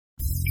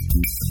So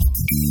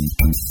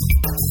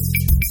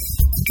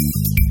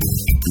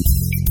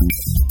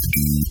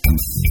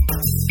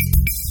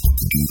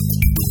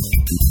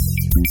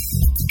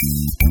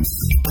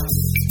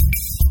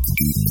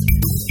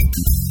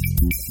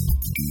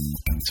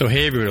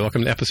hey everybody,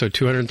 welcome to episode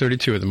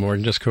 232 of the More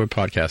Than Just Code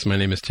podcast. My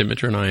name is Tim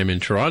Mitchell and I am in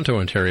Toronto,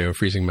 Ontario,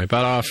 freezing my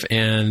butt off.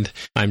 And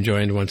I'm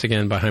joined once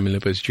again by Jaime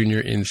Lopez Jr.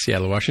 in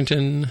Seattle,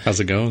 Washington. How's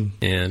it going?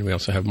 And we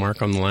also have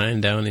Mark on the line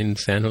down in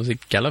San Jose,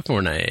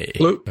 California.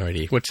 Hello.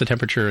 Alrighty. What's the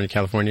temperature in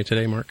California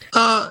today, Mark?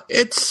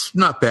 It's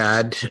not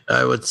bad.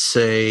 I would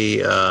say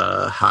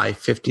high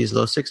 50s,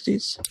 low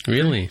 60s.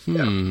 Really?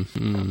 Yeah.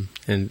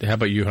 And how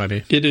about you,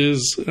 Jaime? It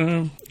is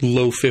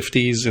low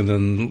 50s and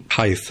then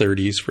high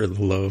 30s for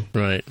the low.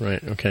 Right.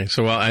 Okay.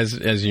 So, well,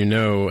 as you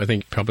know, I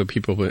think probably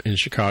people in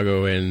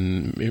Chicago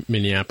and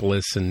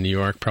Minneapolis and New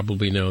York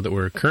probably know that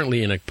we're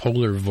currently in a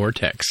polar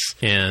vortex.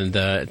 And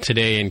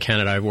today in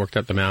Canada, I've worked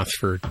out the math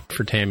for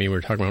Tammy. We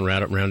were talking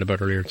about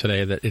roundabout earlier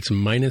today that it's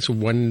minus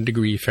 1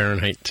 degree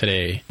Fahrenheit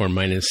today, or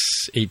minus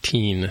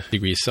 18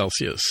 degrees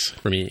Celsius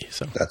for me.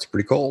 So that's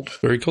pretty cold.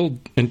 Very cold.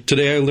 And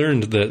today I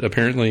learned that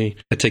apparently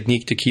a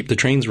technique to keep the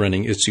trains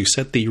running is to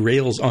set the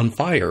rails on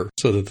fire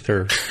so that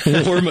they're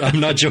warm. I'm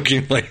not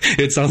joking. Like,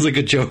 it sounds like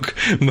a joke,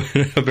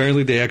 but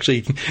apparently they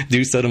actually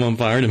do set them on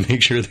fire to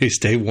make sure they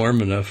stay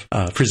warm enough.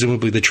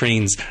 Presumably the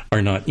trains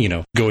are not,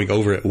 going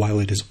over it while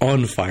it is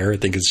on fire. I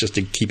think it's just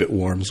to keep it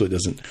warm so it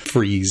doesn't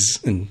freeze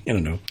and, I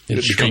don't know,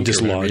 it become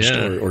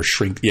dislodged or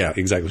shrink. Yeah,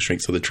 exactly,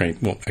 shrink so the train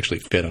won't actually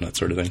fit on that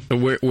sort of thing.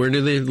 Where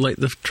do they light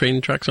the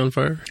train tracks on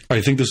fire?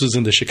 I think this was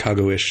in the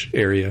Chicago-ish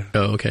area.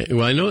 Oh, okay.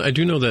 Well, I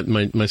do know that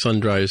my son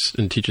drives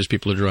and teaches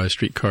people to drive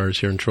streetcars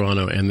here in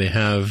Toronto, and they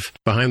have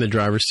behind the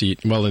driver's seat,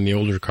 well, in the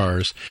older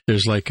cars,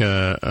 there's like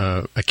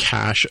a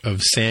cache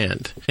of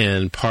sand,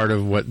 and part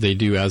of what they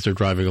do as they're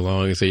driving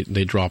along is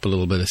they drop a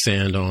little bit of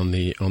sand on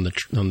the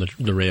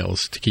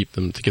rails to give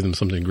them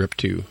something to grip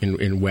to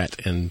in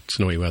wet and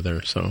snowy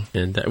weather. So,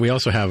 and we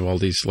also have all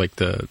these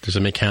there's a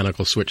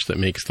mechanical switch that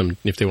makes them,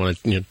 if they want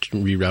to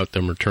reroute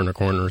them or turn a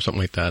corner or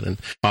something like that, and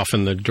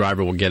often the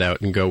driver will get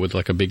out and go with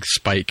like a big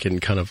spike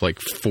and kind of like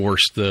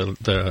force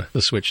the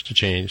switch to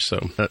change.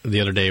 So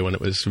the other day when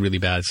it was really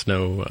bad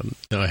snow,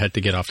 I had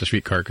to get off the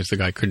streetcar because the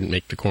guy couldn't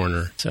make the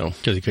corner,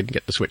 because he couldn't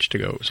get the switch to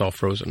go. It was all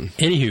frozen.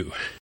 Anywho.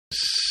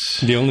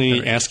 The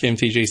only Ask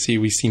MTJC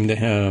we seem to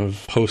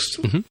have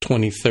post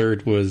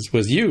 23rd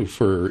was you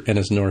for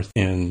NS North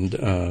and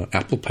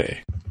Apple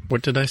Pay.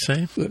 What did I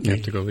say? You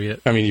have to go read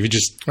it. I mean, if you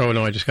just... Oh,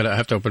 no, I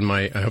have to open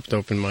my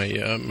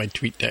my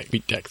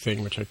TweetDeck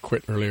thing, which I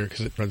quit earlier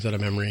because it runs out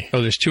of memory. Oh,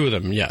 there's two of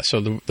them. Yeah.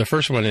 So the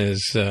first one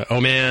is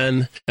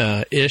Oman,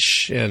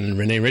 Ish, and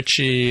Renee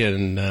Ritchie,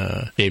 and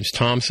James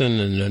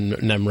Thompson, and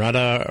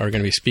Namrata are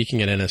going to be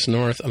speaking at NS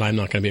North, and I'm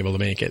not going to be able to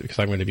make it because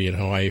I'm going to be in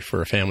Hawaii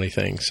for a family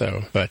thing.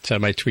 So, but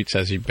my tweet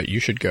says, but you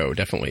should go,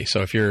 definitely.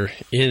 So if you're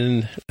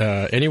in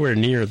anywhere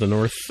near the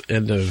north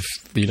end of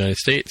the United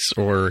States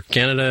or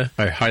Canada,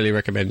 I highly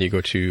recommend you go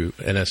to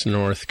NS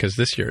North because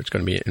this year it's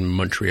going to be in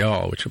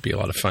Montreal, which will be a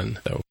lot of fun.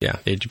 So yeah,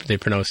 they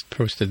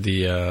posted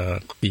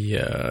the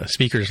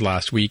speakers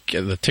last week.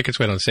 The tickets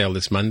went on sale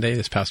this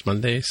past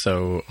Monday.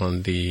 So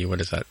on the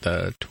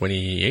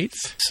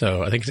 28th.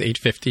 So I think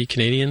it's $8.50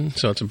 Canadian.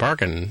 So it's a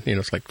bargain.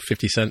 It's like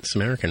 50 cents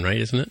American, right?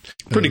 Isn't it?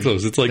 Pretty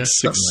close. It's like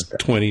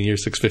 $6.20 or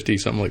 $6.50,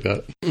 something like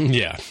that.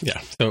 Yeah.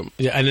 So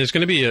yeah, and there's going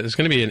to be an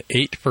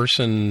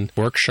 8-person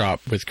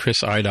workshop with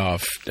Chris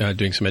Idoff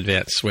doing some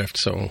advanced Swift.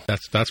 So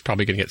that's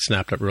probably going to get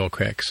snapped up real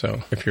quick.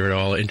 So if you're at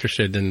all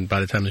interested, and by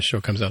the time the show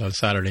comes out on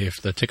Saturday,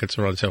 if the tickets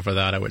are on sale for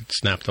that, I would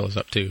snap those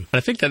up too. And I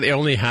think that they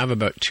only have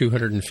about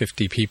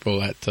 250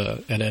 people at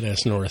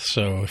NS North.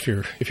 So if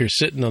you're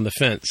sitting on the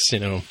fence,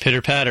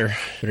 pitter patter,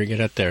 better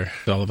get out there.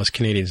 All of us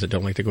Canadians that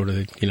don't like to go to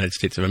the United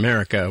States of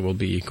America will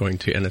be going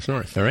to NS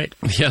North. All right.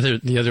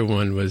 The other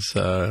one was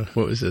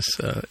what was this?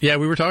 We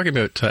were talking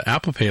about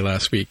Apple Pay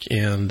last week,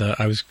 and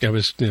I was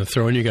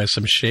throwing you guys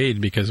some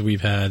shade because we've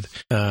had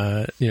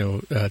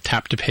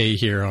tap to pay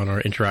here on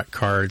our Interac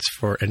cards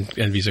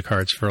and Visa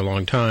cards for a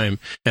long time,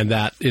 and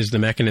that is the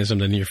mechanism.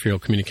 The near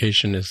field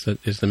communication is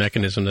the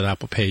mechanism that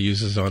Apple Pay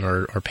uses on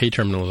our pay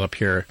terminals up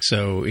here.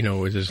 So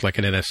there's like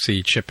an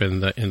NFC chip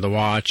in the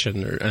watch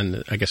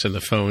and I guess in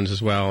the phones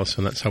as well.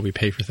 So that's how we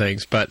pay for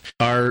things. But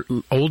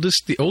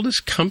the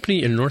oldest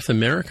company in North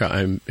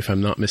America, if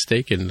I'm not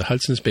mistaken, the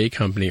Hudson's Bay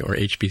Company, or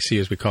HBC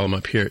as we call them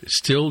up here,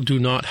 still do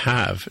not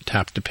have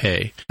tap to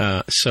pay.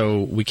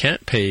 So we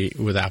can't pay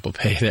with Apple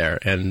Pay there.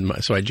 And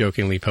so I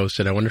jokingly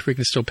posted, I wonder if we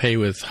can still pay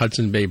with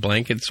Hudson Bay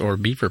blankets or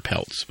beaver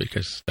pelts,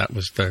 because that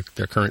was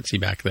their currency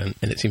back then,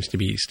 and it seems to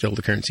be still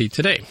the currency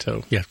today.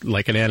 So yeah,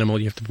 like an animal,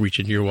 you have to reach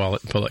into your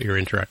wallet and pull out your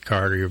Interac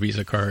card or your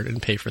Visa card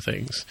and pay for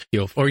things.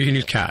 Or you can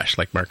use cash,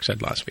 like Mark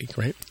said last week,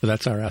 right? So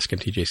that's our Ask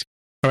MTJC.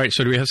 All right,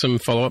 so do we have some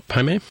follow-up,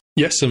 Jaime?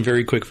 Yes, some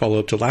very quick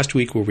follow-up to last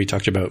week where we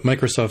talked about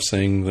Microsoft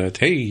saying that,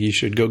 hey, you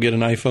should go get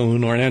an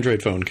iPhone or an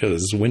Android phone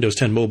because Windows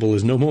 10 Mobile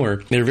is no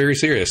more. They're very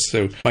serious.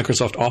 So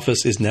Microsoft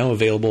Office is now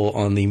available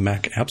on the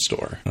Mac App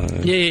Store.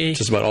 Yay.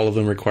 Just about all of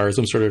them require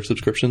some sort of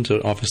subscription to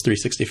Office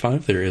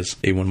 365. There is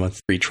a 1-month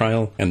free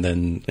trial, and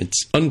then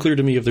it's unclear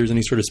to me if there's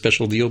any sort of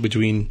special deal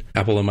between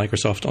Apple and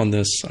Microsoft on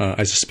this.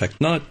 I suspect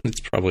not.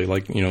 It's probably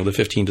like, the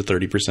 15 to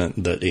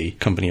 30% that a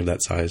company of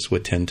that size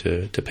would tend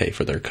to pay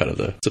for their cut of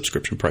the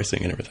subscription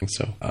pricing and everything.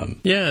 So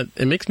yeah,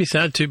 it makes me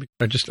sad too.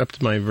 I just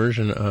upped my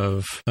version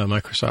of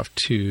Microsoft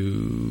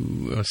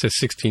to it says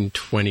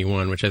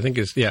 1621, which I think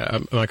is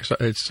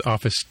Microsoft. It's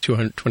Office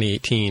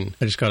 2018.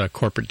 I just got a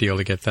corporate deal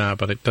to get that,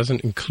 but it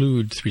doesn't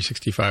include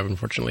 365,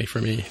 unfortunately for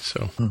me.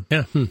 So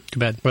too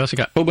bad. What else you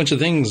got? A whole bunch of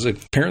things.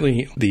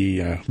 Apparently,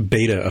 the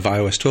beta of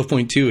iOS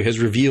 12.2 has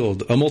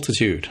revealed a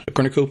multitude, a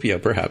cornucopia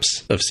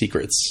perhaps, of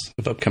secrets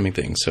of upcoming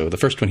things. So the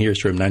first one here is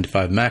from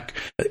 9to5Mac.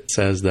 It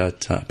says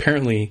that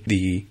apparently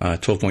the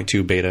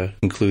 12.2 beta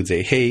includes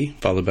a Hey,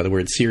 followed by the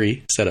word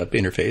Siri, setup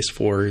interface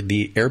for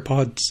the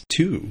AirPods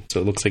 2. So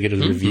it looks like it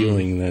is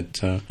revealing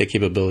that a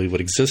capability would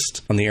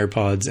exist on the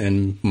AirPods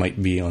and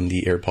might be on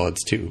the AirPods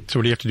 2. So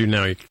what do you have to do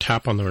now? You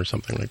tap on them or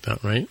something like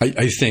that, right?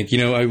 I think,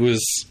 I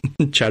was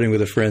chatting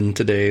with a friend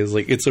today.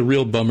 It's a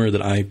real bummer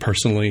that I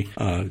personally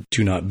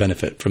do not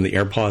benefit from the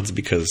AirPods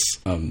because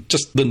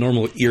just the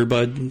normal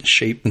earbud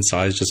shape and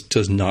size just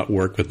does not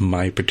work with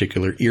my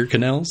particular ear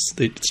canals.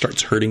 It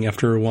starts hurting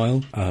after a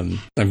while.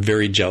 I'm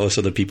very jealous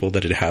of the people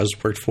that it has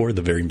worked for,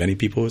 the very many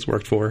people it's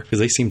worked for, because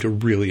they seem to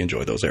really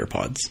enjoy those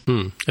AirPods.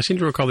 I seem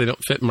to recall they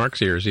don't fit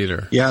Mark's ears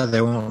either. Yeah,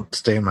 they won't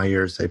stay in my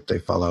ears. They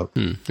fall out.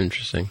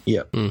 Interesting.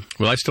 Yeah.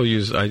 Well, I still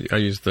use I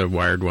use the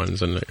wired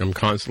ones, and I'm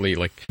constantly,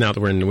 like, now that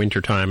we're in the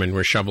winter time and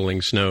we're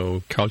shoveling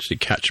snow, constantly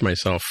catch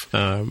myself,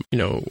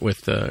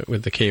 with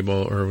the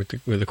cable or with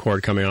the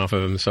cord coming off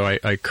of them. So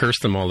I curse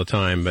them all the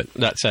time. But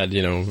that said,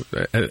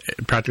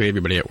 practically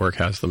everybody at work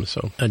has them.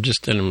 So I'm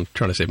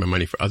trying to save my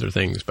money for other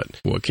things. But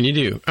what can you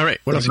do? All right,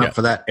 what else you got?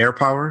 For that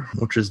AirPower,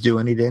 which is due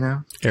any day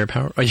now.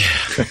 AirPower? Oh,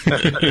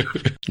 yeah.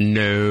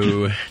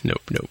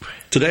 Nope.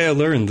 Today I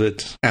learned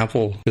that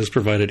Apple has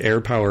provided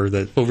AirPower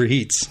that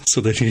overheats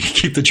so that you can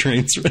keep the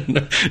trains running.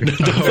 Don't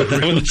put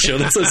that on the show.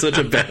 That's such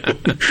a bad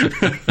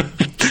one.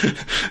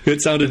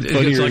 It sounded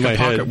funnier it's like in my a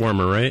pocket head.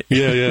 Warmer, right?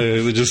 Yeah.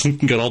 They just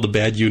got all the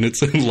bad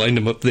units and lined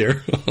them up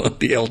there on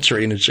the L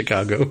train in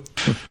Chicago.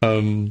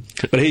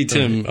 But hey,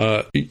 Tim,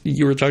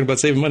 you were talking about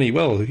saving money.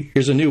 Well,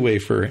 here's a new way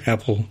for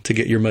Apple to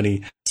get your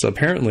money. So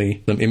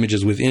apparently, some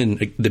images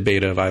within the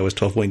beta of iOS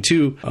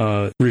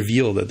 12.2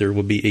 reveal that there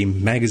will be a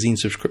magazine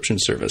subscription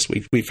service.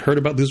 We've heard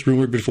about this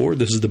rumor before.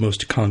 This is the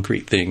most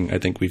concrete thing I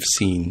think we've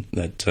seen.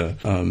 That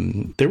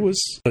there was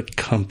a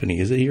company.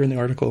 Is it here in the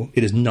article?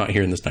 It is not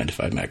here in this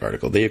 9to5Mac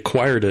article. They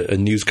acquired a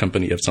news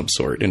company of some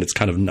sort, and it's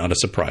kind of not a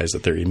surprise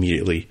that they're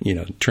immediately,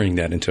 turning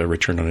that into a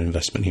return on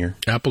investment here.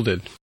 Apple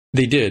did.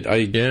 They did.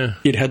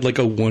 It had like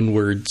a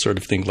one-word sort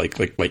of thing, like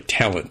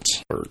talent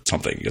or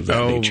something of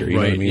that nature. You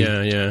know what I mean?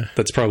 Yeah.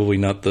 That's probably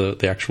not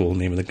the actual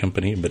name of the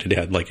company, but it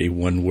had like a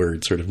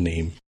one-word sort of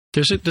name.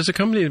 There's a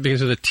company that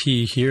begins with a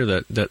T here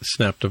that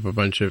snapped up a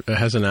bunch of. It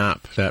has an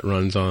app that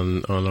runs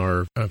on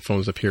our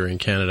phones up here in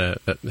Canada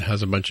that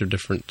has a bunch of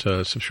different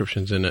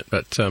subscriptions in it.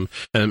 But I'm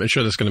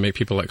sure that's going to make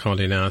people like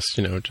Condé Nast,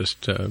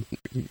 just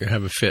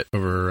have a fit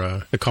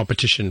over the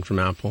competition from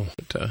Apple.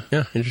 But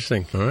yeah,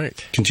 interesting. All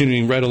right.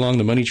 Continuing right along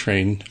the money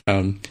train,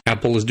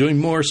 Apple is doing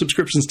more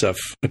subscription stuff,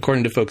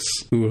 according to folks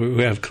who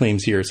have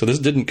claims here. So this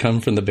didn't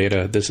come from the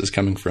beta. This is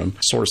coming from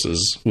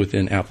sources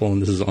within Apple,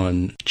 and this is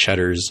on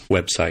Cheddar's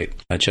website.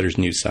 Cheddar's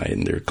news site,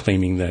 and they're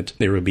claiming that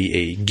there will be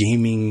a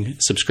gaming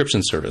subscription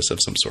service of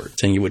some sort,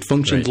 saying it would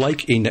function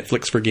like a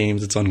Netflix for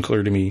games. It's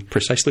unclear to me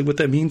precisely what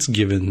that means,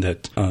 given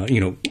that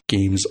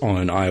games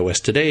on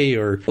iOS today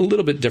are a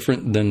little bit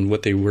different than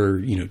what they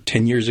were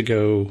 10 years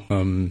ago.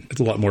 It's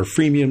a lot more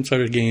freemium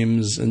sort of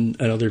games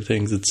and other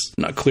things. It's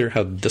not clear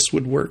how this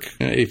would work.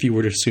 If you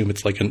were to assume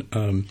it's like an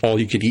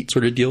all-you-could-eat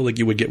sort of deal like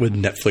you would get with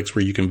Netflix,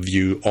 where you can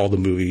view all the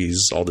movies,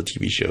 all the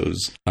TV shows,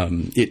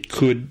 it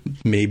could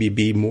maybe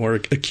be more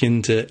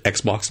akin to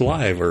Xbox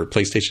Live or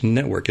PlayStation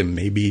Network, and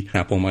maybe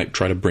Apple might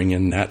try to bring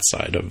in that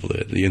side of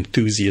the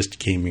enthusiast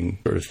gaming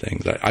sort of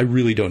things. I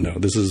really don't know.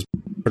 This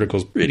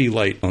article's pretty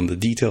light on the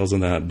details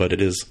on that, but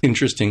it is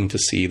interesting to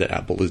see that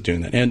Apple is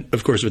doing that. And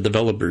of course, with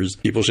developers,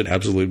 people should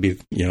absolutely be,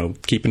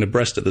 keeping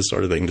abreast of this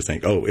sort of thing to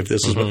think, if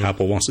this is what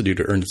Apple wants to do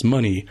to earn its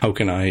money, how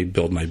can I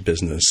build my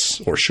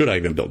business, or should I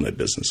even build my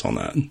business on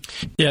that?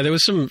 Yeah, there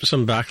was some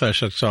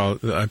backlash I saw.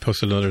 I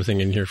posted another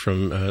thing in here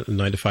from a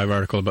 9to5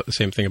 article about the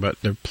same thing,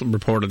 about they're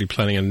reportedly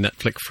planning a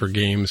Netflix for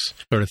games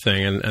sort of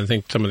thing. And I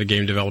think some of the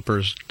game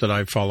developers that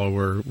I follow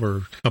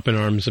were up in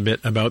arms a bit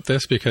about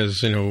this,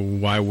 because,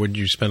 why would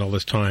you spend all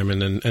this time,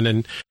 and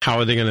then how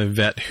are they going to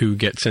vet who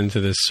gets into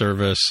this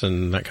service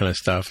and that kind of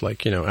stuff?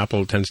 Like,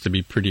 Apple tends to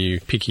be pretty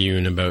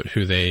picayune about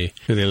who they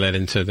let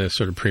into the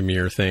sort of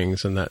premier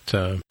things, and that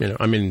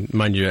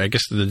mind you, I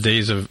guess the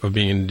days of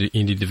being an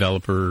indie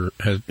developer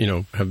have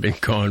been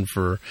gone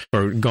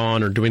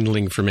or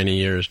dwindling for many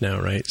years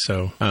now, right?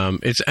 So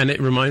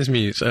it reminds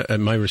me.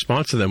 My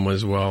response to them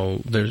was,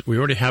 well, we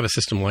already have a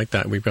system like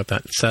that. We've got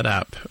that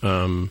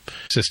SetApp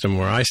system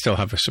where I still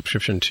have a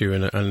subscription to,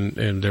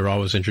 and they're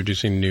always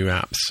introducing new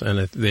apps, and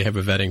they have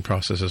a vetting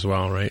process as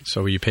well, right?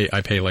 So I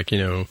pay like,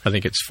 I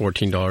think it's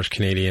 $14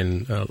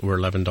 Canadian or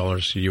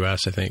 $11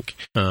 US, I think,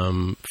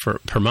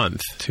 per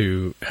month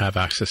to have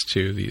access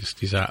to these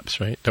apps,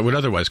 right? That would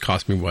otherwise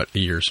cost me what a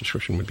year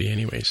subscription would be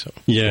anyway. So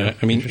yeah,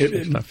 I mean,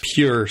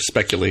 pure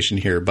speculation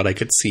here, but I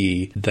could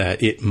see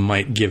that it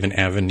might give an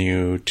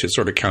avenue to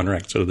sort of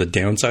counteract sort of the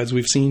downsides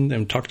we've seen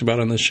and talked about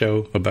on this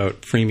show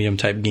about freemium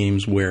type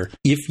games, where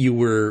if you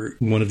were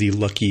one of the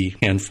lucky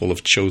handful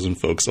of chosen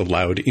folks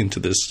allowed into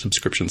this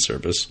subscription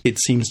service, it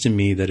seems to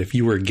me that if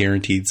you were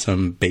guaranteed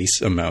some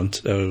base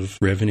amount of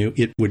revenue,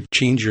 it would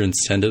change your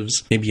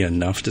incentives maybe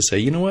enough to say,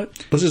 you know what,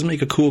 let's just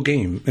make a cool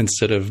game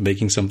instead of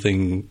making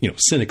something,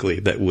 cynically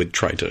that would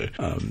try to,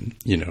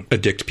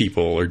 addict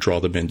people or draw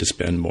them in to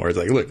spend more. It's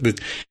like, look,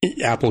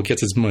 Apple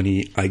gets its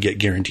money, I get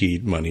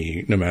guaranteed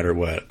money no matter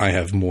what. I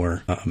have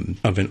more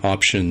of an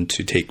option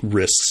to take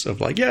risks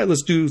of like, yeah,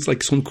 let's do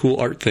like some cool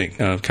art thing,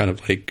 kind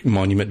of like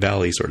Monument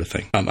Valley sort of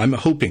thing. I'm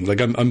hoping,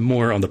 like I'm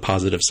more on the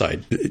positive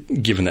side,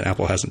 given that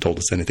Apple hasn't told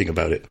us anything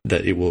about it,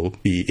 that it will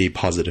be a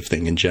positive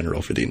thing in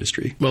general for the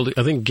industry. Well,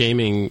 I think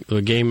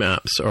the game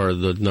apps are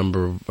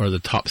the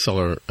top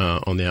seller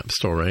on the App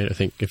Store, right? I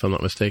think, if I'm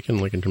not mistaken,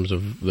 like in terms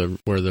of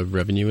where the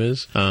revenue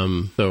is.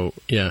 So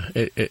yeah,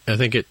 I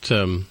think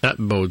that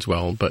bodes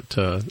well, but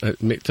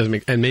it doesn't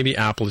make. And maybe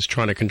Apple is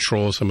trying to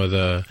control some of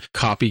the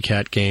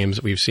copycat games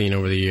that we've seen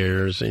over the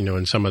years,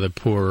 and some of the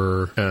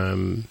poor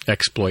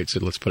exploits,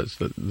 let's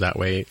put it that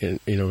way,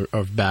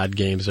 of bad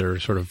games that are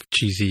sort of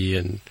cheesy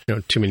and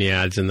too many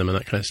ads in them and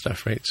that kind of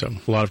stuff, right? So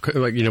a lot of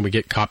we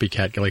get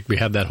copycat, like we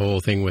had that whole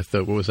thing with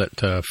what was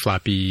that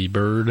Flappy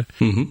Bird?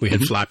 Mm-hmm, we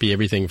had Flappy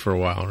everything for a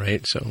while,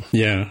 right? So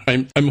yeah,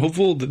 I'm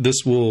hopeful that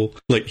this will,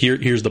 like,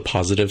 here's the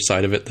positive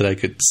side of it that I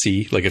could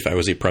see. Like if I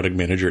was a product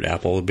manager at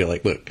Apple, it'd be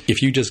like, look,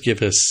 if you just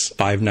give us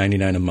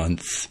 $5.99 a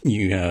month,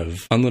 you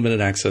have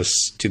unlimited access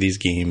to these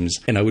games,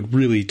 and I would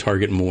really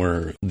target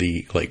more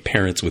the like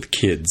parents with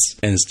kids,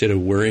 and instead of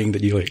worrying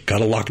that you like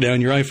gotta lock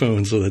down your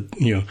iPhone so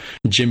that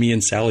Jimmy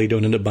and Sally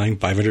don't end up buying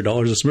 $500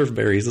 of Smurf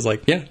berries. It's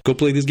like, yeah, go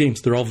play these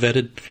games. They're all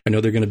vetted. I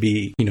know they're going to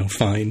be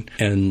fine,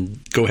 and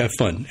go have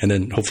fun. And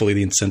then hopefully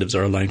the incentives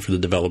are aligned for the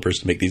developers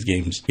to make these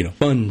games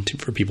fun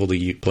for people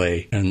to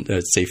play, and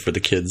safe for the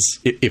kids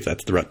if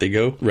that's the route they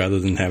go, rather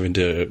than having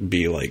to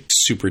be like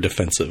super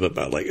defensive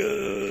about like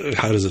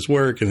how does this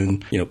work,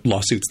 and then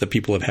lawsuits that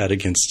people have had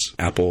against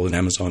Apple and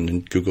Amazon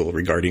and Google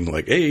regarding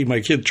like, hey, my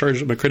kid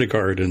charged up my credit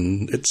card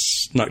and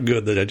it's not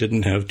good that I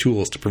didn't have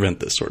tools to prevent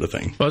this sort of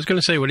thing. Well, I was going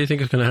to say, what do you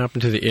think is going to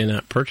happen to the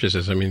in-app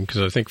purchases? I mean,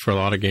 because I think for a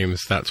lot of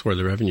games, that's where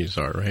the revenues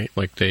are, right?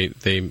 Like I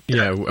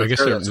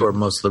guess that's where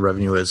most of the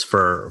revenue is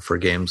for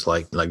games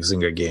like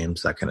Zynga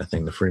games, that kind of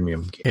thing, the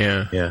freemium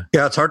game. Yeah.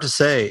 It's hard to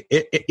say.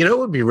 It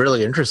would be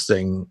really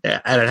interesting,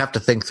 and I'd have to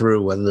think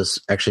through whether this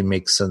actually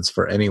makes sense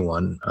for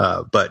anyone.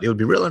 But it would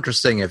be real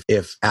interesting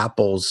if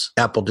Apple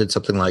did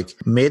something like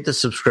made the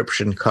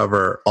subscription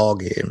cover all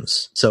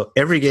games. So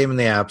every game in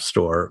the App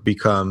Store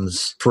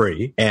becomes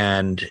free,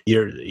 and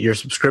your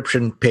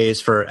subscription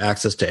pays for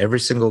access to every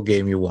single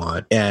game you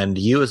want, and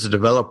you as a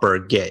developer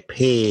get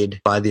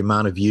paid by the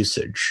amount of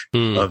usage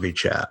of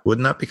each app.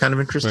 Wouldn't that be kind of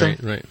interesting?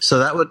 Right. So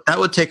that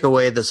would take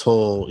away this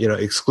whole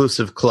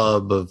exclusive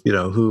club of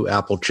who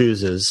Apple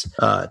chooses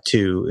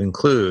to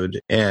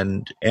include,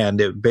 and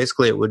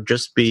it would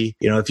just be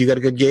if you got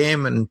a good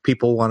game and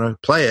people want to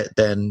play it,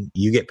 then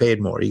you get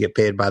paid more. You get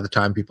paid by the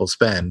time people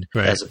spend,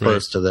 as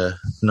opposed to the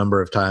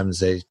number of times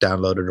they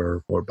download it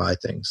or buy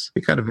things.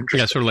 It'd be kind of interesting.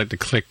 Yeah, sort of like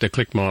the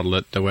click model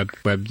at the web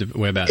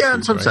apps. Yeah,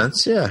 in some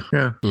sense. Yeah.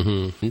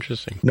 Mm-hmm.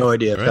 Interesting. No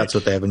idea if that's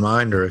what they have in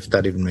mind or if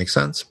that even makes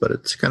sense, but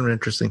it's kind of an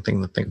interesting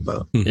thing to think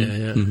about. Mm-hmm.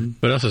 Yeah. Mm-hmm.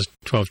 What else has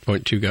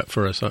 12.2 got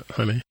for us,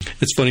 Jaime?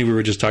 It's funny, we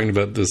were just talking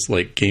about this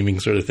like gaming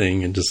sort of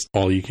thing and just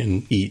all you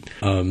can eat.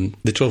 The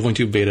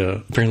 12.2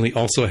 beta apparently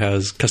also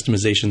has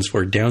customizations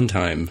for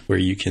downtime, where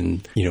you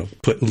can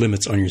put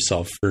limits on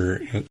yourself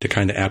for the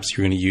kind of apps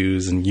you're going to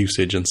use and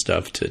usage and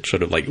stuff to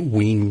sort of like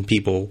wean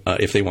people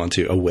if they want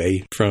to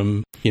away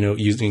from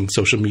using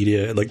social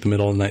media at like the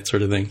middle of the night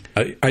sort of thing.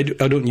 I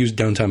don't use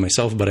downtime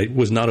myself, but I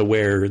was not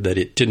aware that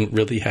it didn't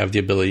really have the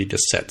ability to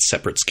set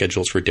separate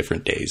schedules for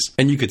different days.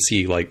 And you could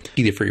see like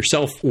either for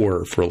yourself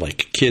or for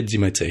like kids, you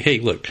might say, hey,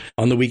 look,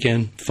 on the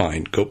weekend,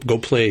 fine, go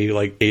play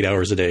like 8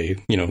 hours a day,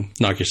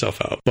 knock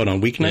yourself out. But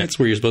on weeknights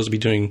where you're supposed to be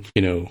doing,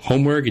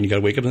 homework and you got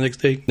to wake up the next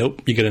day,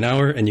 nope, you get an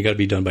hour and you got to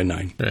be done by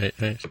 9.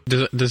 Right.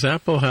 Does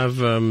Apple have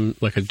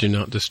like a do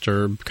not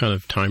disturb kind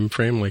of time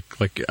frame?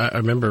 Like I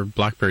remember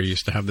BlackBerry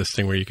used to have this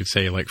thing where you could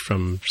say like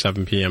from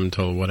 7 p.m.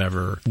 till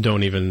whatever,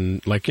 don't even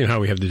and like, you know how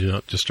we have the Do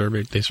Not Disturb,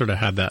 they sort of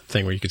had that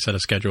thing where you could set a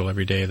schedule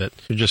every day that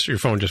your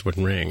phone just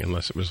wouldn't ring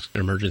unless it was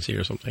an emergency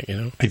or something, you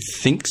know? I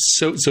think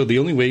so. So the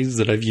only ways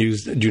that I've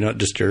used Do Not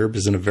Disturb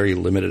is in a very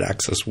limited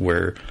access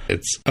where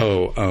it's,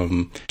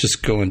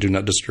 just go and Do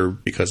Not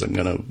Disturb because I'm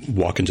going to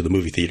walk into the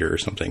movie theater or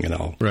something, and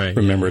I'll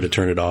remember to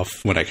turn it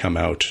off when I come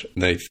out.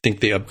 And I think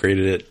they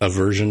upgraded it a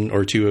version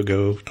or two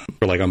ago,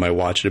 or like on my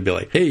watch, it'd be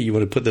like, hey, you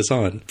want to put this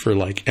on for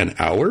like an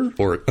hour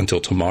or until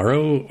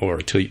tomorrow or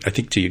till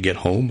you get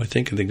home. I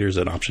think there's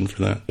an option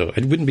for that. So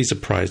I wouldn't be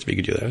surprised if you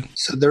could do that.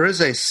 So there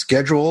is a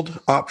scheduled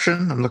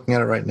option. I'm looking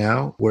at it right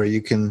now where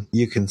you can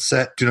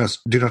set do not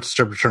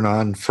disturb to turn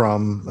on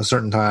from a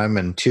certain time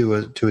and to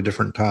a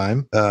different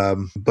time.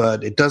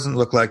 But it doesn't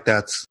look like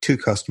that's too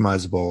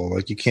customizable.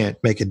 Like you can't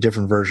make a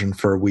different version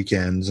for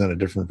weekends and a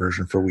different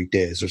version for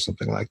weekdays or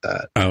something like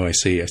that. Oh, I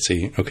see.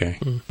 Okay.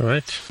 All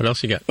right. What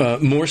else you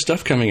got? More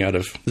stuff coming out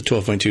of the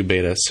 12.2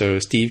 beta. So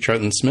Steve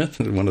Troughton-Smith,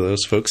 one of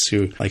those folks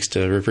who likes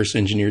to reverse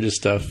engineer this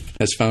stuff,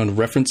 has found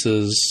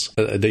references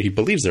that he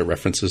believes they're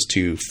references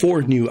to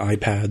 4 new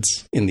iPads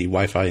in the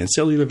Wi-Fi and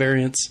cellular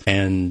variants,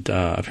 and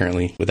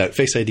apparently without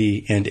Face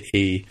ID, and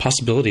a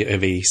possibility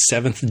of a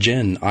 7th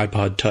gen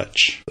iPod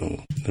Touch.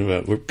 So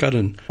we've got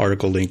an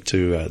article linked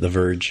to The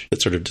Verge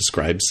that sort of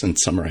describes and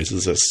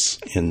summarizes this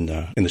in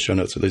the show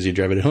notes. So those of you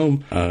driving at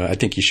home, I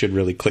think you should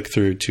really click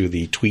through to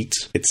the tweet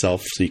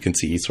itself so you can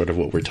see sort of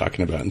what we're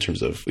talking about in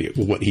terms of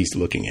what he's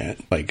looking at.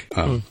 Like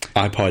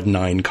iPod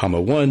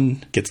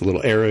 9,1 gets a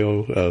little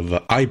arrow of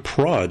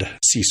iProd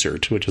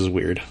CSERT, which is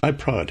weird.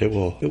 iProd, it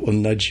will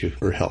nudge you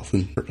for health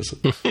and purposes.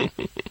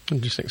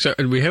 Interesting. So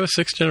do we have a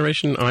 6th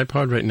generation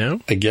iPod right now?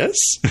 I guess.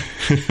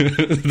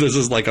 This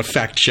is like a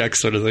fact check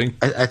sort of thing.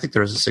 I think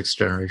there is a 6th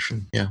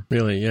generation. Yeah.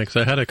 Really? Yeah. Because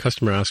I had a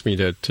customer ask me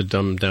to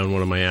dumb down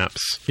one of my apps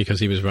because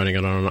he was running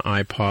it on an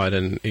iPod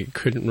and it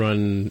couldn't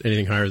run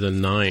anything higher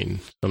than 9.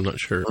 I'm not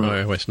sure.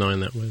 iOS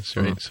 9 that was,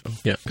 right? So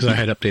yeah, because I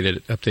had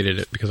updated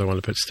it because I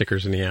wanted to put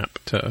stickers in the app.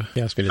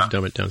 He asked me to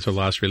dumb it down. So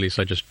last release,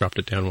 I just dropped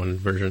it down one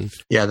version.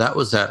 Yeah, that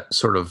was that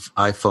sort of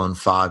iPhone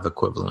 5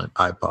 equivalent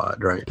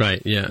iPod, right?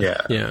 Right. Yeah.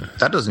 Yeah.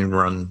 That doesn't even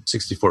run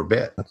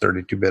 64-bit,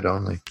 32-bit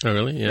only. Oh,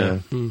 really? Yeah.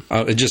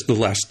 Just the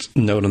last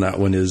note on that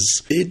one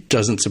is, it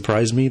doesn't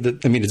surprise me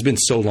that, I mean, it's been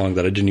so long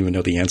that I didn't even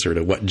know the answer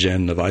to what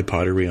gen of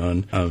iPod are we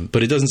on.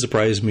 But it doesn't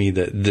surprise me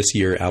that this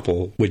year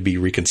Apple would be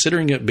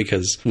reconsidering it,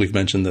 because we've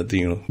mentioned that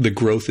the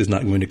growth is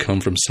not going to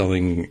come from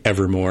selling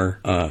ever more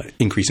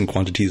increasing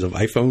quantities of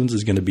iPhones.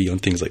 Is going to be on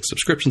things like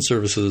subscription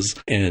services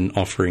and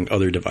offering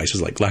other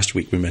devices. Like last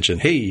week we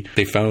mentioned, hey,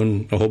 they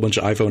found a whole bunch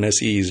of iPhone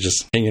SEs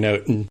just hanging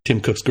out in Tim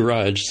Cook's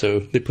garage, so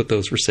they put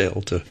those for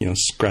sale to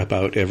scrap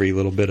out every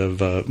little bit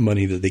of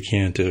money that they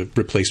can to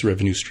replace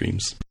revenue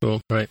streams.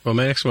 Cool. Right. Well,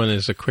 my next one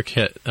is a quick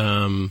hit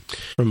from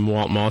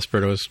Walt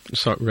Mossberg.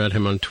 I read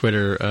him on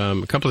Twitter.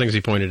 A couple of things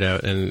he pointed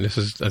out, and this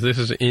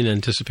is in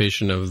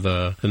anticipation of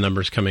the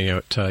numbers coming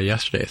out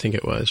yesterday, I think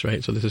it was,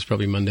 right? So this is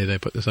probably Monday that I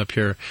put this up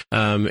here.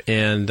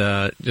 And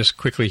just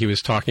quickly, he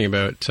was talking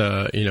about,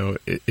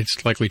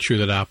 it's likely true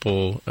that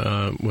Apple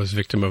was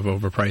victim of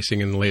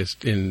overpricing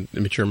in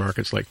mature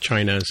markets like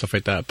China and stuff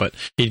like that. But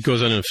he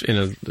goes on in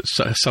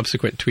a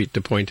subsequent tweet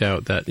to point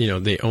out that,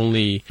 they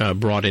only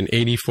brought in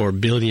 $84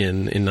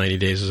 billion in 90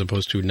 days as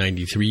opposed to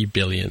 $93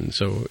 billion.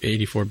 So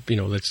 84,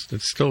 that's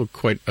still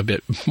quite a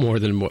bit more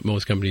than what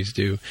most companies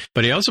do.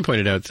 But he also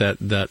pointed out that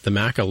the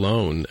Mac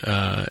alone,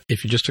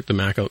 if you just took the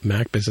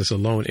Mac business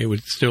alone, it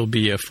would still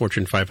be a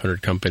Fortune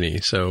 500 company.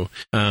 So,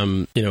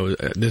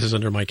 this is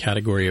under my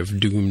category of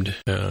doomed.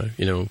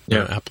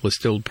 Apple is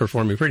still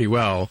performing pretty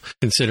well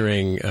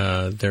considering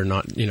they're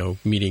not,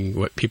 meeting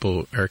what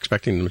people are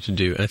expecting them to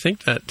do. And I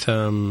think that,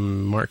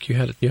 Mark, you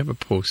have a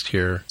post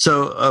here.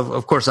 So,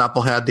 of course,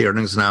 Apple had the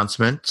earnings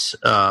announcement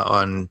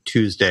on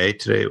Tuesday.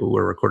 Today,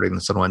 we're recording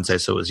this on Wednesday,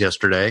 so it was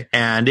yesterday.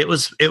 And it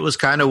was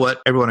kind of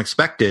what everyone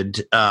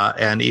expected,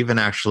 and even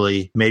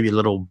actually maybe a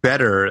little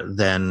better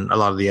than a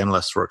lot of the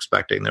analysts were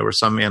expecting. There were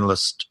some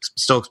analysts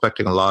still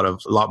expecting a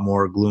lot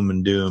more gloom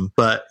and doom.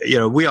 But,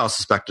 we all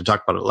suspected,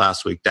 talked about it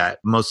last week, that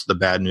most of the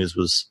bad news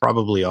was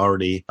probably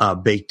already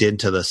baked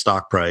into the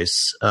stock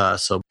price.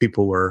 So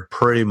people were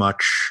pretty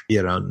much,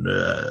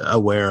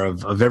 aware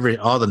of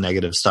all the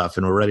negative stuff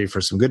and were ready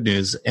for some good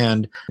news.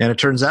 And it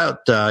turns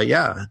out,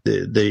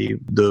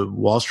 the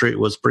Wall Street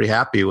was pretty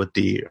happy with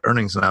the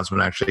earnings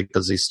announcement, actually,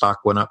 because the stock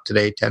went up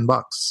today $10.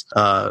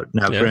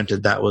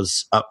 Granted, that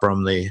was up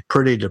from the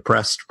pretty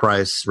depressed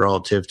price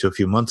relative to a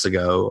few months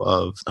ago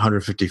of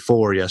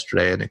 154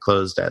 yesterday, and it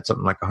closed at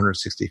something like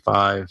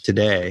 165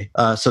 today.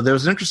 So there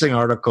was an interesting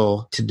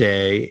article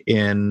today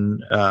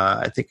in,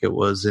 I think it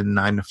was in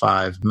 9 to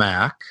 5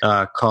 Mac,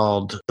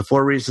 called "The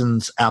 4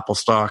 Reasons Apple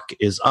Stock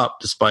is Up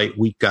Despite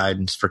Weak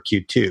Guidance for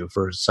Q2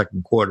 for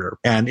second quarter."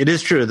 And it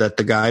is true that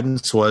the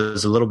guidance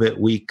was a little bit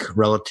weak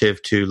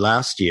relative to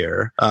last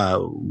year.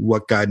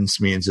 What guidance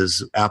means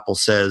is Apple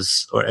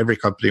says, or every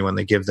company, when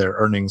they give their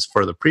earnings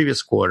for the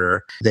previous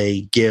quarter,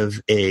 they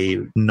give a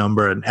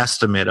number, an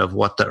estimate of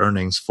what the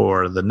earnings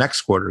for the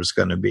next quarter is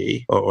going to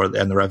be,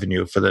 and the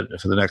revenue for the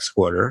next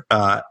quarter.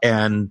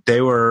 And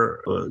they were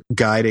they're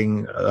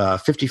guiding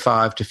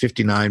 55 to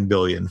 59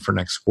 billion for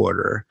next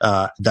quarter.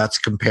 That's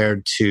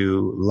compared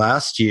to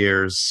last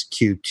year's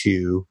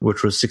Q2,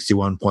 which was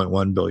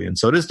 61.1 billion.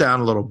 So it is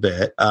down a little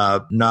bit,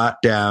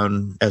 not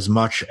down as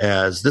much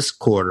as this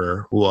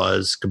quarter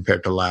was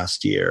compared to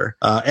last year.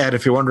 And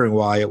if you're wondering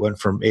why it went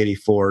from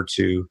 84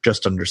 to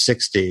just under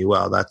 60,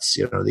 well, that's,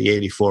 the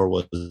 84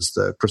 was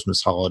the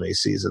Christmas holiday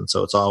season.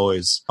 So it's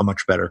always a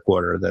much better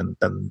quarter than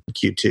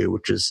Q2,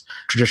 which is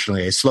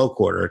traditionally a slow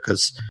quarter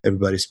because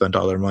everybody spent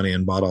all their money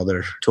and bought all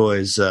their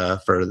toys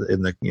over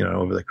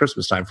the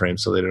Christmas time frame,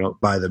 so they don't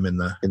buy them in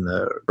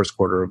the first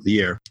quarter of the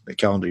year, the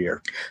calendar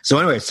year. So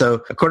anyway,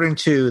 according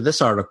to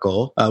this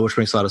article, which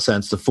makes a lot of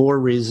sense, the 4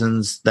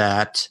 reasons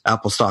that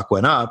Apple stock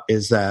went up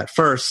is that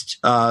first,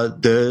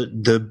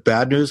 the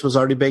bad news was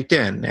already baked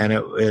in,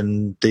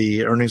 and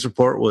the earnings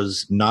report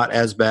was not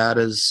as bad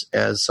as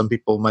some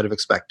people might have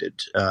expected.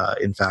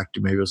 In fact,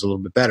 maybe it was a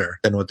little bit better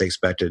than what they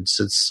expected,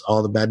 since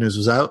all the bad news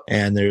was out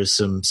and there's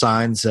some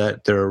signs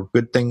that there are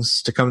good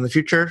things to come in the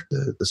future.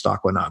 The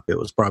stock went up. It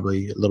was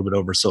probably a little bit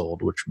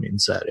oversold, which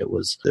means that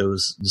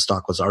the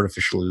stock was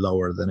artificially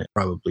lower than it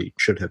probably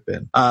should have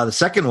been. The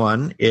second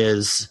one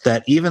is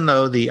that even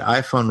though the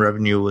iPhone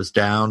revenue was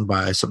down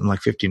by something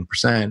like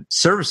 15%,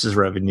 services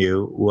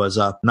revenue was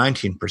up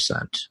 19%,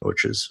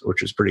 which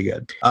is pretty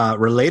good.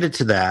 Related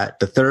to that,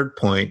 the third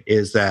point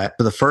is that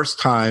for the first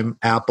time,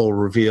 Apple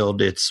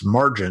revealed its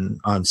margin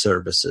on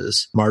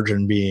services,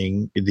 margin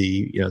being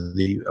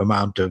the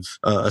amount of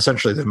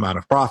essentially the amount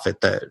of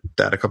profit that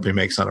a company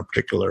makes on a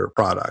particular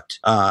product,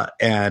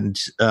 and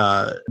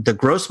the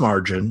gross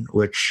margin,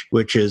 which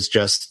is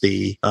just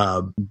the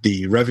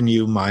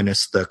revenue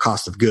minus the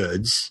cost of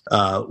goods,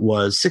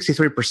 was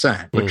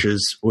 63%,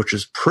 which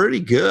is pretty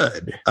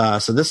good.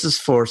 So this is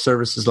for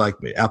services like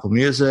Apple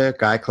Music,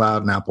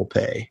 iCloud, and Apple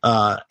Pay,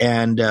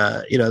 and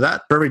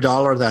that for every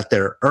dollar that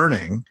they're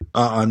earning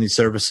on these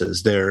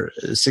services, they're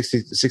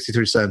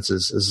 63 cents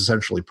is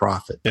essentially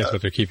profit. That's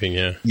what they're keeping.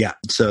 Yeah.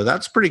 So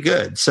that's pretty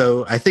good.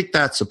 So I think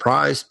that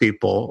surprised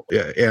people,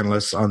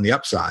 analysts, on the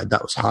upside.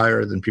 That was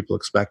higher than people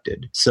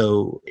expected.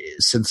 So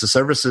since the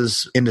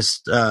services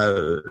industry,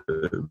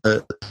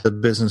 the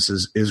business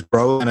is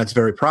growing and it's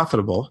very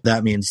profitable,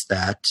 that means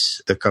that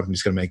the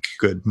company's going to make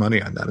good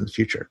money on that in the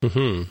future.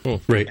 Mm-hmm.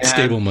 Cool. Right. And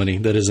stable money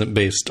that isn't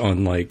based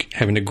on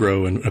having to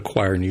grow and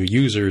acquire new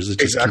users.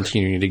 It's just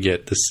continuing to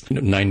get this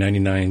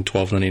 $9.99,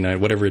 $12.99,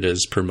 whatever it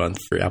is per month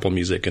for Apple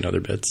Music and other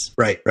bits.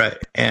 Right.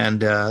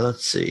 And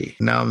let's see.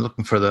 Now I'm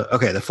looking for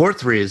the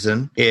fourth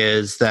reason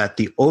is that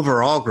the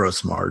overall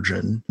gross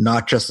margin,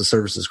 not just the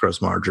services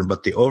gross margin,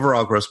 but the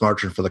overall gross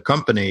margin for the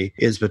company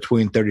is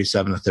between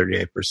 37 and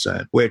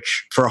 38%,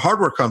 which for a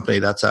hardware company,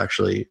 that's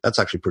actually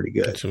pretty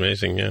good. It's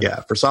amazing.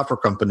 Yeah. For software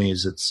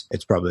companies,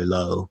 it's probably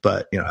low,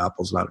 but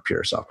Apple's not a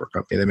pure software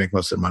company. They make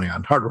most of their money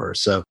on hardware.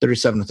 So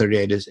 37 to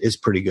 38 is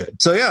pretty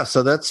good.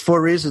 So that's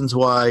 4 reasons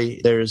why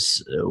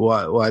there's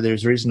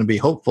reason to be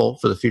hopeful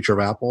for the future of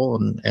Apple,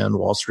 and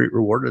Wall Street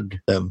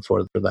rewarded them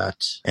for that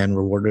and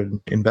rewarded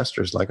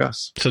investors like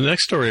us. So the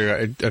next story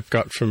I've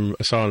got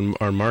I saw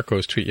on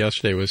Marco's tweet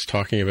yesterday was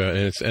talking about,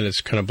 and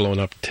it's kind of blown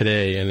up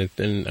today,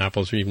 and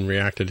Apple's even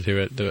reacted to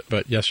it.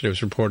 But yesterday it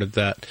was reported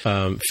that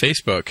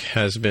Facebook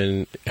has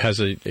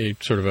a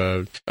sort of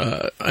a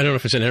I don't know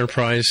if it's an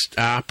enterprise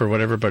app or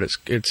whatever, but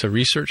it's a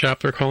research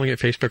app, they're calling it,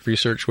 Facebook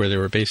Research, where they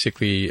were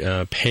basically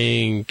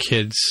paying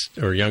kids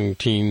or young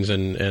teens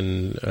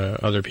and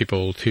other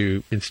people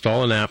to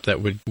install an app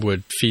that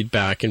would feed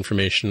back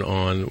information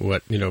on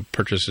what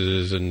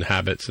purchases and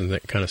habits and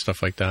that kind of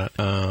stuff like that.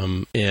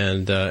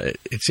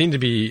 It seemed to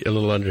be a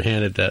little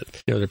underhanded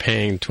that they're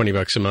paying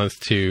 $20 a month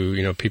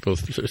to people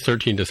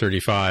 13 to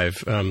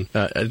 35.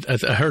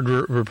 I heard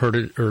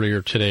reported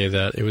earlier today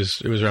that it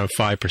was around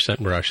 5%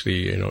 were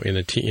actually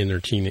in their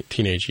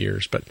teenage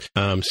years, but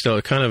still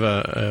it kind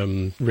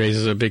of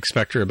raises a big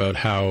specter about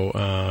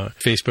how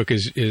Facebook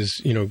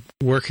is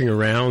working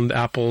around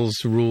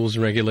Apple's rules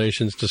and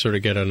regulations to sort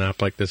of get an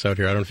app like this out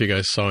here. I don't know if you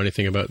guys saw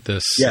anything about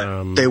this.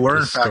 Yeah, they were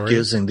in fact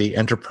using the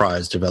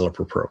Enterprise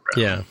Developer Program.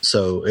 Yeah.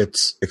 So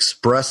it's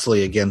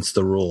expressly against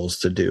the rules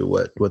to do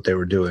what they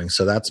were doing.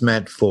 So that's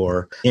meant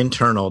for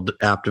internal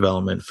app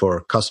development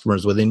for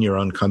customers within your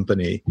own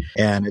company.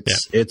 And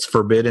it's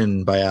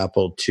forbidden by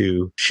Apple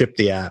to ship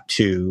the app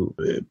to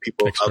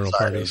people external outside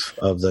parties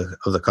of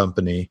the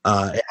company.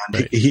 And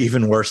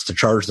even worse, to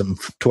charge them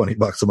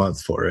 $20 a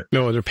month for it.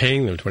 No, they're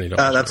paying them $20.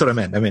 That's what I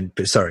meant.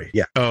 Sorry.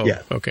 Yeah. Oh,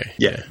 yeah. Okay.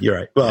 Yeah, you're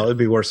right. Well, it'd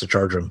be worse to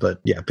charge them, but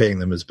paying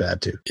them is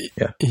bad too.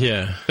 Yeah.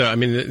 Yeah. So, I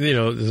mean,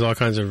 there's all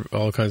kinds of.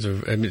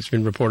 I mean, it's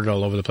been reported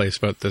all over the place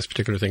about this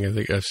particular thing. I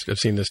think I've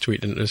seen this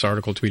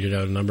article tweeted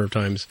out a number of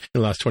times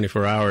in the last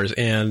 24 hours.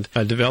 And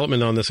a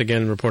development on this,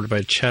 again, reported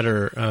by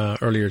Cheddar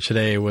earlier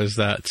today, was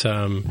that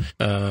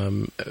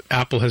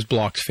Apple has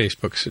blocked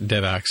Facebook's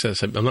dev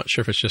access. I'm not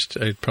sure if it's just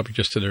probably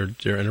just to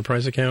their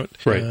enterprise account.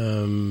 Right.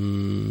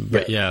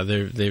 But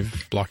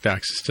they've blocked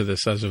access to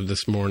this as of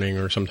this morning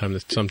or sometime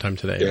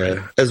today. Yeah.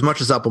 Right? As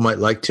much as Apple might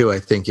like to, I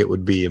think it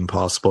would be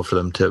impossible for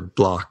them to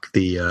block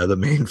the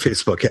main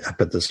Facebook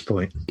app at this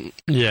point.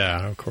 Yeah.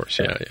 Yeah, of course.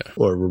 Yeah.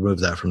 Or remove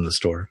that from the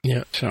store.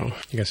 Yeah. So,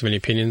 you guys have any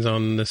opinions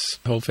on this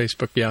whole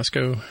Facebook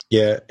fiasco?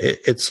 Yeah,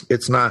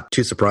 it's not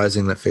too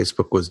surprising that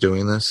Facebook was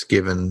doing this,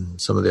 given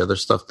some of the other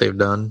stuff they've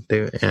done.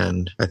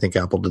 And I think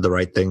Apple did the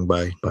right thing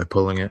by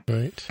pulling it.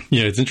 Right.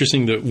 Yeah, it's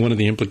interesting that one of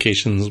the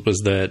implications was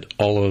that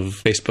all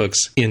of Facebook's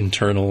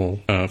internal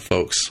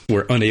folks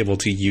were unable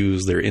to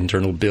use their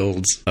internal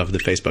builds of the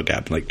Facebook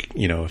app. Like,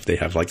 if they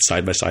have like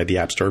side by side the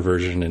App Store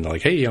version and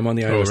like, hey, I'm on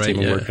the iOS team,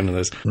 I'm working on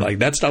this. Like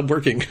that stopped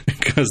working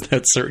because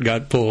that cert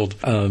got pulled.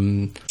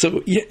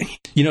 So yeah,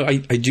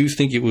 I do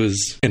think it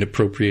was an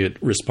appropriate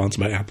response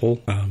by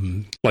Apple.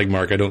 Like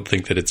Mark, I don't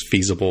think that it's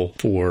feasible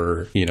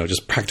for,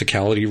 just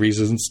practicality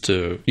reasons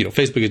to,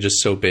 Facebook is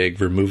just so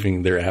big,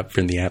 removing their app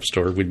from the App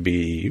Store would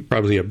be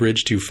probably a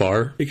bridge too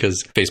far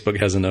because Facebook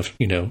has enough,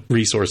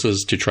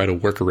 resources to try to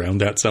work around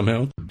that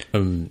somehow.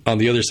 On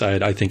the other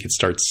side, I think it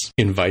starts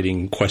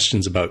inviting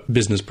questions about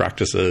business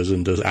practices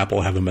and does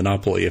Apple have a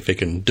monopoly if it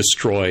can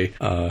destroy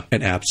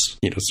an app's,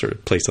 sort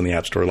of placed on the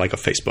App Store like a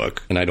Facebook.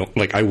 And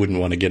I wouldn't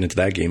want to get into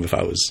that game if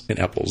I was in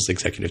Apple's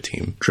executive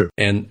team. True.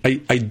 And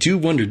I do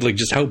wonder, like,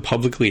 just how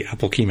publicly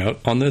Apple came out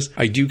on this.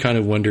 I do kind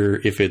of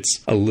wonder if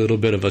it's a little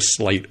bit of a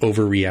slight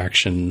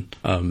overreaction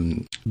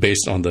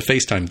based on the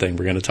FaceTime thing.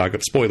 We're going to talk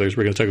about spoilers.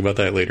 We're going to talk about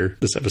that later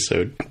this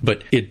episode.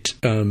 But it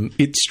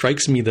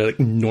strikes me that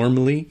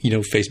normally,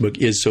 Facebook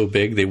is so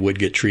big, they would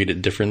get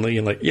treated differently.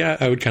 And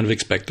I would kind of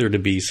expect there to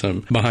be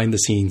some behind the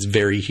scenes,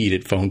 very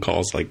heated phone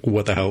calls. Like,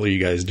 what the hell are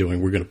you guys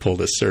doing? We're going to pull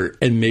this cert.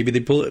 And maybe they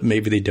pull it,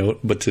 maybe they don't.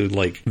 But to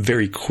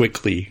very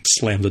quickly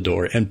slam the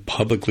door and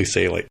publicly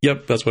say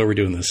yep, that's why we're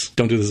doing this.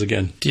 Don't do this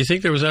again. Do you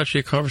think there was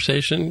actually a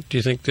conversation? Do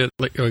you think that,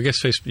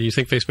 do you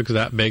think Facebook is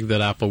that big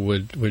that Apple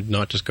would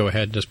not just go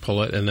ahead and just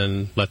pull it and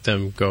then let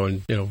them go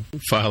and,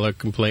 file a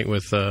complaint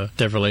with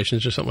Dev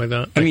Relations or something like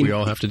that? I mean, we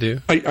all have to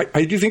do?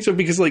 I do think so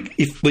because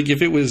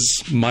if it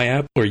was my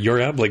app or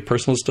your app,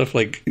 personal stuff,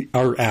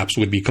 our apps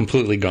would be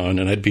completely gone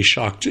and I'd be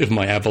shocked if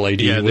my Apple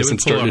ID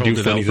wasn't starting to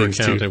do funny things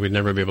too. And we'd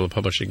never be able to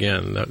publish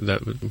again.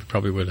 That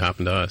probably would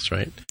happen to us,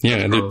 right? Yeah,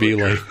 and there'd be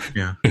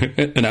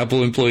an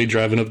Apple employee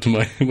driving up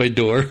to my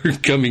door,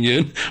 coming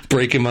in,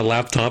 breaking my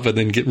laptop, and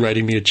then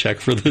writing me a check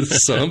for the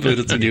sum. And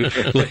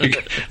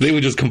it's they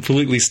would just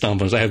completely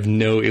stomp us. I have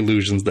no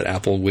illusions that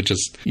Apple would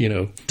just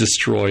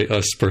destroy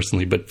us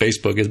personally. But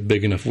Facebook is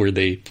big enough where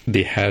they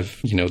have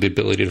the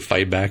ability to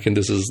fight back, and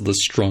this is the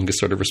strongest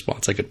sort of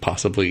response I could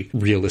possibly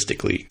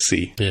realistically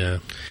see. Yeah.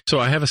 So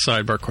I have a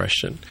sidebar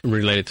question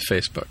related to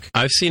Facebook.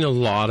 I've seen a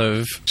lot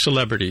of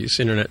celebrities,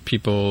 internet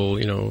people.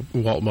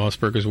 Walt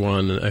Mossberg is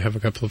one. I have a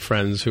couple of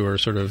friends who are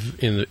sort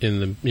of in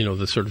the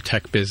the sort of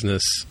tech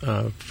business,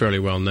 fairly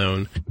well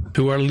known,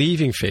 who are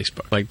leaving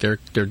Facebook. Like they're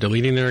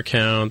deleting their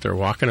account, they're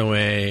walking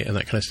away, and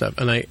that kind of stuff.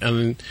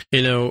 And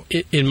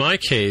in my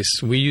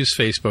case, we use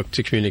Facebook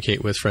to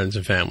communicate with friends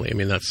and family. I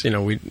mean, that's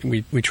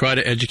we try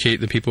to educate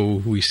the people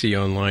who we see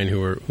online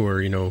who are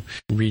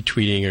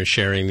retweeting or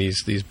sharing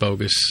these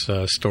bogus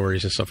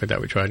stories and stuff like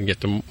that. We try and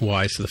get them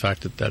wise to the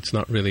fact that that's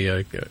not really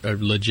a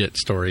legit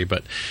story,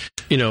 but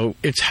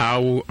it's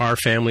how our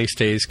family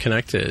stays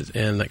connected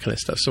and that kind of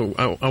stuff. So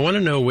I want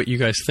to know what you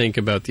guys think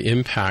about the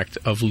impact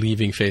of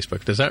leaving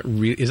Facebook. Is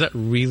that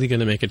really going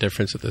to make a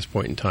difference at this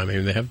point in time? I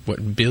mean, they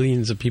have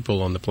billions of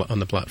people on the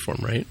platform,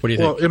 right? What do you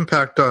think? Well,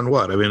 impact on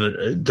what? I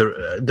mean,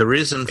 the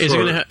reason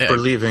for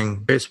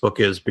leaving Facebook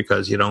is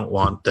because you don't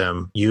want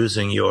them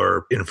using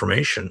your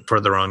information for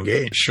their own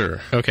gain.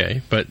 Sure.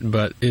 Okay. But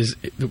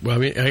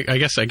I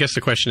guess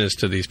the question is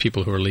to these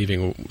people who are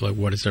leaving,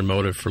 what is their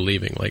motive for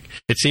leaving?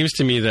 It seems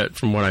to me that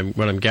from what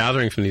I'm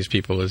gathering from these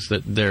people is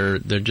that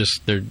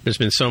there's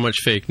been so much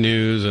fake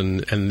news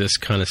and this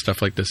kind of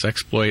stuff like this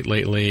exploit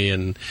lately,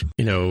 and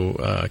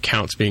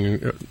accounts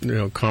being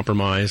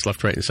compromised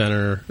left, right, and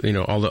center.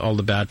 All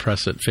the bad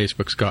press that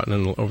Facebook's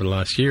gotten over the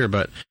last year.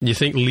 But do you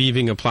think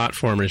leaving a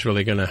platform is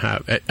really going to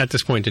have at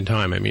this point in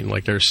time? I mean,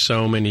 there's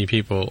so many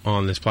people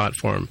on this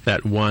platform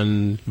that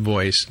one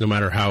voice, no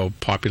matter how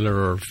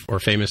popular or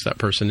famous that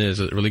person is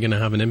really going to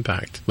have an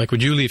impact?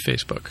 Would you leave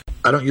Facebook?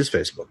 I don't use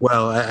Facebook.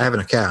 Well, I have an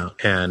account,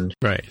 and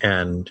right,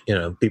 and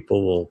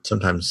people will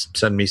sometimes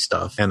send me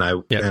stuff, and I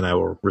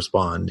will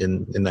respond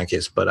in that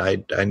case. But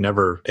I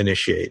never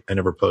initiate. I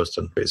never post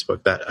on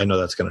Facebook. That I know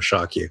that's going to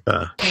shock you.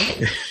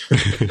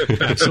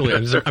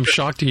 Absolutely, I'm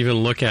shocked to even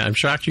look at. I'm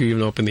shocked you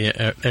even open the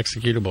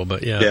executable.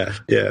 But yeah.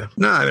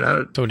 No, I mean,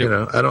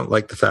 I don't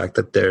like the fact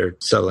that they're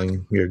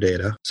selling your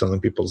data, selling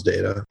people's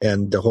data,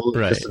 and the whole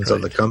existence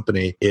of the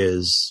company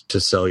is to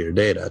sell your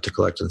data, to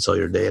collect and sell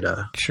your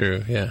data.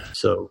 True. Yeah.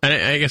 So, and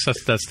I guess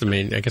that's the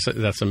main. I guess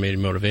that's the main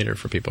motivator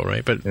for people,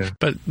 right?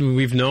 But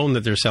we've known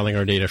that they're selling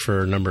our data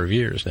for a number of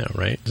years now,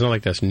 right? It's not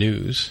like that's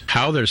news.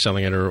 How they're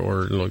selling it,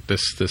 or look,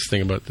 this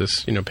thing about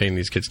this, paying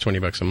these kids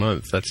 $20 a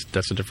month.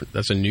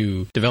 That's a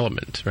new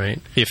development, right?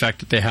 The effect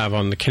that they have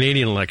on the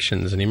Canadian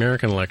elections and the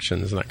American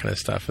elections and that kind of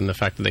stuff, and the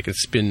fact that they could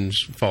spin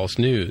false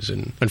news,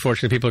 and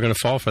unfortunately, people are going to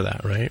fall for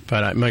that, right?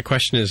 But my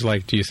question is,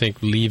 do you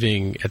think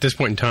leaving at this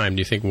point in time? Do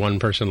you think one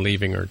person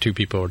leaving, or two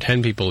people, or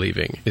 10 people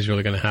leaving is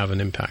really going to have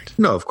an impact?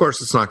 No, of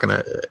course it's not going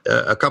to.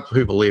 A couple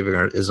of people people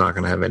leaving is not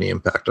going to have any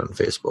impact on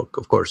Facebook.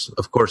 Of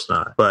course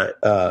not. But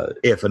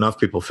if enough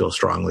people feel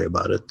strongly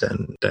about it,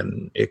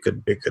 then it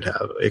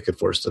could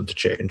force them to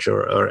change,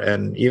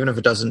 and even if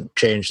it doesn't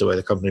change the way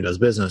the company does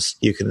business,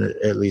 you can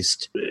at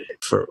least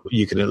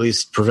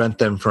prevent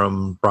them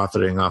from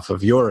profiting off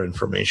of your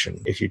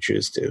information if you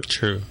choose to.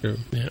 True.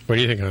 Yeah. What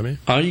do you think, Jaime?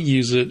 I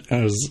use it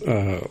as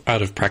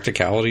out of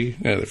practicality,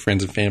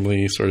 friends and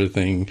family sort of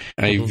thing.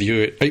 I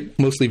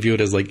mostly view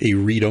it as like a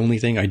read-only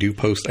thing. I do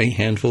post a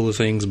handful of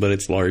things, but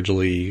it's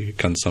largely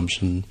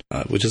consumption,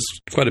 which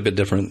is quite a bit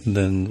different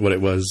than what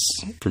it was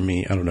for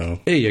me. I don't know.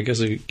 Hey, I guess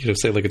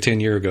say like a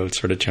 10-year ago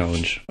sort of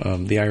challenge.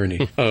 The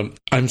irony.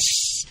 I'm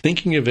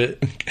thinking of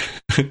it.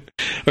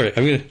 All right,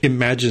 I'm going to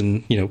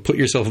imagine, put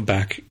yourself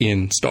back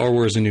in Star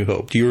Wars: A New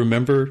Hope. Do you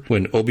remember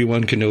when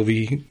Obi-Wan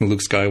Kenobi and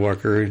Luke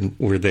Skywalker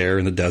were there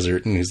in the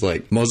desert, and he's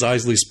like, Mos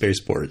Eisley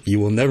Spaceport, you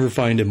will never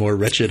find a more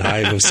wretched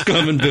hive of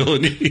scum and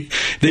villainy.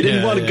 They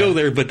didn't want to go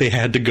there, but they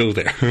had to go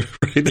there.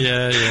 Right?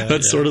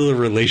 That's sort of the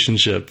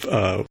relationship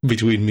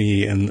between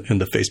me and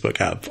the Facebook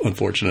app,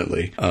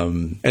 unfortunately.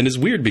 And it's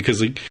weird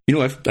because,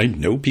 I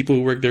know people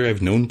who work there.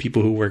 I've known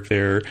people who work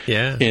there.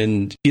 Yeah.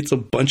 And it's a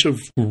bunch of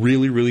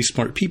really, really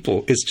smart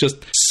people. It's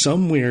just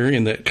somewhere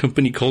in that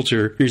company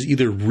culture, there's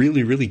either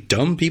really, really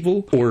dumb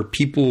people or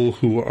people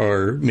who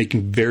are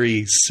making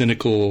very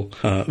cynical,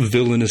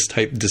 villainous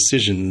type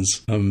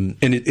decisions. And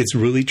it's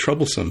really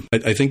troublesome.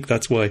 I think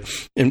that's why,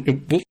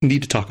 and we'll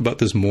need to talk about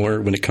this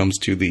more when it comes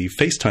to the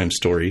FaceTime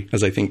story,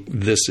 as I think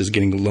this is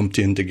getting lumped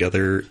in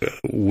together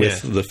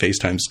with the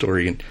FaceTime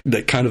story. And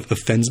that kind of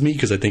offends me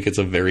because I think it's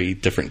a very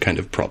different kind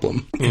of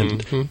problem.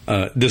 And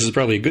this is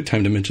probably a good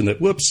time to mention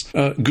that,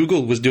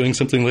 Google was doing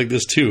something like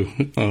this too,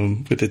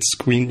 with its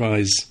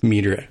ScreenRise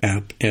meter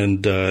app,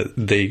 and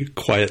they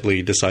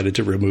quietly decided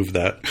to remove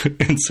that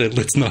and said,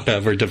 let's not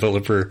have our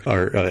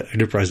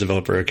enterprise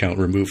developer account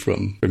removed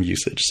from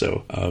usage.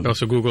 So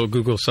also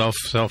Google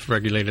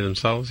self-regulated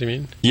themselves, you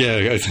mean?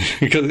 Yeah,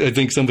 I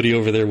think somebody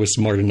over there was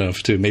smart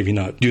enough to maybe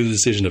not do the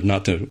decision of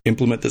not to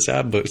implement this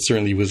app, but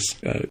certainly was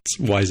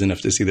wise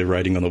enough to see the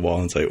writing on the wall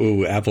and say,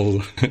 oh,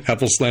 Apple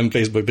slammed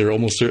Facebook, they're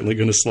almost certainly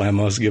going to slam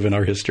us given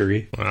our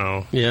history.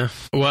 Wow. Yeah.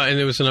 Well, and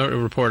there was another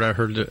report I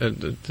heard,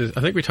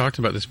 I think we talked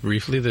about this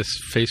briefly, this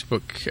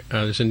Facebook,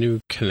 there's a new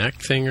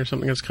Connect thing or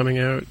something that's coming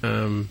out,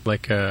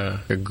 like a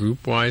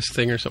group-wise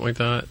thing or something like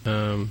that.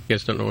 You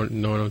guys don't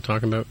know what I'm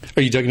talking about?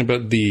 Are you talking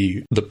about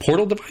the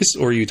portal device,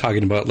 or are you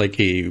talking about like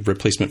a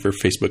replacement for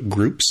Facebook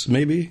groups,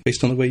 maybe,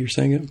 based on the way you're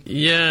saying it?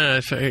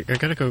 Yeah, I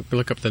got to go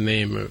look up the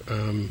name. I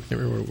can't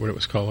remember what it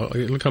was called.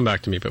 It'll come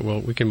back to me, but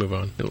we can move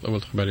on. We'll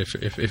talk about it.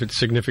 If it's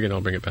significant,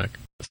 I'll bring it back.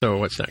 So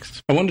what's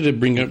next? I wanted to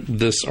bring up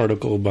this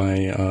article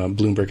by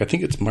Bloomberg. I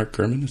think it's Mark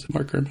Gurman. Is it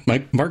Mark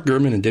Gurman? Mark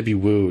Gurman and Debbie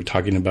Wu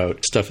talking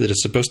about stuff that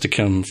is supposed to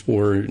come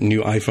for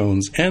new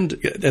iPhones, and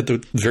at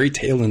the very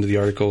tail end of the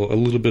article, a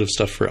little bit of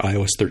stuff for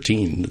iOS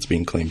 13 that's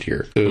being claimed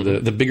here. So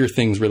the bigger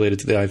things related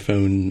to the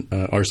iPhone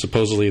are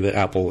supposedly that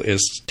Apple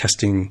is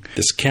testing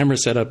this camera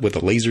setup with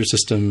a laser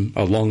system,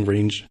 a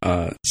long-range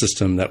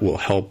system that will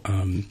help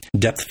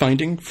depth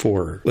finding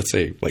for, let's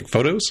say, like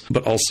photos,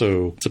 but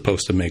also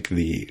supposed to make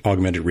the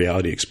augmented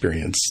reality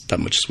experience that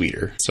much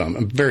sweeter. So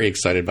I'm very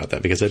excited about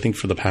that because I think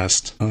for the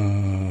past,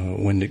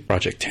 when did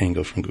Project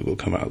Tango from Google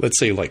come out? Let's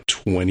say like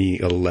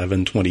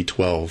 2011,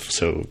 2012.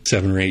 So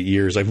 7 or 8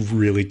 years, I've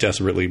really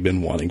desperately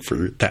been wanting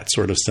for that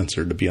sort of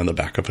sensor to be on the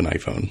back of an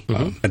iPhone.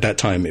 At that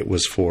time, it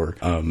was for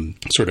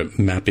sort of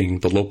mapping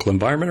the local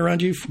environment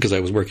around you because I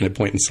was working at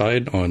Point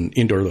Inside on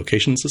indoor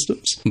location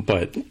systems.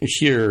 But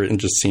here, and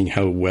just seeing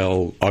how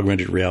well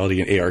augmented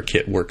reality and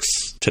ARKit works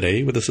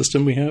today with the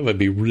system we have, I'd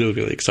be really,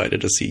 really excited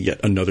to see yet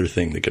another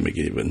thing that can make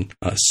it even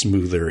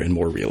smoother and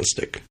more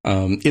realistic.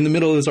 In the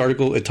middle of this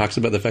article, it talks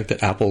about the fact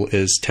that Apple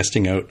is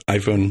testing out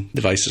iPhone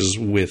devices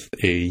with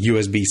a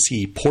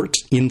USB-C port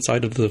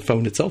inside of the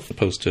phone itself,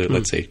 opposed to,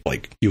 let's say,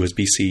 like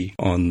USB-C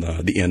on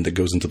the end that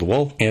goes into the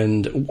wall.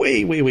 And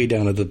way, way, way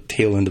down at the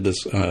tail end of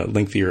this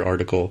lengthier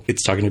article,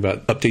 it's talking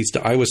about updates to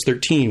iOS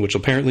 13, which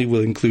apparently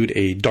will include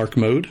a dark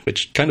mode,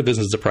 which kind of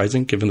isn't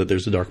surprising given that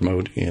there's a dark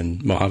mode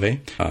in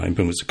Mojave.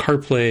 Improvements to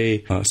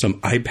CarPlay,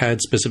 some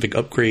iPad-specific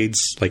upgrades,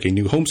 like a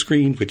new home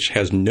screen, which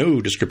has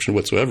no description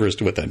whatsoever as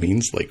to what that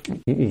means, like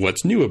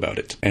what's new about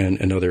it,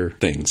 and other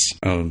things.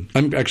 I'm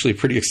actually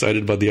pretty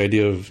excited about the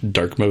idea of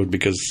dark mode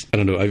because, I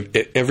don't know,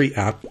 every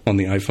app on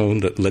the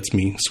iPhone that lets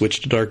me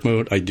switch to dark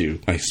mode, I do.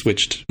 I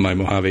switched my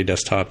Mojave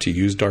desktop to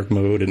use dark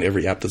mode, and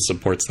every app that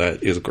supports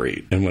that is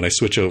great. And when I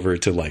switch over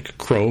to like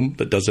Chrome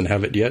that doesn't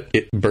have it yet,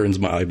 it burns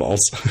my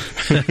eyeballs.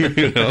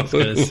 You know? I was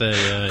going to say,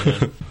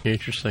 yeah.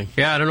 Interesting.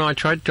 Yeah, I don't know. I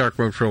tried dark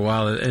mode for a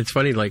while. It's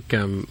funny, like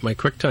my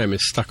QuickTime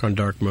is stuck on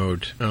dark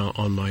mode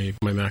on my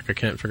Mac. I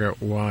can't figure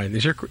out why.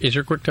 Is your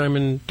QuickTime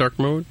in dark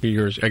mode?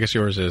 I guess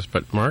yours is.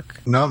 But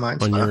Mark? No,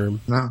 mine's not.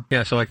 No.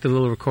 Yeah, so like the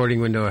little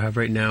recording window I have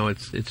right now,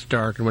 it's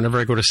dark. And whenever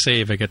I go to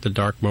save, I get the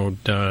dark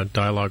mode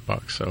dialog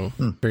box. So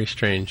very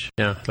strange.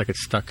 Yeah, like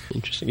it's stuck.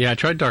 Interesting. Yeah, I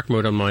tried dark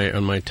mode on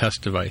my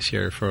test device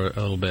here for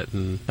a little bit.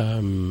 And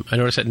I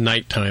noticed at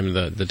nighttime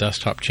the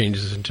desktop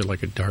changes into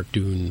like a dark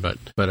dune, but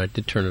I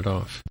did turn it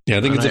off. Yeah,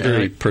 I think it's a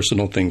very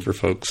personal thing for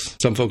folks.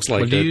 Some folks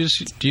like do you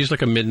use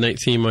like a midnight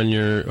theme on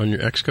your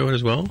Xcode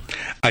as well?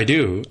 I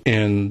do,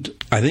 and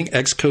I think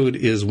Xcode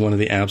is one of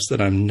the apps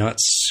that I'm not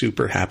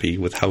super happy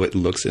with how it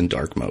looks in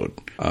dark mode.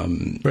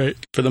 Right.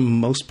 For the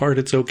most part,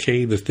 it's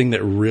okay. The thing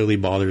that really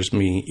bothers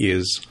me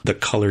is the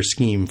color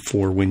scheme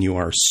for when you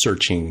are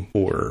searching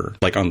for,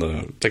 like on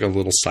it's like a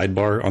little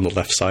sidebar on the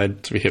left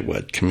side. So we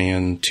hit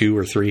Command 2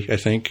 or 3, I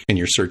think, and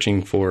you're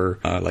searching for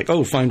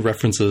find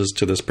references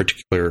to this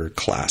particular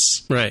class.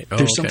 Right.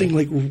 There's something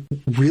like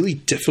really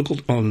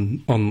difficult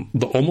on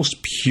the almost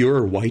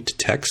pure white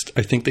text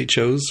I think they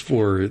chose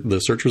for the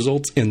search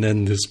results, and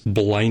then this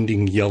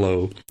blinding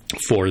yellow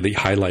for the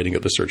highlighting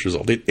of the search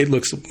result. It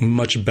looks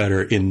much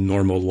better in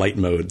normal light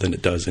mode than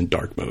it does in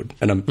dark mode.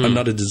 And I'm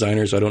not a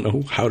designer, so I don't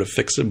know how to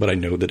fix it, but I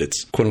know that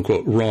it's quote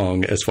unquote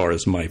wrong as far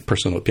as my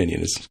personal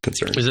opinion is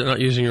concerned. Is it not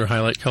using your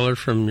highlight color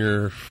from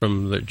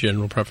the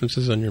general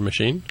preferences on your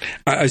machine?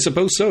 I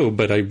suppose so,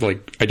 but I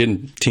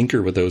didn't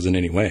tinker with those in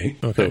any way.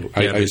 Okay. So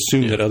I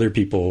assume that other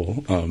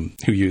people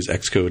who use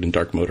Xcode in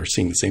dark mode are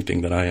seeing the same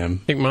thing that I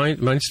am. I think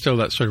mine's still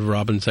that sort of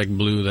robin's egg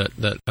blue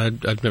that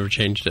I've never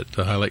changed it,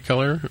 the highlight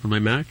color on my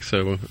Mac.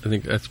 So I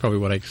think that's probably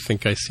what I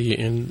think I see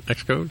in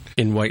Xcode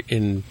in white,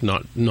 in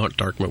not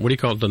dark mode. What do you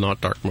call it? The not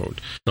dark mode?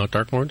 Not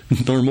dark mode?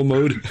 Normal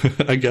mode,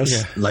 I guess.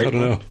 Yeah. Light I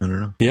don't mode? I don't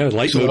know. Yeah,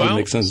 light mode would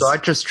make sense. So I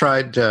just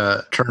tried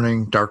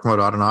turning dark mode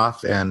on and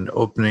off and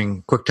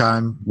opening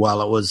QuickTime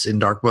while it was in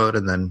dark mode,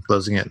 and then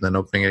closing it and then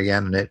opening it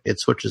again, and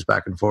it switches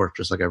back and forth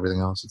just like everything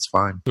else. It's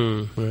fine.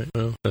 Right.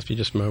 Well, must be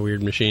just my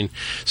weird machine.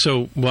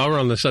 So while we're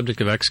on the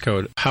subject of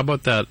Xcode, how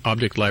about that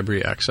object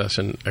library access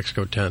in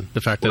Xcode 10?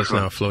 The fact that it's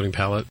now a floating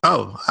palette?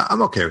 Oh,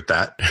 I'm okay with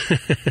that.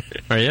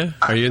 Are you?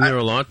 Are you in there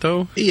a lot,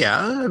 though? Yeah,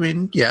 I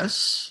mean,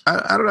 yes.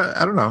 I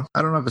don't know.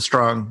 I don't have a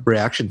strong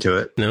reaction to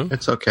it. No?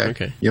 It's okay.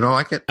 Okay. You don't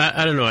like it?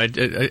 I don't know.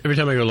 Every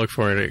time I go look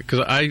for it,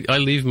 because I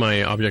leave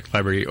my object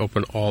library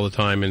open all the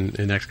time in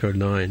Xcode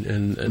 9,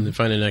 and if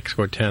I'm in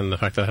Xcode 10, the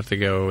fact that I have to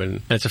go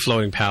and it's a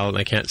floating palette and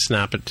I can't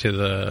snap it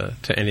to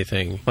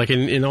anything. Like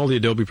in all the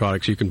Adobe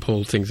products, you can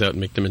pull things out and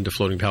make them into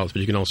floating palettes, but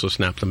you can also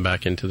snap them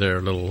back into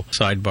their little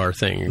sidebar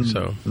thing.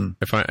 So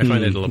I find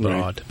it a little bit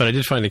odd. But I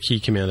did find a key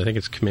command. I think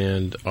it's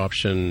Command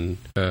Option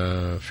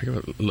I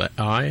forget what,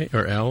 I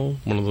or L,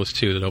 one of those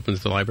two that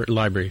opens the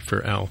library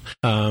for L.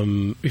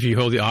 If you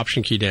hold the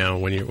Option key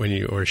down when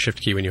you or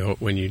Shift key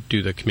when you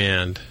do the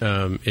command,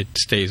 it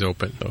stays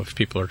open. So if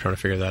people are trying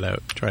to figure that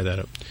out, try that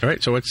out. All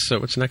right. So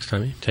what's next,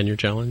 Tommy? 10-year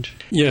challenge?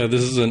 Yeah,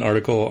 this is an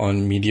article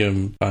on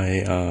Medium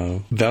by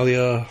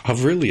Valia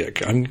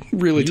Havriliuk. I'm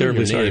really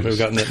terribly sorry if I've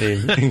gotten that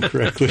name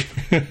incorrectly.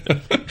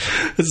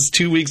 This is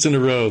 2 weeks in a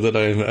row that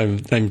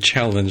I'm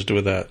challenged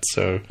with that,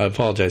 so I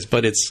apologize.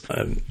 But it's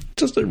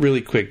just a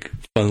really quick,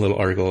 fun little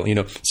article.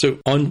 So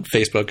on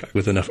Facebook,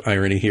 with enough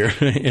irony here,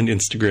 and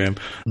Instagram,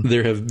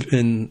 there have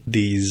been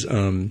these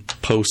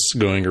posts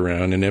going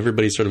around, and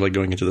everybody's sort of like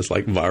going into this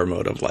like VAR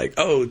mode of like,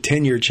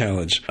 10-year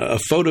challenge, a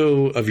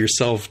photo of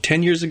yourself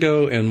 10 years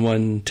ago and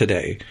one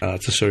today,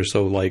 to sort of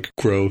show like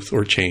growth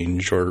or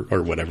change or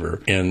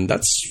whatever. And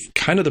that's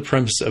kind of the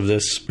premise of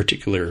this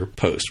particular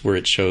post, where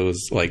it shows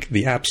like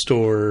the App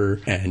Store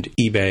and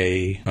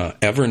eBay,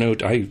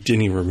 Evernote. I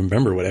didn't even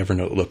remember what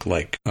Evernote looked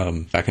like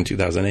back in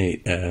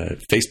 2008.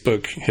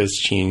 Facebook has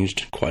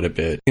changed quite a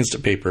bit.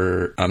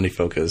 Instapaper,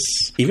 OmniFocus,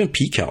 even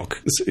pCalc.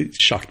 It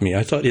shocked me.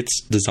 I thought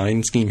its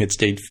design scheme had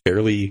stayed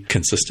fairly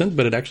consistent,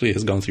 but it actually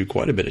has gone through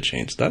quite a bit of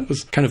change. That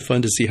was kind of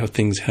fun to see how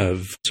things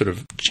have sort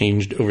of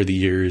changed over the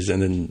years,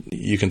 and then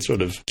you can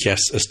sort of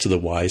guess as to the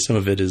why. Some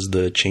of it is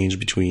the change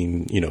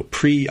between,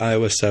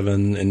 pre-iOS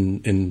 7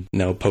 and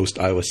now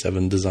post-iOS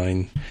 7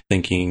 design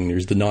thinking.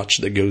 There's the notch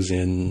that goes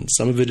in.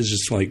 Some of it is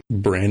just like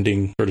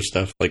branding sort of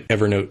stuff. Like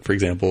Evernote, for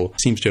example,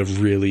 seems to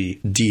have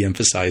really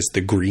de-emphasized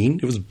the green.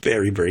 It was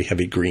very, very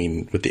heavy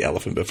green with the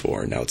elephant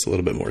before. Now it's a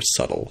little bit more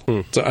subtle.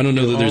 So I don't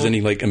know that there's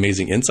any like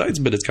amazing insights,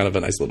 but it's kind of a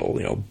nice little,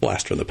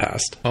 blast from the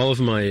past. All of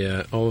my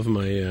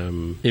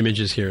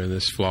images here in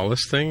this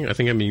flawless thing, I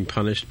think I'm being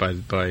punished by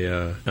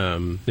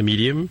the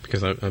Medium,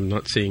 because I'm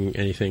not seeing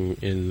anything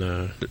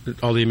in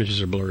all the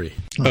images are blurry.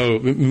 Oh,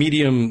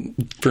 Medium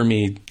for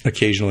me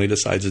occasionally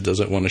decides it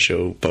doesn't want to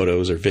show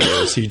photos or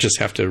videos, so you just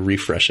have to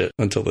refresh it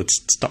until it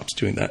stops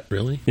doing that.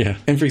 Really? Yeah.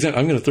 And for example,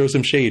 I'm going to throw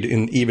some shade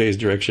in eBay's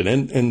direction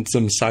and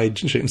some side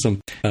shade,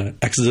 some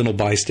accidental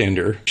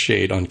bystander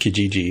shade on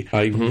Kijiji.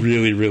 I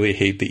really, really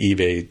hate the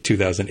eBay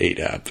 2008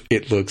 app.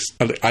 It looks,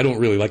 I don't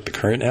really like the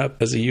current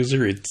app as a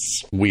user.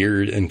 It's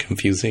weird and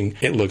confusing.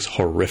 It looks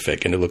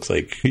horrific, and it looks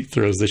like he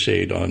throws the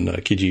shade on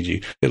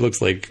Kijiji. It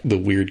looks like the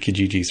weird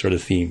Kijiji sort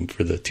of theme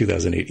for the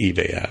 2008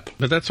 eBay app.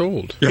 But that's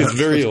old. Yeah, it's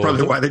very old.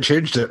 Probably why they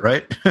changed it,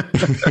 right?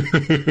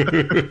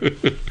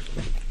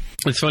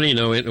 It's funny,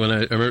 when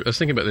I was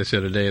thinking about this the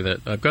other day, that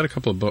I've got a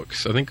couple of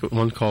books. I think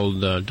one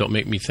called Don't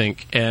Make Me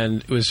Think,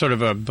 and it was sort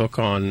of a book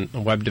on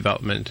web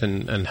development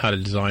and how to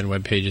design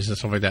web pages and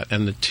stuff like that.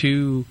 And the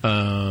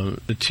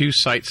two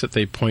sites that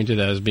they pointed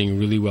as being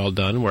really well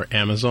done were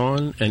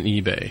Amazon and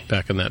eBay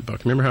back in that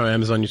book. Remember how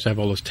Amazon used to have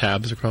all those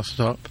tabs across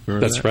the top?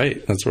 That's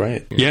right.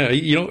 Yeah,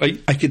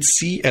 I could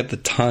see at the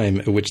time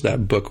at which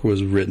that book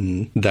was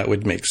written that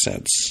would make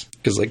sense.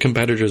 Because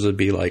competitors would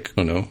be like,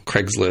 I don't know,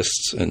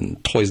 Craigslist and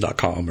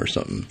Toys.com or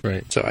something.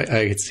 Right. So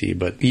I could see,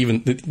 but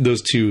even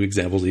those two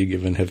examples that you've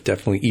given have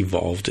definitely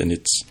evolved, and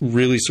it's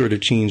really sort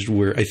of changed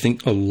where I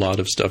think a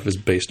lot of stuff is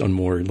based on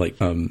more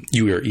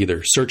you are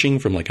either searching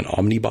from an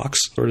Omnibox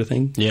sort of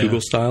thing, Google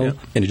style,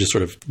 and it just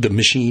sort of, the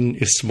machine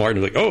is smart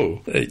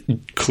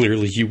and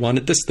clearly you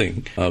wanted this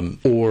thing.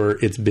 Or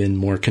it's been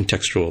more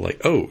contextual,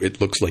 it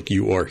looks like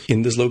you are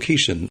in this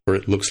location, or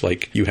it looks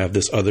like you have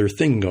this other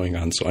thing going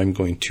on, so I'm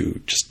going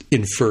to just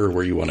infer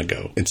where you want to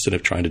go instead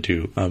of trying to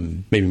do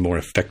maybe more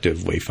effective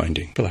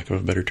wayfinding, for lack of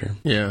a better term.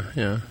 Yeah.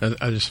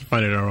 I just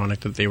find it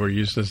ironic that they were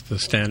used as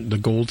the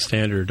gold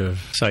standard of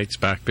sites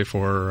back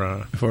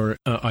before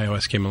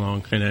iOS came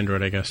along, and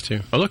Android, I guess, too.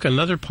 Oh, look,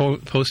 another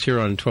post here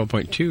on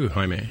 12.2,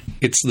 Jaime.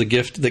 It's the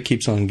gift that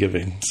keeps on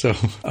giving. So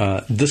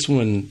this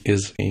one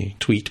is a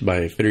tweet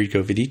by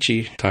Federico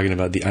Vidici talking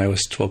about the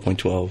iOS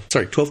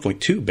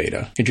 12.2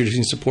 beta,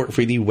 introducing support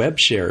for the Web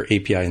Share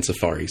API in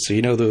Safari. So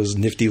those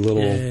nifty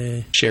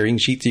little sharing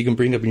sheets you can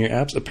bring up in your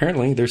apps?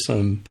 Apparently, there's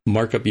some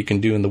markup you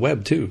can do in the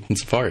web, too, in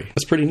Safari.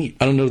 That's pretty neat.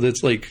 I don't know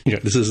that's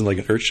this isn't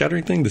an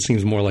earth-shattering thing. This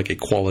seems more like a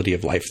quality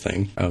of life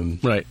thing.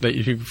 Right.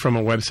 That from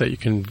a website,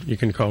 you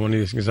can call one of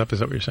these things up. Is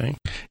that what you're saying?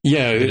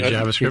 Yeah.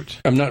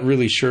 JavaScript? I'm not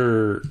really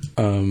sure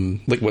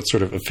what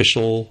sort of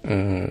official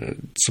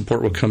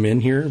support will come in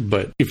here,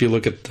 but if you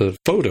look at the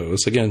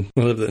photos, again,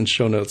 we'll have that in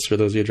show notes for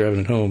those of you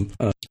driving at home,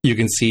 you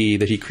can see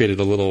that he created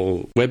a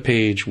little web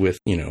page with,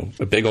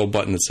 a big old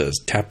button that says,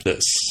 tap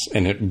this,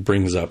 and it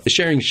brings up the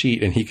sharing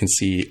sheet, and he can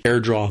see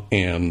AirDrop,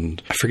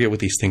 and I forget what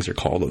these things are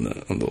called on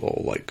the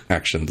little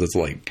actions. It's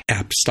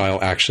app style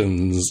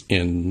actions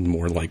and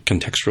more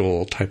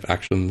contextual type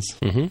actions.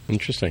 Mm-hmm.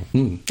 Interesting.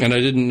 And I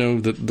didn't know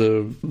that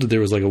there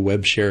was a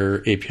web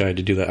share API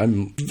to do that.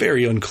 I'm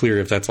very unclear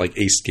if that's a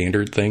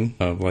standard thing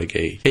of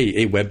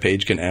a web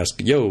page can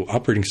ask, yo,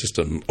 operating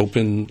system,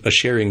 open a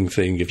sharing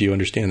thing if you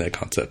understand that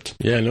concept.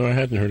 Yeah, no, I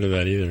hadn't heard of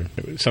that either.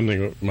 It was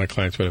something my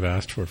clients would have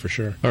asked for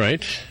sure. All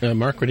right.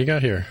 Mark, what do you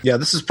got here? Yeah,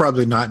 this is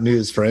probably not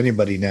news for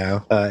anybody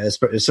now,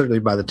 certainly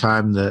by the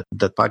time that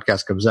the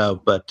podcast comes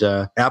out. But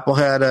Apple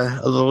had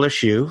a little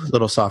issue, a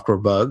little software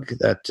bug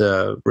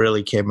that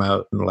really came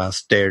out in the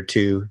last day or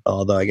two,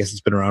 although I guess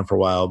it's been around for a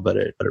while, but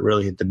it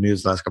really hit the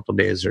news the last couple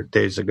of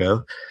days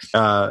ago.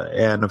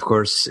 And of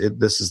course,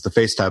 this is the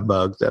FaceTime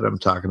bug that I'm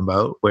talking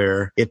about,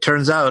 where it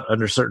turns out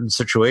under certain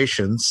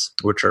situations,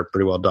 which are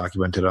pretty well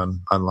documented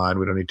online,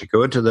 we don't need to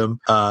go into them.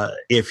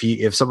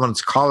 If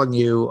someone's calling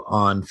you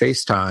on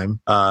FaceTime,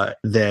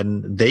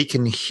 then they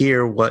can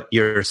hear what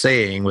you're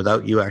saying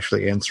without you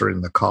actually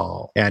answering the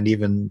call, and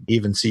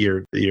even see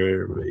your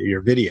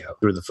video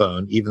through the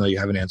phone, even though you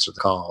haven't answered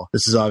the call.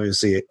 This is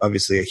obviously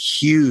a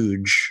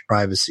huge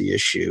privacy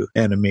issue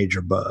and a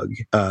major bug.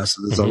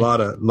 So there's a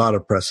lot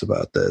of press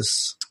about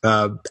this.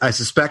 I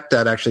suspect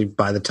that actually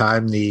by the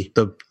time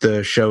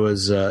the show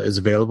is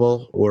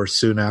available or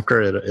soon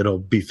after, it'll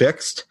be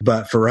fixed.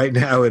 But for right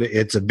now,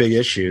 it's a big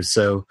issue.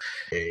 So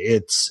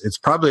it's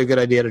probably a good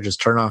idea to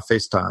just turn off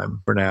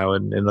FaceTime for now,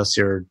 and unless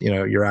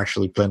you're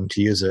actually planning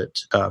to use it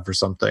for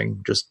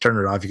something, just turn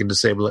it off. You can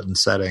disable it in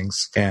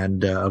settings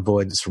and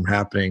avoid this from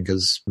happening,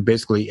 because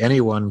basically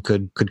anyone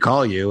could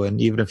call you,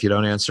 and even if you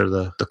don't answer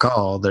the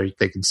call, they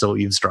can still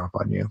eavesdrop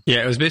on you.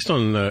 Yeah, it was based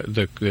on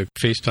the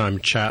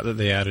FaceTime chat that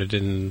they added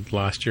in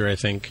last year, I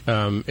think.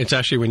 It's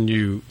actually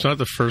it's not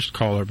the first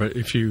caller, but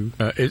if you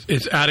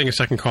it's adding a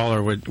second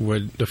caller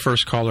would the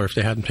first caller, if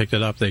they hadn't picked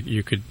it up,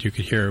 you could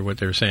hear what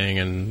they were saying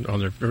and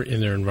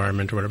in their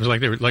environment or whatever.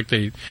 It was like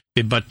they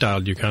butt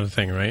dialed you kind of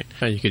thing, right?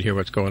 You could hear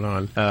what's going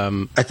on.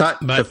 I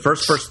thought the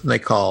first person they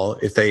call,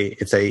 if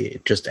they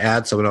just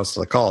add someone else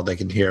to the call, they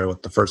can hear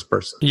what the first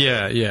person.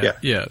 Yeah.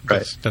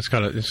 Right. That's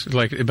kind of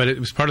but it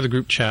was part of the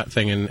group chat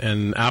thing,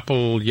 and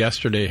Apple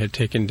yesterday had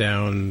taken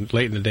down,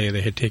 late in the day,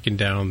 they had taken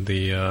down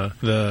the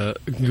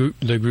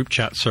group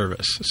chat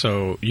service.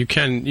 So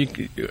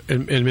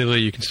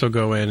admittedly you can still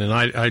go in, and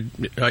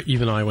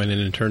I went in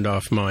and turned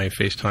off my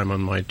FaceTime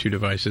on my two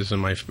devices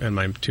and my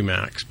two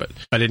Macs, but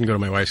I didn't go to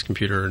my wife's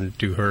computer and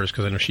do hers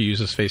because I know she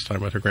uses FaceTime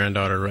with her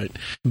granddaughter, right?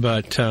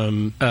 But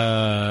and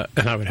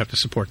I would have to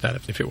support that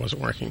if it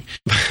wasn't working.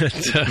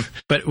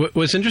 But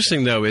what's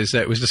interesting though is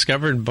that it was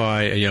discovered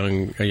by a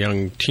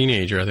young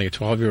teenager. I think a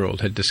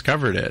 12-year-old had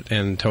discovered it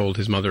and told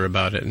his mother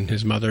about it, and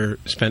his mother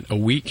spent a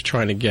week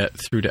trying to get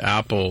through to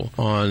Apple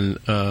on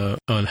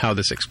how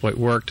this exploit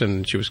worked,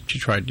 and she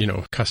tried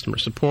customer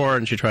support,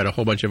 and she tried a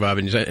whole bunch of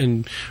avenues.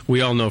 And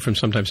we all know from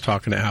sometimes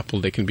talking to Apple,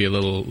 they can be a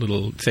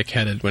little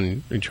thick-headed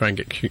when we try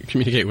and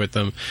communicate with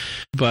them.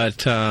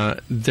 But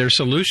their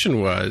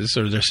solution was,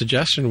 or their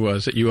suggestion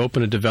was, that you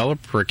open a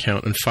developer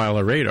account and file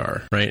a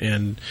radar, right?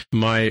 And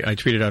I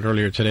tweeted out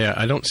earlier today,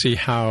 I don't see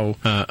how,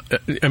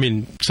 I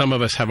mean, some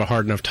of us have a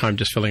hard enough time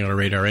just filling out a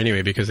radar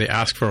anyway, because they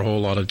ask for a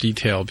whole lot of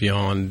detail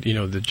beyond,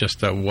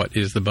 just what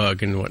is the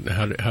bug and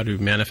how to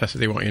manifest it.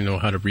 They want you to know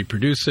how to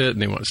reproduce it,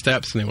 and they want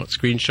steps, and they want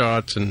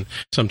screenshots, and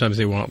sometimes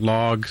they want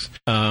logs.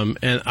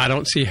 And I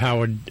don't see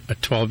how a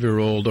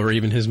 12-year-old or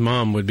even his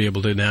mom would be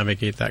able to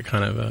navigate that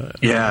kind of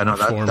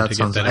form that to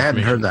sounds, get that. I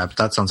hadn't heard that, but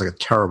that sounds like a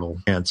terrible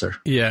answer.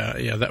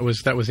 Yeah, that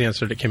was the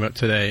answer that came out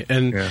today.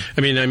 And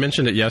I mean, I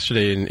mentioned it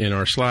yesterday in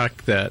our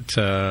Slack that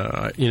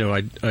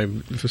I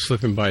was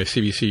flipping by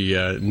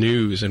CBC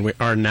News, and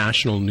our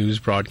national news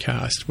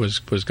broadcast was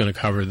going to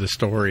cover the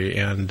story.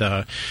 And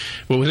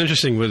what was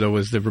interesting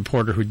was the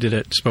reporter who did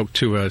it spoke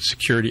to a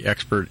security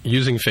expert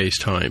using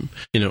FaceTime,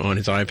 on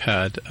his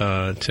iPad.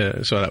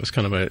 So that was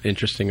kind of an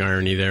interesting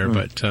irony there.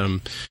 But I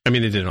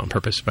mean, they did it on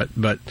purpose.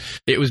 But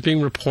it was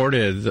being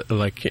reported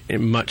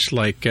much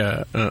like,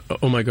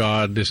 oh my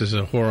God, this is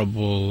a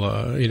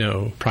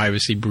horrible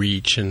privacy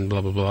breach and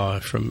blah blah blah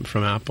from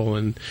Apple.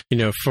 And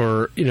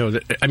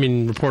I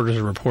mean, reporters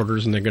are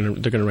reporters, and they're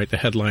gonna write the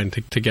headline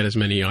to get as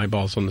many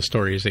eyeballs on the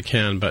story as they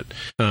can. But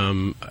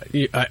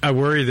I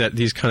worry that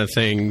these kind of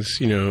things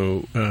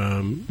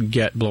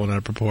get blown out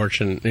of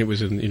proportion. It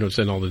was it's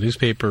in all the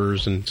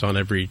newspapers, and it's on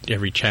every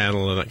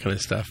channel and that kind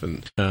of stuff.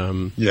 And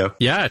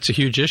it's a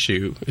huge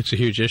issue. It's a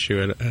huge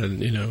issue,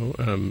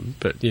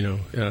 but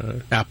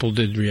Apple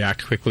did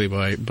react quickly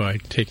by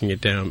taking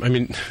it down. I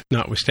mean,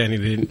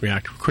 notwithstanding they didn't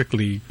react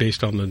quickly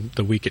based on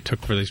the week it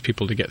took for these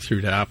people to get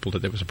through to Apple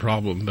that there was a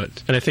problem.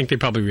 And I think they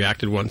probably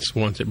reacted once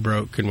it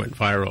broke and went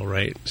viral,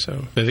 right?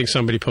 So I think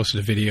somebody posted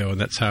a video, and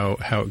that's how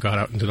it got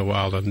out into the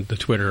wild on the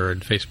Twitter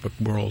and Facebook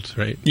worlds,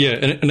 right? Yeah,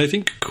 and I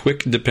think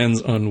quick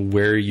depends on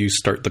where you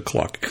start the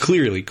clock.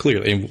 Clearly,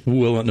 and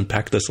we'll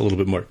unpack this a little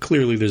bit more.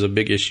 Clearly, there's a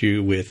big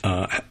issue with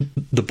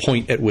the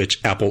point at which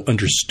Apple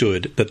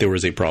understood that there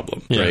was a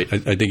problem, right?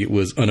 I think it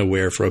was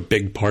unaware for a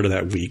big part of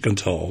that week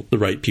until the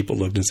right people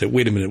looked and said,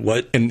 wait a minute,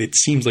 what? And it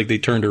seems like they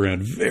turned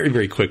around very,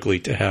 very quickly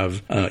to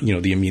have,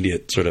 the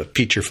immediate sort of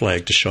feature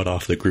flag to shut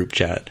off the group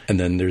chat. And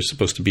then there's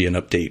supposed to be an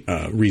update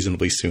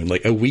reasonably soon.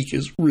 Like a week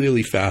is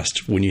really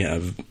fast when you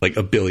have like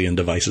a billion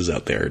devices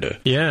out there to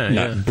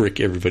not brick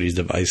everybody's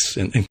device.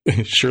 And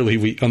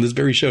surely on this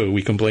very show,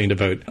 we complained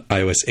about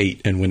iOS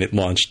 8 and when it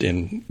launched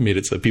and made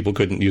it so people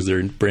couldn't use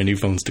their brand new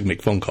phones to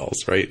make phone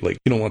calls, right? Like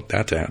you don't want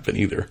that to happen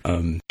either.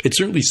 It's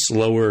certainly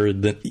slower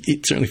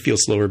it certainly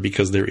feels slower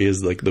because there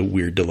is like the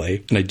weird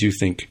delay. And I do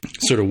think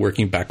sort of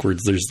working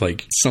backwards, there's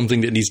like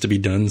something that needs to be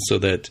done so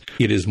that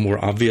it is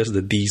more obvious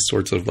that these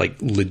sorts of like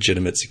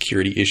legitimate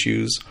security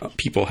issues,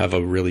 people have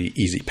a really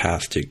easy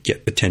path to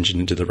get attention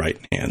into the right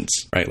hands,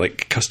 right?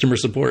 Like customer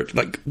support,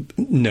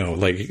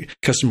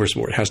 customer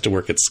support has to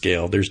work at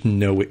scale. There's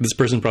no way. This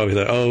person probably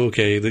thought, oh,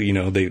 okay,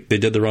 they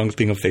did the wrong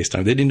thing on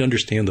FaceTime. They didn't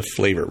understand the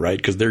flavor, right?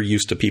 Because they're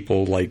used to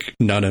people like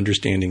not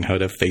understanding how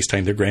to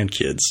FaceTime their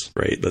grandkids,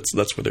 right?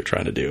 That's what they're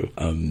trying to do.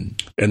 And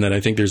then I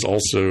think there's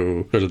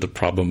also sort of the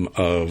problem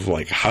of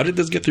like, how did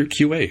this get through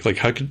QA? Like,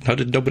 how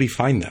did nobody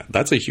find that?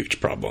 That's a huge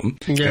problem.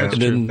 Yeah,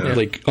 and then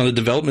like on the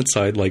development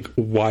side, like,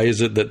 why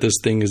is it that this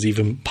thing is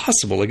even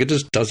possible? Like, it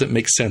just doesn't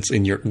make sense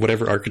in your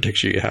whatever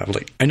architecture you have.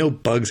 Like, I know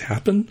bugs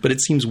happen, but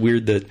it seems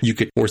weird that you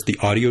could force the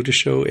audio to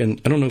show.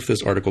 And I don't know if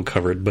this article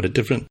covered, but a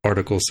different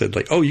article said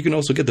like, oh, you can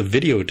also get the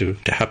video to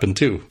happen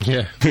too.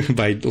 Yeah.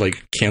 By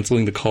like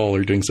canceling the call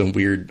or doing some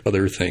weird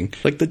other thing.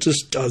 Like, that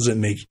just doesn't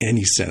make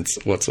any sense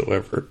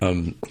whatsoever.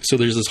 So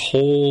there's this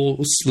whole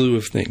slew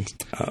of things.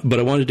 But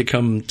I wanted to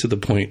come to the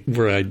point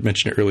where I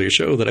mentioned earlier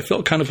show that I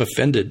felt kind of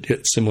offended,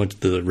 similar to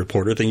the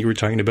reporter thing you were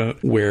talking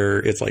about, where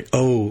it's like,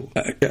 oh,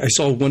 I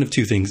saw one of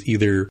two things.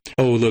 Either,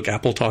 oh, look,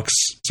 Apple talks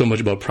so much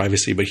about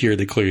privacy, but here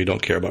they clearly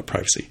don't care about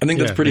privacy. I think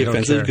that's pretty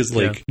offensive because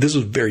this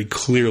was very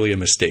clearly a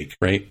mistake,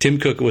 right? Tim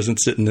Cook wasn't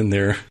sitting in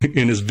there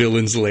in his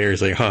villain's lair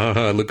saying, ha ha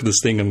ha, look at this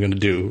thing I'm going to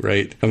do,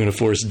 right? I'm going to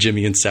force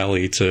Jimmy and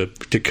Sally to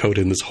code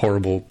in this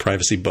horrible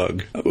privacy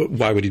bug.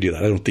 Why would he do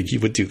that? I don't think he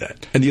would do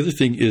that. And the other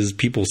thing is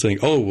people saying,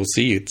 oh, well,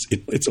 see,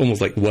 it's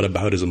almost like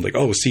whataboutism. Like,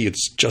 oh, see,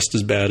 it's just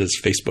as bad as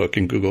Facebook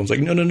and Google. It's like,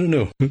 no.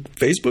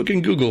 Facebook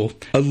and Google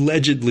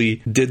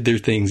allegedly did their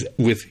things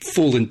with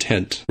full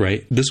intent,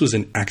 right? This was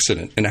an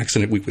accident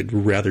we would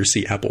rather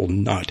see Apple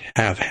not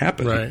have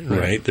happen,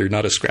 right? They're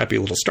not a scrappy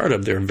little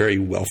startup. They're a very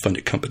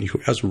well-funded company who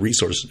has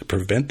resources to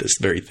prevent this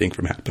very thing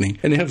from happening.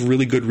 And they have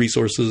really good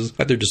resources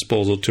at their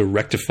disposal to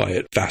rectify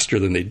it faster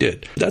than they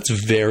did. That's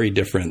very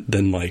different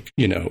than like,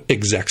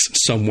 execs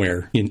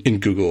somewhere in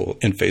Google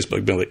and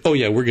Facebook being like, oh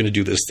yeah, we're going to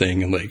do this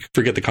thing and like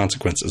forget the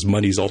consequences.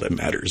 Money's all that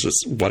matters.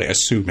 That's what I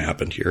assume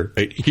happened here.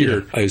 Right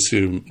here, I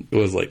assume it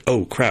was like,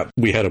 oh crap,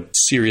 we had a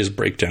series of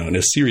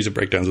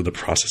breakdowns of the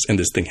process, and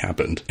this thing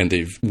happened, and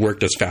they've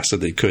worked as fast as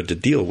they could to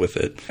deal with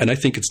it. And I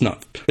think it's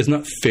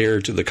not fair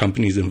to the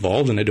companies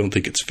involved, and I don't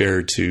think it's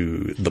fair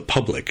to the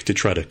public to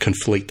try to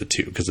conflate the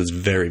two because it's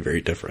very,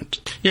 very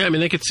different. Yeah, I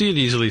mean, I could see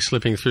easily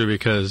slipping through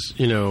because,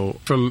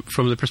 from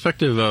the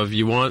perspective of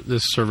you want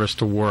this service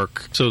to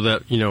work so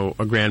that,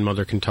 a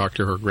grandmother can talk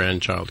to her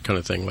grandchild kind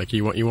of thing. Like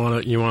you want a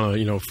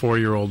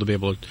 4-year-old to be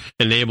able to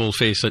enable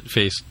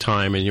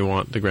FaceTime, and you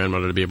want the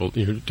grandmother to be able,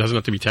 doesn't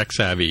have to be tech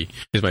savvy,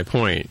 is my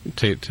point,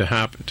 to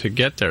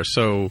get there.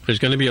 So there's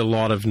going to be a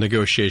lot of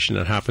negotiation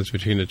that happens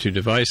between the two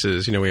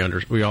devices.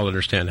 We all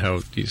understand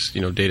how these,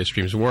 data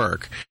streams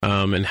work,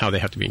 and how they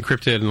have to be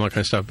encrypted and all that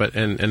kind of stuff, but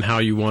and how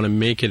you want to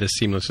make it as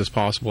seamless as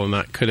possible. And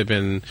that could have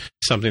been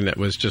something that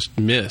was just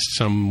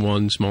missed,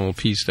 one small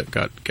piece that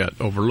got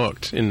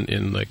overlooked in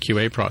the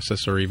QA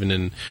process or even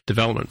in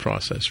development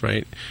process,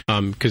 right?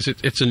 Because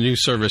it's a new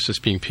service that's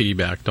being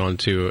piggybacked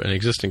onto an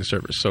existing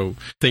service. So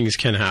things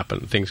can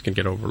happen. Things can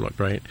get overlooked,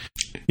 right?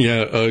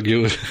 Yeah,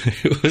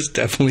 it was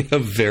definitely a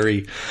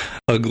very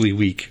ugly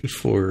week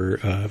for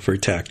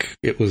tech.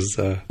 It was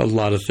a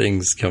lot of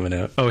things coming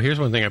out. Oh, here's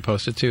one thing I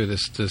posted too.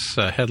 This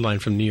headline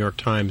from New York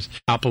Times: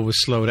 Apple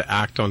was slow to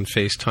act on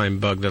FaceTime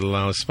bug that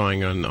allows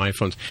spying on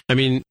iPhones. I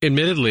mean,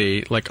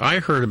 admittedly, like I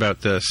heard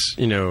about this,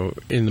 in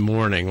the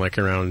morning, like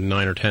around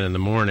 9 or 10 in the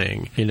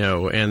morning,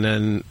 and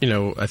then,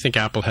 I think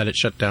Apple had it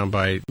shut down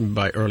by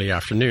early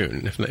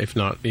afternoon, if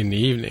not in the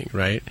evening,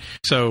 right?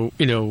 So,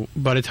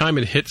 by the time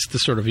it hits the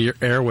sort of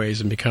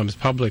airways and becomes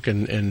public,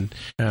 and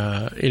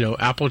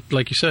Apple,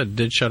 like you said,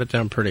 did shut it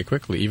down pretty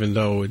quickly, even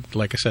though,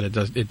 like I said,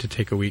 it did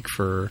take a week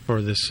for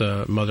this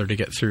mother to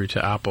get through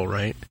to Apple,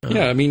 right?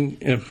 Yeah, I mean,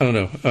 I don't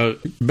know.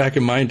 Back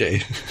in my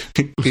day,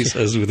 he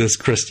says with as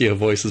Christia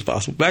voice as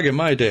possible, back in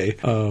my day,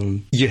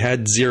 you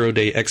had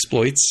 0-day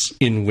exploits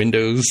in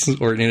Windows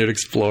or Internet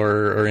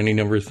Explorer or any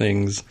number of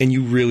things, and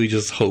you really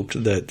just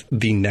hoped that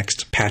the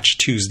next Patch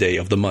Tuesday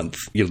of the month,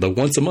 the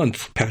once a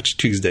month Patch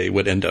Tuesday,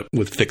 would end up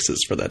with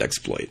fixes for that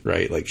exploit,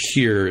 right? Like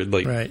here,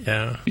 right,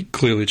 yeah.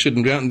 Clearly it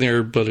shouldn't have gotten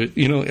there, but I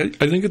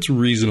think it's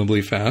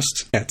reasonably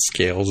fast at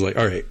scale. It's like,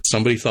 all right,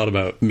 somebody thought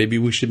about maybe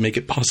we should make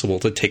it possible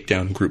to take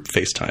down group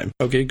FaceTime.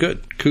 Okay,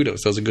 good.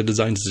 Kudos. That was a good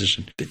design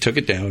decision. They took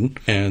it down,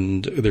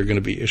 and they're going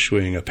to be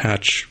issuing a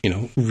patch,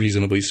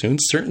 reasonably soon.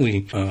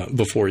 Certainly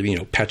before,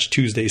 Patch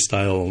Tuesday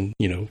style,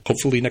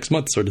 hopefully next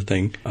month sort of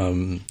thing.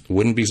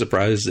 Wouldn't be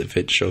surprised if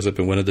it shows up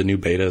in one of the new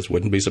betas.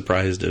 Wouldn't be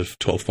surprised if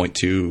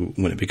 12.2,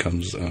 when it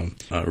becomes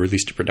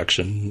released to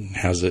production,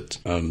 has it.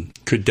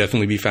 Could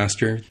definitely be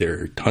faster.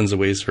 There are tons of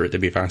ways for it to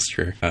be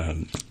faster.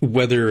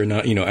 Whether or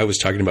not, I was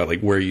talking about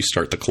like where you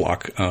start the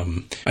clock.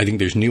 I think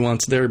there's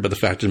nuance there, but the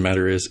fact of the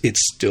matter is it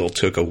still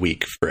took a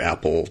week for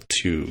Apple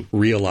to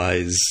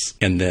realize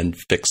and then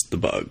fix the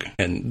bug.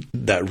 And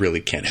that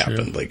really can't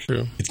happen.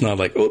 It's not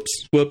like,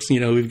 whoops,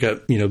 we've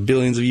got,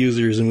 billions of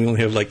users and we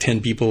only have like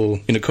 10 people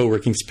in a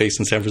co-working space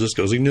in San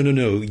Francisco. It's like, no.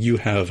 You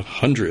have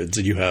hundreds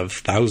and you have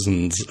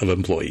thousands of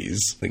employees.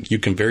 Like you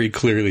can very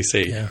clearly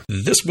say,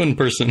 this one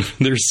person,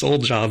 their sole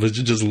job is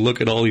to just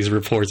look at all these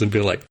reports and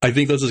be like, I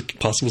think that's a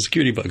possible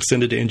security bug.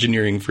 Send it to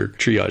engineering for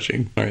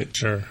triaging. All right.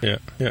 Sure. Yeah.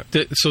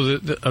 So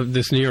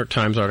this New York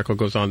Times article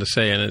goes on to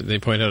say, and they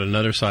point out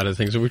another side of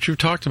things, which we've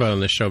talked about on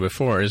this show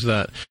before, is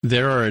that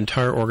there are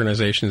entire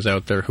organizations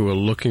out there who are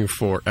looking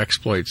for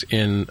exploits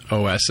in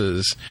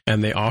OSs,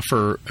 and they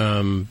offer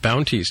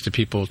bounties to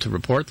people to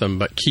report them,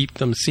 but keep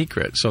them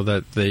secret so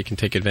that they can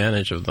take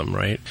advantage of them,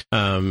 right?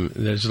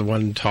 There's the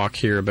one talk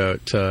here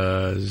about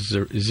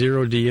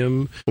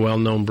Zerodium, a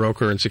well-known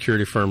broker and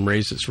security firm,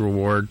 raised its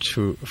reward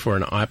for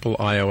an Apple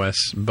iOS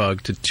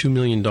bug to $2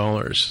 million.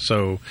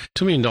 So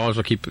 $2 million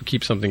will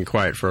keep something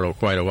quiet for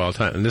quite a while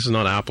time. And this is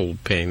not Apple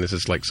paying. This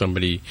is like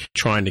somebody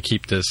trying to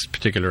keep this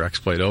particular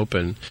exploit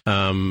open.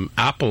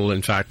 Apple,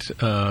 in fact,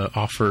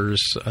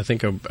 offers, I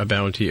think, a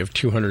bounty of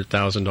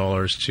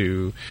 $200,000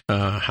 to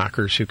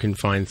hackers who can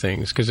find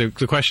things. Because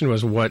the question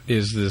was, what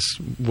is this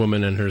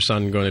woman and her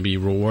son going to be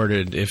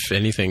rewarded, if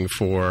anything,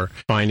 for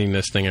finding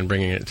this thing and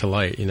bringing it to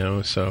light?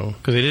 So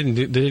because they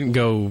didn't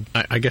go.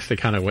 I guess they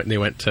kind of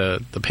went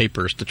to the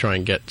papers to try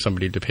and get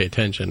somebody to pay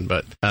attention,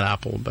 but at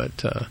Apple.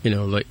 But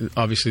like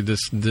obviously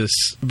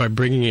this by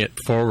bringing it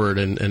forward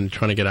and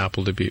trying to get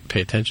Apple to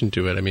pay attention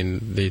to it. I mean,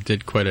 they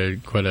did quite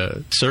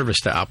a service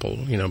to Apple,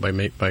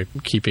 by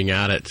keeping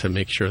at it to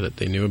make sure that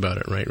they knew about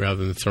it, right,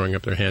 rather than throwing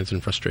up their hands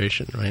in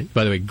frustration, right?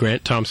 By the way,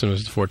 Grant Thompson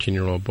was the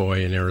 14-year-old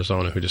boy in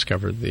Arizona who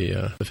discovered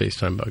the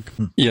FaceTime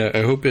bug. Yeah,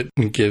 I hope it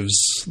gives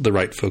the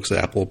right folks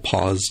at Apple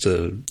pause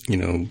to,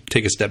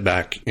 take a step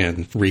back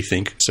and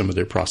rethink some of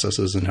their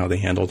processes and how they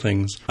handle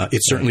things.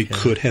 It certainly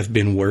could have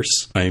been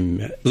worse.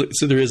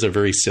 So there is a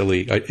very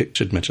silly, I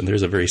should mention,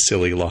 there's a very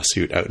silly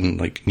lawsuit out in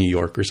like New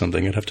York or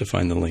something. I'd have to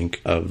find the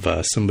link of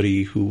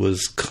somebody who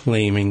was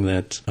claiming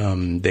that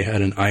they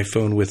had an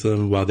iPhone with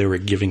them while they were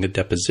giving a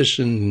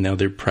deposition. Now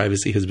their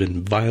privacy has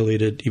been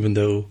violated, even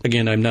though,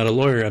 again, I'm not a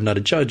lawyer, I'm not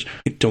a judge.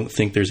 I don't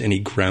think there's any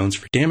grounds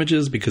for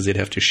damages because they'd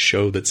have to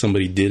show that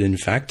somebody did in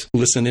fact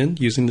listen listen in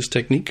using this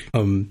technique.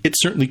 It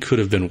certainly could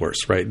have been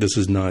worse, right? This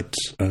is not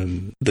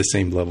the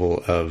same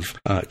level of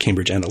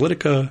Cambridge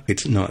Analytica.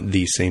 It's not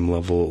the same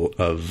level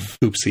of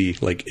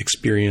oopsie like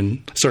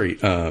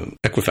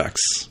Equifax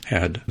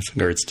had with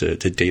regards to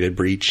data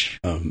breach.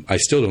 I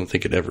still don't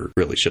think it ever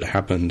really should have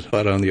happened.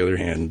 But on the other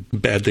hand,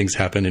 bad things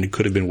happen and it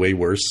could have been way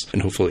worse.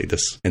 And hopefully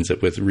this ends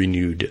up with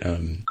renewed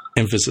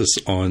emphasis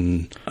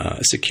on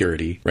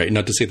security, right?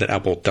 Not to say that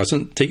Apple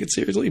doesn't take it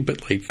seriously,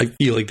 but like I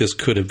feel like this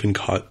could have been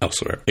caught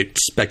elsewhere.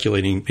 It's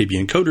speculating maybe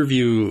in code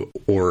review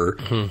or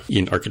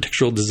in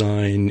architectural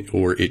design,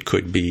 or it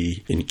could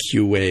be in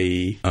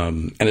QA.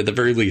 And at the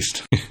very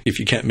least, if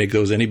you can't make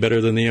those any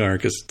better than they are,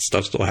 because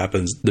stuff still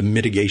happens, the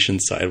mitigation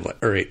side of like,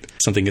 all right,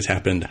 something has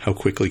happened. How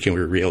quickly can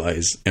we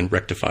realize and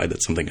rectify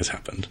that something has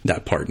happened?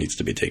 That part needs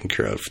to be taken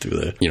care of through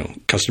the,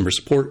 customer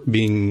support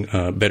being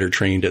better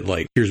trained at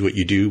like, here's what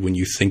you do when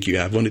you think you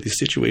have one of these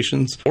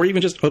situations, or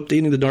even just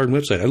updating the darn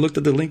website. I looked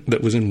at the link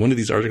that was in one of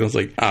these articles,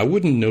 like, I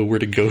wouldn't know where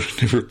to go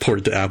to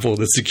report to Apple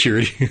the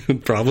security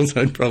problems.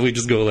 I'd probably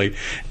just go like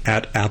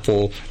at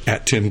Apple,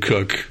 at Tim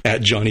Cook,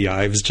 at Johnny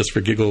Ives, just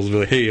for giggles. Be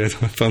like, hey, I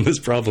found this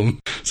problem.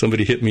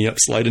 Somebody hit me up,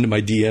 slide into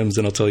my DMs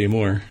and I'll tell you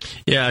more.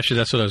 Yeah, actually,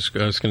 that's what I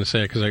was going to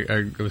say, because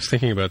I was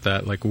thinking about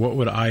that. Like, what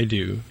would I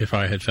do if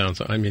I had found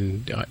something? I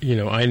mean,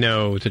 I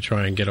know to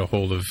try and get a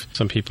hold of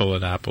some people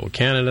at Apple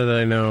Canada that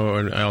I know,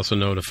 and I also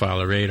know to file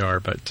a radar.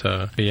 But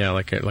yeah,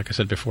 like I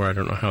said before, I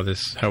don't know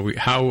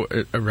how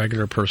a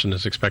regular person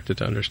is expected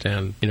to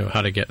understand,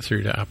 how to get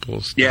through to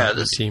Apple's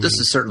team. This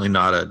is certainly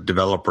not a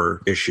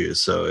developer issue,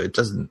 so it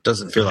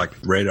doesn't feel like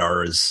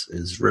radar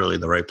is really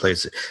the right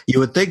place. You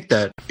would think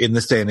that in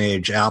this day and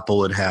age, Apple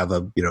would have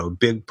a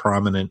big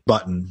prominent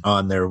button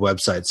on their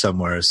website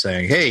somewhere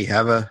saying, "Hey,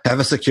 have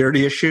a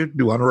security issue? Do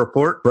you want to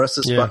report? Press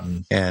this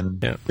button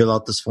and fill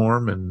out this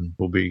form, and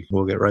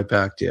we'll get right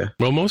back to you."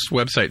 Well, most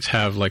websites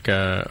have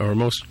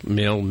most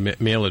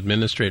mail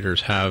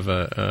administrators have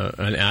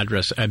an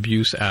address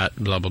abuse at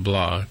blah blah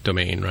blah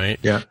domain, right?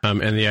 Yeah.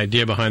 And the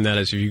idea behind that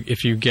is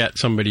if you get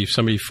somebody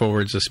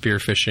forwards a spear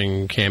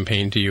phishing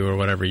campaign to you or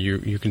whatever,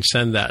 you can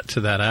send that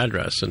to that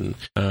address, and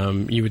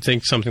you would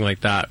think something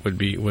like that would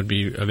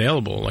be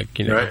available, like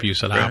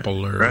abuse at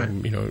Apple or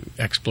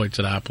exploits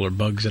at Apple or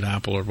bugs at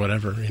Apple or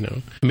whatever.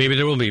 Maybe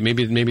there will be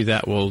maybe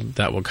that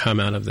will come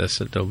out of this.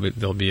 That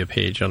there'll be a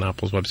page on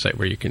Apple's website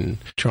where you can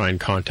try and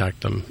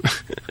contact them.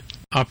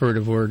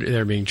 Operative word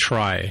there being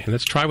try, and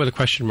let's try with a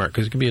question mark,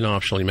 because it could be an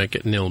optional. You might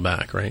get nil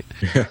back, right?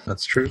 Yeah,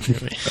 that's true.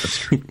 That's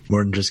true.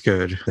 More than just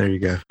good. There you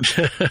go.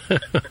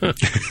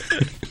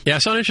 Yeah, I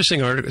saw an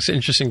interesting article. It's an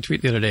interesting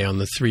tweet the other day on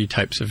the 3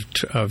 types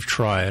of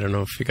try. I don't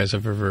know if you guys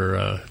have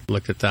ever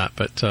looked at that,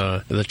 but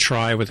the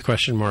try with a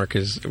question mark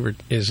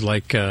is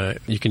like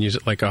you can use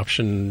it like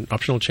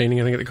optional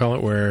chaining, I think they call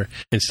it, where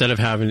instead of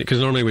having, because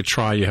normally with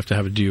try you have to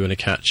have a do and a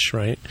catch,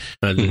 right?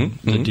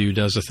 The do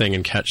does the thing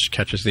and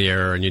catches the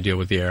error, and you deal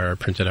with the error,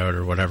 print it out,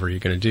 or whatever you're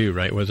going to do,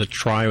 right? With a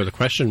try with a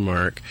question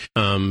mark,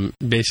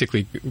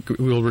 basically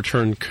will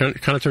return, kind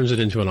of turns it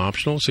into an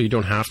optional, so you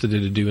don't have to do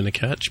the do and the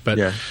catch, but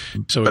it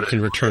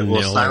can return nil.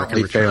 It will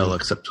silently fail,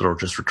 except it'll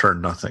just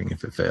return nothing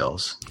if it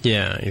fails.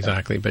 Yeah,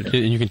 exactly. But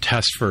you can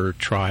test for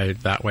try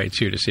that way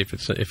too to see if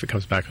it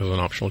comes back as an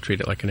optional,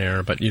 treat it like an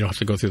error, but you don't have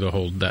to go through the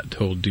whole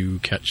do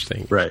catch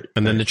thing. Right.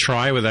 And then the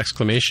try with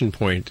exclamation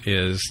point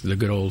is the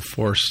good old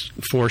force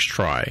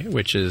try,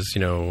 which is,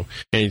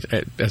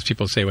 as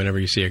people say, whenever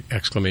you see an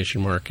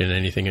exclamation mark in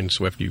anything in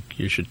Swift,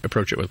 you should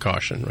approach it with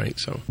caution, right?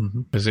 So,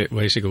 because it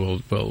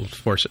basically will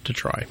force it to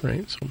try,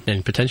 right? So,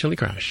 and potentially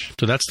crash.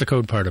 So that's the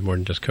code part of More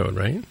Than Just Code,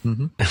 right?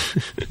 Mm-hmm.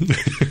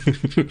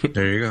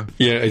 There you go.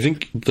 Yeah, I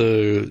think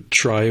the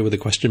try with a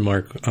question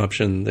mark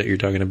option that you're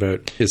talking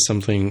about is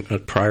something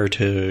prior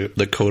to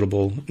the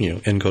codable,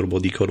 encodable,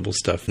 decodable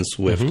stuff in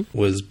Swift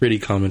was pretty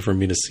common for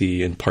me to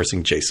see in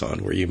parsing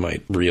JSON, where you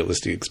might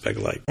realistically expect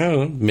like,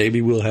 oh,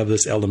 maybe we'll have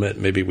this element,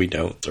 maybe we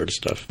don't, sort of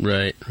stuff.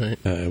 Right.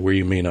 Where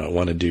you may not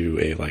want to do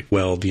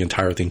the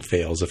entire thing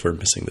fails if we're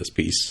missing this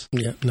piece.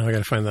 Yeah, now I got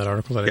to find that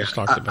article that I just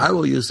talked about. I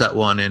will use that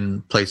one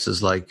in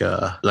places like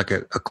a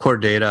core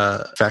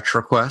data fetch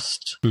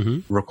request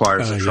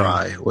requires a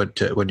try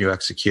when you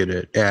execute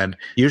it. And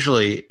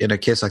usually in a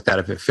case like that,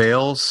 if it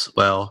fails,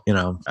 well,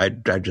 I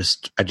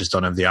just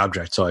don't have the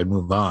object, so I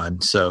move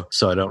on. So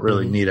I don't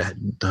really need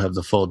to have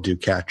the full do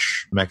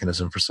catch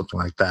mechanism for something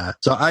like that.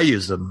 So I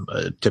use them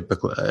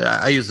typically.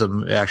 I use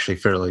them actually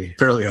fairly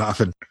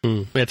often.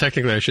 Yeah,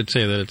 technically I should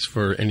say that it's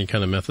for any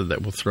kind of method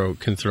that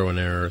can throw an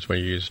error is when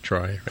you use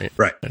try, right?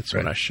 Right. That's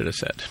what I should have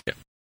said. Yeah.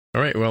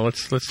 All right, well,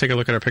 let's take a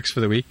look at our picks for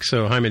the week.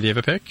 So, Jaime, do you have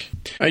a pick?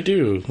 I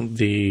do.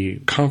 The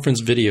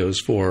conference videos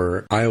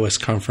for iOS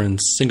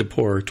Conference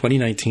Singapore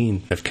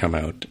 2019 have come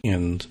out,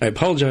 and I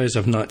apologize,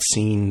 I've not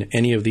seen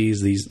any of these.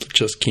 These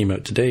just came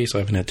out today, so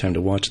I haven't had time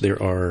to watch. There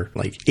are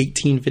like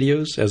 18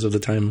 videos as of the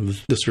time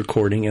of this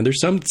recording, and there's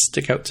some that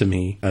stick out to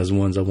me as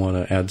ones I want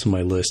to add to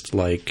my list,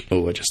 like,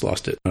 I just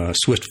lost it,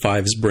 Swift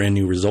 5's brand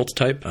new results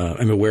type.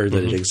 I'm aware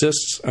that it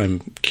exists. I'm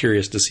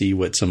curious to see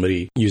what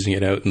somebody using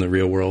it out in the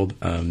real world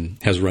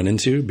has run run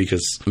into,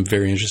 because I'm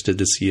very interested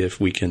to see if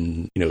we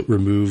can,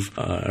 remove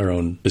our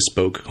own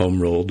bespoke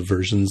home-rolled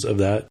versions of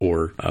that,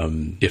 or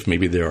if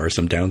maybe there are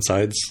some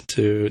downsides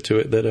to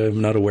it that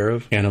I'm not aware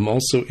of. And I'm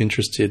also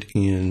interested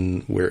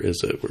in, where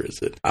is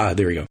it?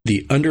 There we go.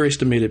 The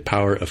underestimated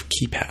power of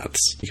keypaths,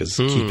 because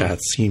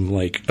keypaths seem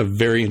like a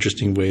very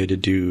interesting way to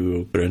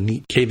do a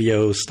neat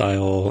KVO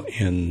style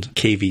and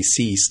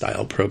KVC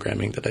style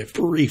programming that I've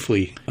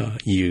briefly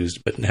used,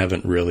 but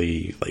haven't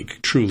really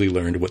truly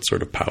learned what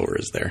sort of power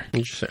is there.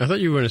 Interesting. I thought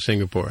you were in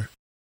Singapore.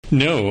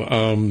 No,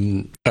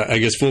 I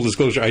guess full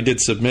disclosure, I did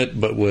submit,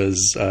 but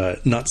was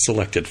not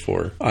selected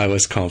for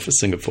iOS Conf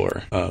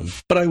Singapore.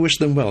 But I wish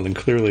them well, and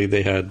clearly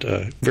they had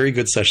very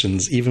good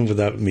sessions, even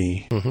without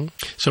me. Mm-hmm.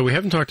 So we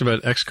haven't talked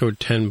about Xcode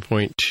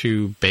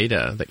 10.2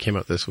 beta that came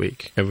out this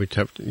week. Have we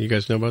you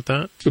guys know about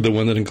that? The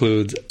one that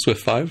includes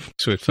Swift 5?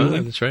 Swift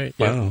 5, that's right.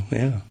 Wow,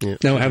 yeah.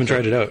 No, I haven't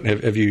tried it out.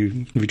 Have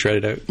you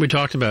tried it out? We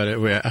talked about it.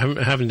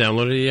 I haven't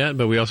downloaded it yet,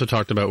 but we also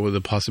talked about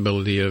the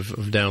possibility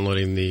of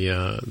downloading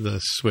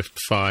the Swift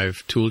 5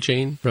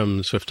 toolchain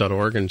from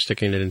swift.org and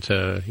sticking it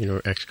into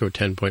Xcode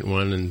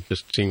 10.1 and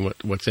just seeing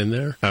what's in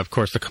there. Of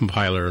course, the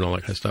compiler and all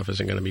that kind of stuff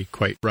isn't going to be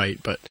quite right,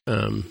 but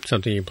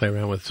something you can play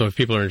around with. So if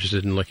people are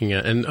interested in looking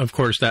at, and of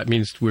course that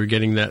means we're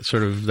getting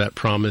that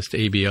promised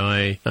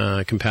ABI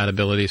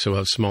compatibility, so we'll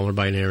have smaller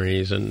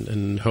binaries,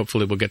 and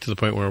hopefully we'll get to the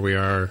point where we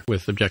are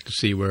with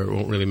Objective-C, where it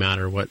won't really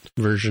matter what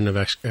version of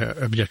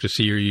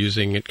Objective-C you're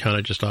using, it kind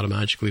of just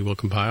automatically will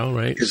compile,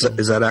 right?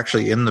 Is that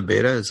actually in the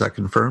beta? Is that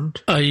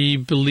confirmed?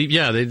 I believe,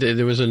 yeah.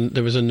 There was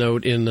a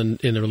note in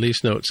the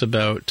release notes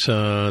about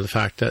the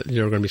fact that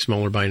there are going to be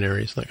smaller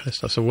binaries and that kind of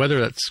stuff. So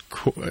whether that's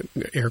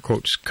air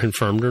quotes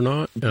confirmed or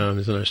not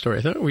is another story.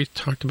 I thought we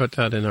talked about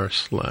that in our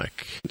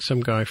Slack.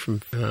 Some guy from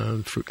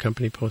Fruit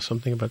Company posted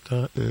something about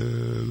that.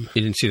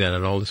 You didn't see that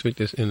at all this week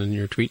in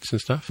your tweets and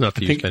stuff. Not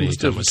that you spend any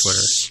time on Twitter.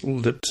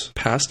 Slipped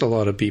past a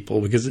lot of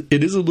people, because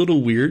it is a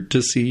little weird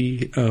to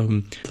see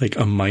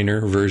a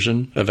minor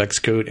version of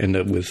Xcode end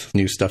up with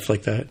new stuff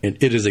like that.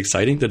 It is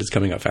exciting that it's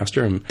coming out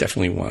faster. I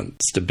definitely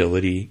want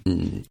stability.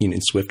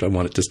 In Swift, I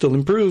want it to still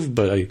improve,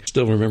 but I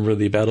still remember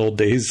the bad old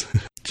days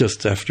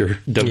just after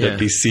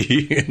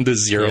WWDC and the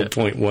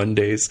 0.1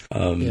 days.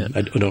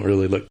 I don't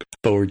really look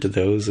forward to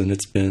those, and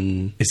it's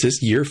been, is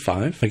this year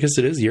 5? I guess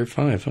it is year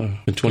 5, huh?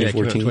 In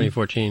 2014.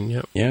 2014,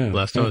 yep. Yeah.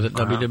 Last time I was at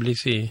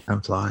WWDC.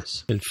 Time flies.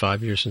 It's been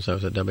 5 years since I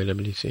was at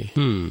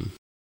WWDC.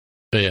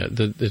 But yeah,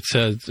 it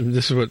says,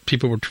 this is what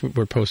people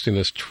were posting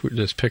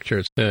this picture.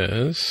 It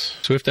says,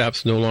 Swift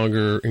apps no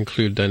longer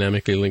include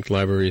dynamically linked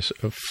libraries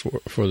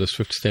for the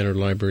Swift standard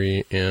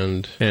library,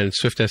 and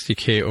Swift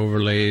SDK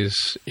overlays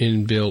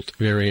inbuilt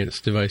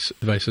variants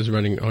devices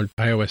running on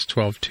iOS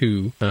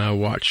 12.2,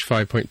 Watch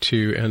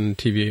 5.2, and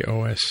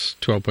tvOS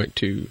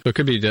 12.2. So it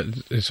could be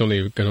that it's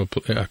only going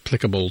to be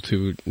applicable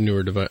to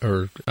newer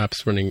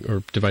apps running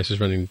or devices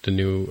running the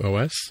new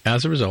OS.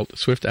 As a result,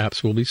 Swift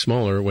apps will be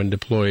smaller when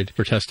deployed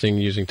for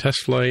testing using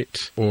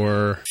TestFlight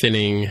or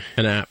thinning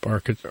an app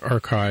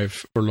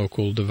archive for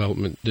local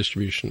development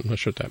distribution. I'm not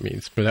sure what that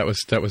means, but that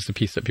was the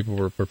piece that people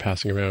were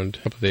passing around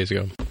a couple of days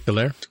ago. Still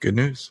there? It's good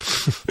news.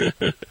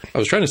 I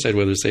was trying to decide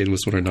whether to say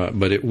this one or not,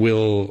 but it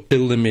will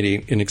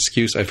eliminate an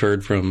excuse I've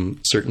heard from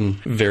certain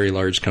very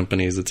large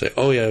companies that say,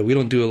 oh yeah, we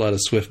don't do a lot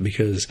of Swift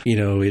because,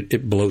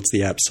 it bloats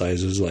the app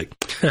sizes. Like,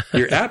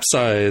 your app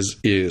size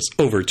is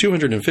over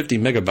 250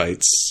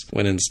 megabytes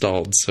when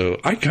installed.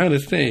 So I kind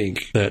of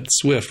think that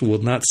Swift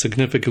will not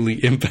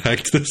significantly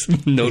impact this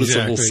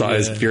noticeable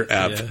size of your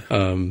app.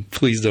 Yeah.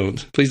 Please don't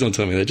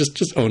tell me that.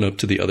 Just own up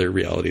to the other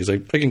realities. I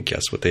can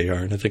guess what they are,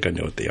 and I think I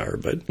know what they are,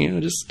 but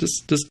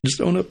just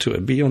own up to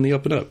it. Be on the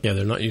up and up. Yeah,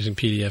 they're not using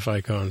PDF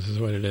icons is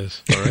what it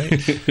is. All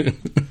right.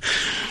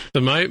 So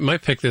my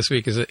pick this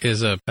week is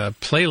a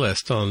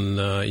playlist on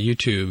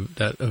YouTube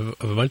of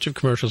a bunch of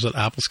commercials that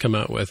Apple's come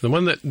out with. The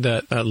one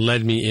that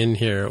led me in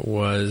here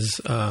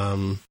was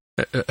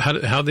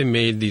how they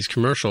made these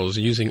commercials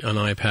using an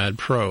iPad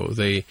Pro.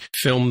 They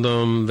filmed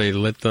them, they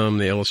lit them,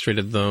 they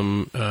illustrated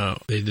them,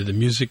 they did the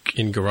music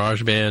in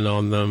GarageBand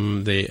on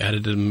them, they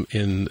added them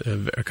in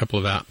a couple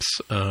of apps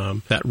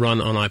that run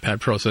on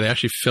iPad Pro. So they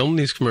actually filmed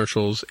these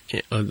commercials.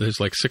 There's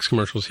like 6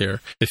 commercials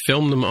here. They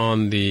filmed them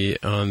on the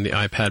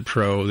iPad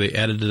Pro, they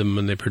edited them,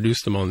 and they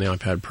produced them on the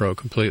iPad Pro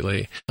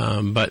completely.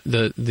 But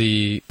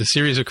the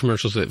series of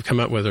commercials that have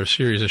come out with, or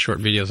series of short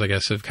videos, I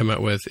guess, have come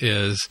out with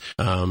is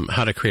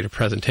how to create a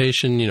presentation,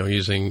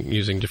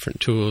 using different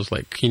tools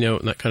like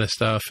Keynote and that kind of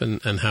stuff,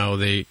 and how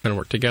they kind of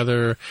work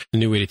together. A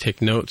new way to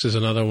take notes is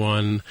another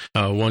one.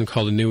 One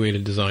called A New Way to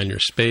Design Your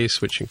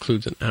Space, which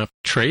includes an app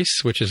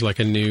Trace, which is like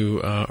a new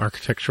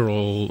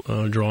architectural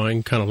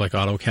drawing, kind of like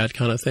AutoCAD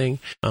kind of thing,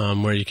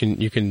 where you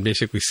can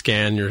basically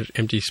scan your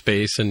empty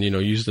space and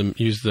use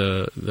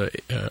the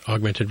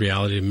augmented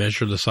reality to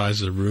measure the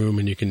size of the room,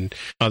 and you can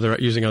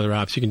using other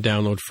apps you can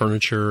download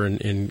furniture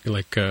and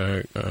like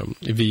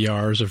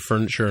VRs of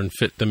furniture and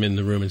fit them in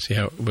the room them and see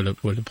how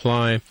it would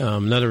apply.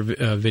 Another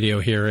video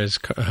here is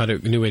a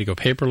new way to go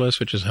paperless,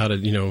 which is how to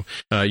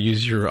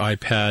use your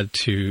iPad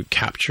to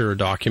capture a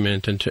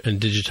document and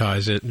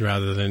digitize it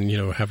rather than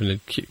having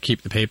to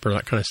keep the paper,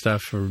 that kind of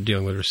stuff, or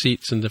dealing with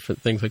receipts and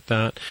different things like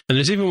that. And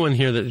there's even one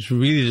here that's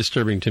really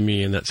disturbing to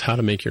me, and that's how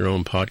to make your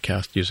own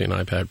podcast using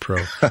an iPad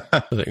Pro.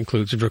 That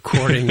includes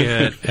recording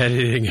it,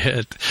 editing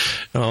it,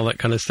 and all that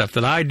kind of stuff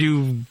that I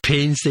do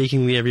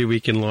painstakingly every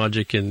week in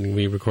Logic, and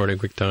we record in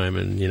QuickTime,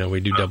 and we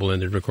do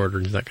double-ended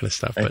recorders and that kind of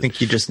stuff. I think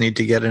you just need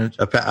to get an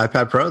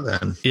iPad Pro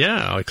then.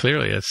 Yeah,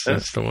 clearly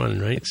that's the one,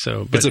 right?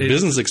 So, but it's a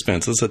business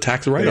expense. It's a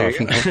tax write-off.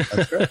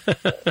 That's right.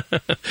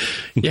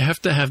 You have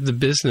to have the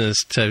business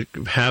to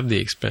have the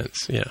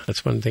expense. Yeah,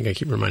 that's one thing I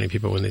keep reminding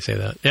people when they say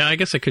that. Yeah, I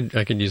guess I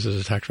could use it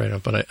as a tax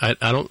write-off, but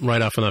I don't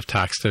write off enough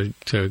tax to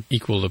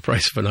equal the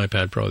price of an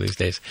iPad Pro these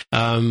days.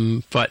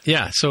 But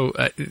yeah, so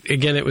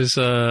again, it was.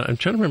 I'm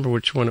trying to remember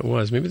which one it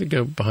was. Maybe they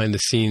go behind the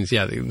scenes.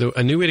 Yeah,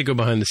 a new way to go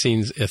behind the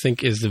scenes, I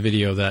think, is the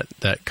video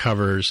that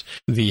covers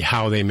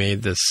how they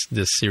made this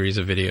series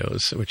of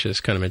videos, which is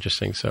kind of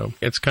interesting. So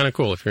it's kind of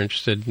cool if you're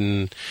interested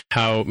in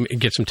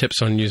get some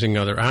tips on using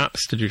other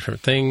apps to do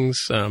different things.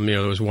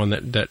 There was one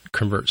that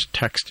converts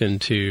text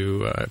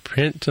into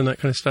print and that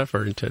kind of stuff,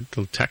 or into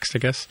text, I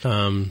guess.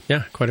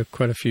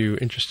 Quite a few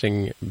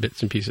interesting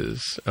bits and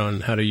pieces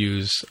on how to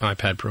use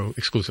iPad Pro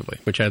exclusively,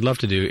 which I'd love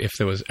to do if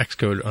there was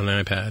Xcode on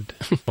an iPad.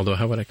 Although,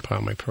 how would I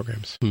compile my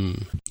programs?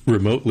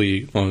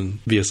 Remotely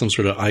via some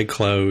sort of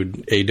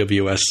iCloud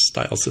AWS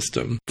style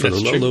system for the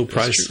low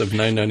price of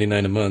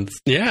 $9.99 a month.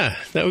 Yeah,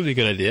 that would be a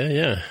good idea.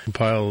 Yeah,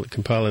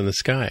 compile in the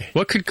sky.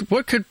 What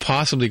could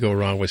possibly go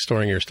wrong with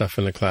storing your stuff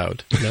in the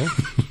cloud? No.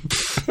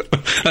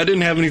 I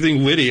didn't have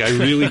anything witty. I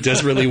really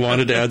desperately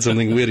wanted to add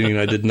something witty, and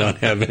I did not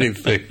have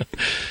anything.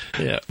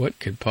 Yeah, what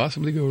could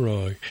possibly go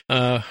wrong?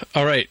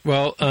 All right.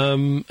 Well,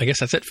 I guess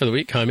that's it for the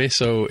week, Jaime.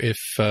 So if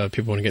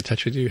people want to get in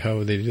touch with you, how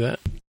would they do that?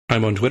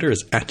 I'm on Twitter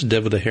as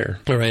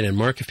 @DevWithAHair. All right. And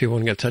Mark, if people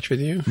want to get in touch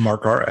with you?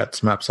 Mark R.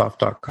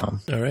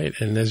 @smapsoft.com. All right.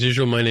 And as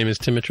usual, my name is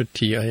Timitra,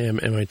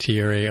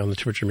 TIMMITRA on the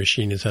Twitter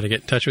machine is how to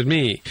get in touch with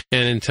me.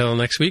 And until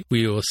next week,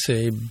 we will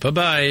say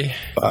bye-bye.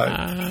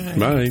 Bye.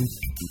 Bye.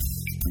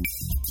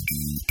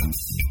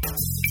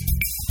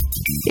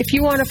 If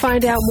you want to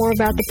find out more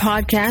about the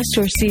podcast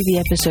or see the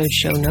episode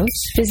show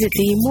notes, visit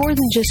the More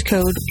Than Just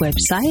Code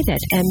website at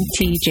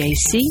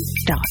mtjc.fm.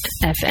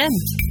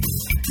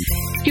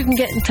 You can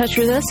get in touch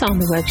with us on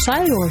the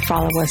website or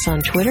follow us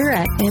on Twitter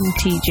at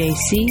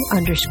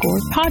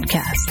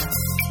mtjc_podcast.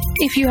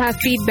 If you have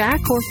feedback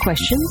or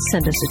questions,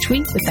 send us a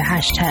tweet with the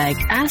hashtag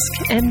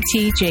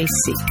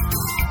AskMTJC.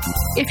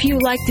 If you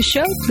like the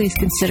show, please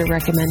consider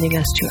recommending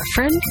us to a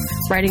friend,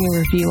 writing a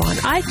review on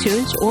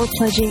iTunes, or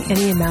pledging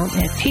any amount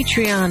at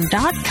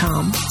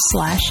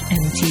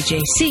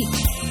patreon.com/MTJC.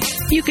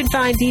 You can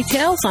find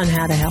details on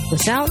how to help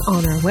us out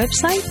on our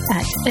website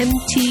at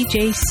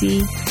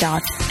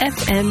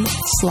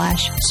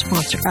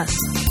mtjc.fm/sponsor us.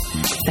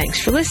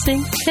 Thanks for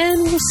listening,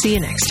 and we'll see you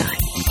next time.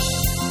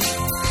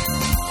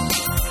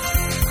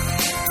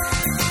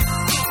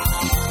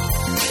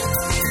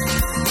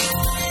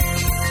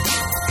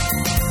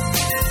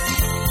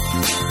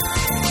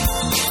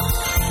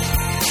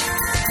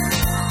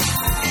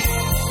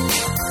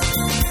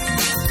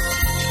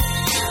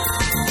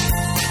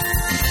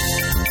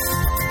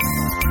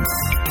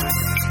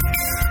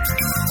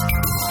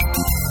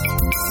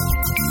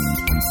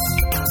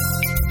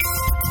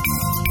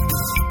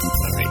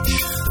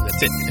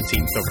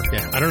 Over.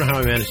 Yeah, I don't know how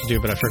I managed to do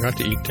it, but I forgot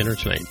to eat dinner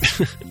tonight.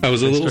 I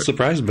was a little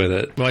surprised by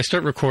that. Well, I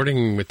start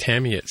recording with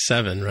Tammy at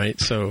 7, right?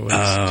 So it's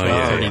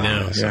 12:30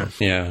 now. Yeah. So.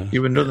 Yeah.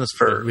 You've been doing this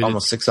for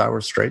almost 6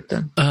 hours straight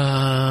then?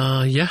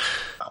 Yeah.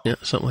 Yeah,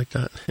 something like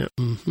that. Yeah.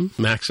 Mm-hmm.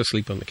 Max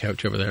asleep on the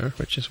couch over there,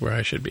 which is where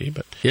I should be.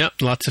 But yeah,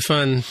 lots of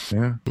fun.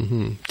 Yeah.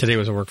 Mm-hmm. Today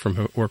was a work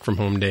from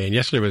home day, and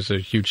yesterday was a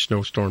huge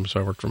snowstorm, so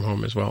I worked from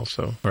home as well.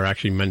 So, or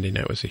actually Monday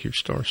night was a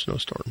huge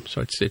snowstorm.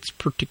 So it's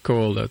pretty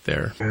cold out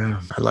there.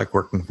 Yeah, I like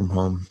working from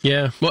home.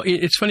 Yeah. Well,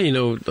 it's funny,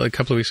 a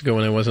couple of weeks ago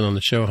when I wasn't on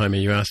the show, Jaime,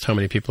 you asked how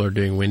many people are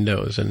doing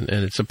Windows, and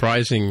it's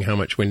surprising how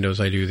much Windows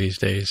I do these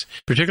days,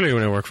 particularly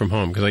when I work from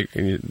home, because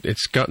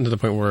it's gotten to the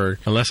point where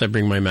unless I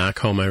bring my Mac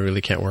home, I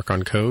really can't work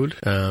on code.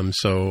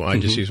 So I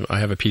just I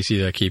have a PC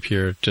that I keep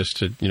here just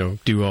to,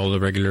 do all the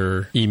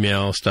regular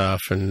email stuff,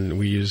 and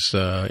we use,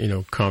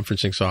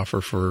 conferencing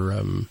software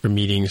for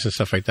meetings and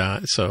stuff like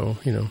that. So,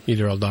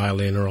 either I'll dial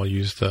in or I'll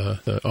use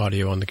the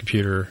audio on the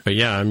computer. But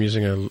yeah, I'm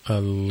using a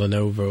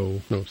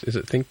Lenovo. No, is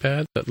it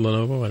ThinkPad? That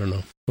Lenovo? I don't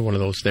know. One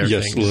of those things.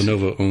 Yes,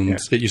 Lenovo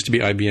owns. Yeah. It used to be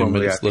IBM,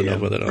 but it's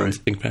Lenovo that owns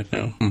ThinkPad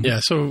now. Mm-hmm. Yeah.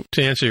 So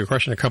to answer your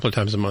question, a couple of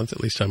times a month,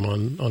 at least I'm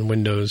on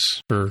Windows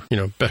for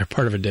better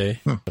part of a day.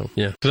 So,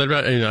 yeah, because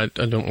I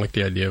don't like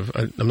the idea of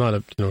I'm not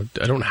a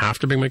I don't have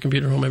to bring my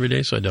computer home every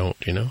day, so I don't.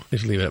 I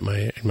just leave it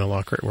in my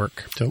locker at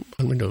work. So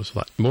on Windows a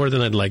lot more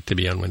than I'd like to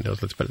be on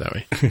Windows. Let's put it that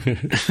way.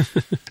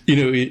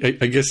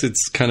 I guess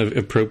it's kind of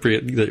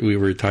appropriate that we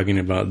were talking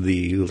about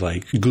the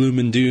gloom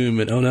and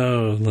doom and oh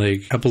no,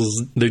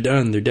 Apple's they're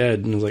done, they're dead,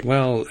 and I was like,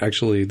 well. now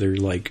actually they're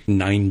like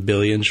 $9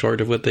 billion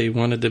short of what they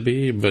wanted to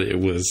be, but it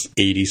was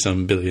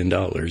 $80-some billion.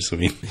 I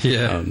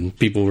mean,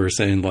 people were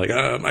saying like,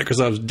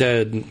 Microsoft's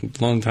dead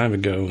a long time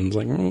ago, and it's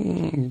like,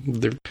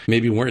 they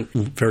maybe weren't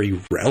very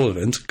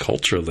relevant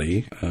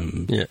culturally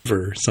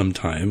for some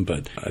time,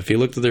 but if you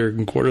looked at their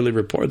quarterly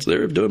reports,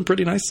 they're doing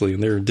pretty nicely,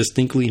 and they're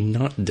distinctly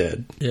not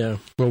dead. Yeah.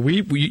 Well,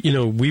 we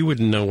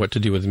wouldn't know what to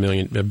do with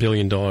 $1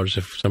 billion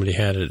if somebody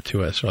handed it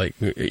to us. Like,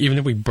 even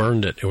if we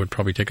burned it, it would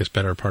probably take us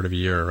better part of a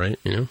year, right?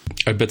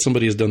 I bet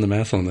somebody has done the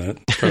math on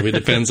that. Probably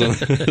depends on.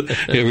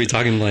 Are we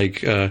talking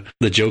like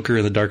the Joker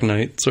in the Dark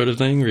Knight sort of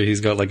thing, where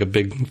he's got like a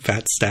big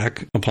fat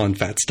stack upon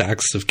fat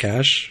stacks of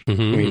cash? I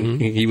mean,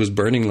 he was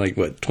burning like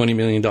what, $20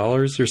 million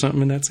or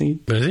something in that scene.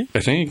 Was he? I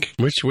think.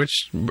 Which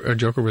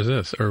Joker was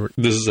this? Or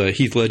this is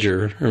Heath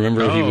Ledger.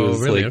 Remember, he was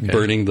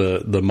burning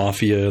the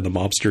mafia, the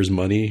mobsters'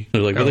 money.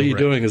 They're like, "What are you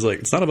doing?" It's like,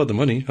 it's not about the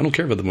money. I don't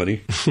care about the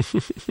money.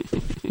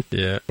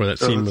 Yeah. Well, that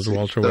scene was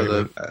Walter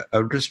White.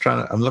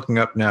 I'm looking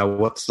up now.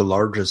 What's the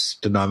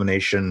largest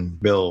denomination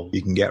bill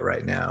you can get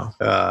right now?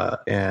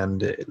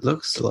 And it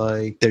looks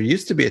like there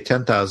used to be a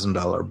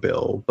 $10,000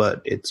 bill,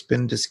 but it's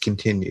been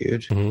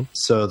discontinued.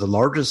 So the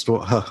largest,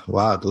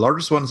 the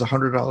largest one is a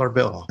 $100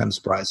 bill. I'm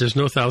surprised. There's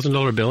no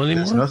 $1,000 bill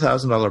anymore? There's no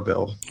 $1,000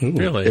 bill. Ooh,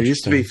 really? There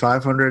used to be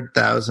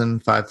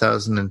 500,000,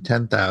 5,000, and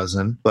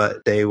 10,000,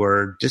 but they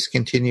were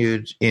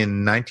discontinued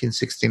in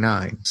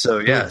 1969.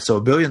 So so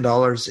 $1 billion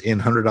in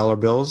 $100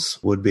 bills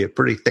would be a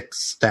pretty thick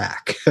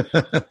stack.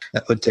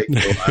 That would take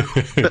a while.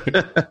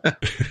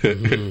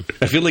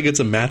 I feel like it's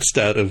a math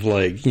stat of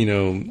like,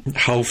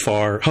 how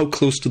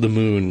close to the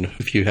moon,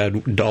 if you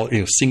had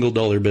single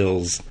dollar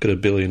bills, could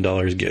 $1 billion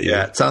get you?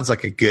 Yeah, it sounds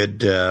like a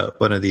good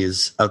one of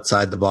these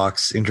outside the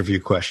box interview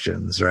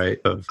questions, right?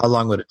 Of how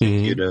long would it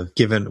take you to,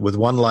 given with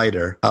one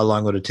lighter, how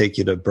long would it take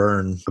you to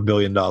burn $1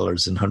 billion in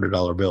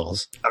 $100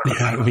 bills?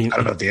 I don't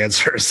know what the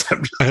answer is.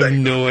 I have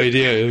no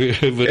idea,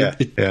 but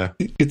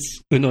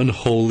it's an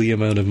unholy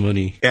amount of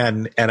money.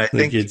 And I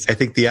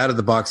think the out of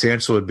the box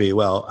answer would be,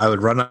 well, I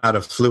would run out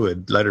of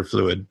lighter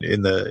fluid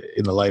in the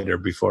lighter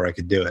before I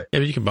could do it. Yeah,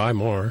 but you can buy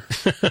more.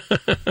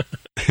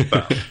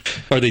 Well,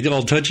 are they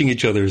all touching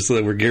each other so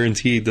that we're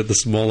guaranteed that the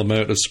small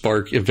amount of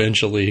spark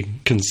eventually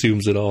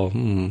consumes it all?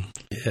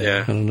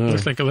 Yeah, I don't know. It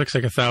looks like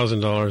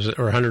 $1,000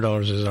 or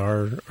 $100 is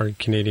our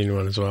Canadian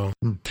one as well.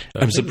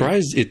 I'm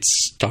surprised it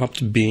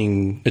stopped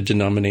being a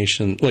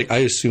denomination. Like, I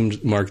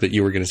assumed, Mark, that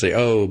you were going to say,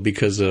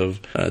 because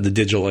of the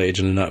digital age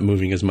and not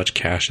moving as much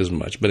cash as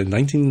much. But in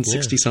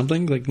 1960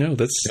 something, like, no,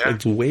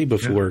 it's way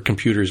before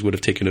computers would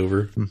have taken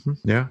over.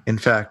 Yeah. In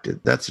fact,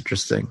 that's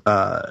interesting.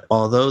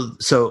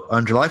 So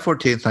on July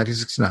 14th,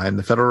 1969,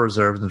 the Federal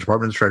Reserve and the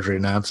Department of the Treasury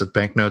announced that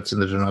banknotes in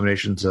the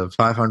denominations of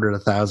 500,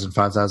 1,000,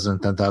 5,000,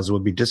 and 10,000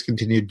 would be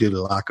discontinued due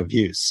to lack of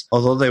use.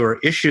 Although they were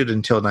issued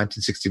until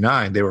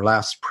 1969, they were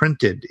last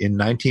printed in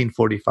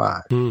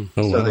 1945.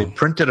 They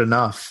printed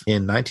enough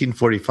in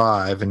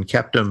 1945 and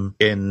kept them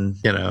in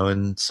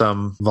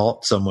some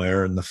vault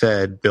somewhere in the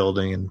Fed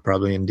building and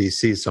probably in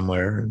DC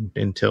somewhere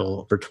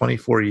for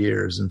 24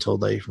 years until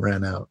they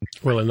ran out.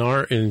 Well,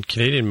 in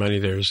Canadian money,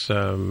 there's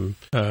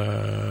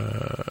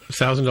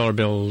 $1,000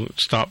 bill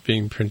stopped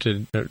being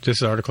printed.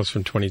 This article is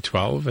from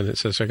 2012, and it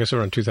says, I guess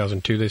around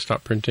 2002, they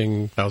stopped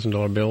printing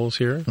 $1,000 bills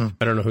here.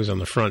 I don't know who's on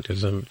the front.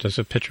 There's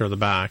a picture of the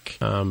back.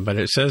 But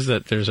it says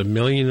that there's 1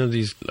 million of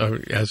these,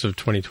 as of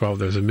 2012,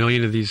 there's 1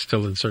 million of these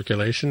still in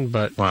circulation,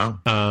 but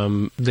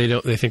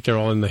they think they're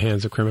all in the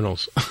hands of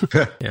criminals.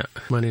 Yeah.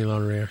 Money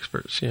laundering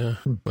experts. Yeah.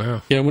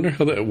 Wow. Yeah, I wonder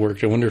how that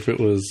worked. I wonder if it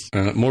was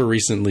more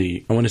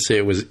recently, I want to say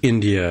it was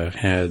India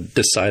had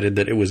decided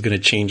that it was going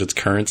to change its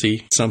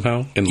currency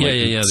somehow. And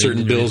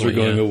certain bills were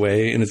going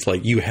away, and it's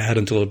like you had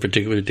until a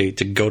particular date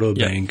to go to a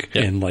bank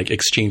and like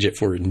exchange it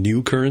for a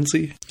new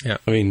currency. Yeah.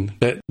 I mean,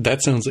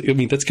 that sounds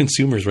like, that's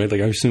consumers, right?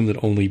 Like, I assume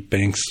that only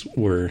banks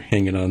were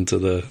hanging on to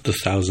the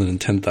 1,000 and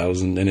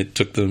 10,000, and it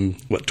took them,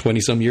 20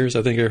 some years,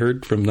 I think I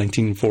heard, from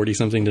 1940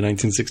 something to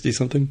 1960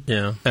 something.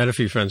 Yeah. I had a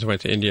few friends who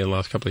went to India the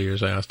last couple of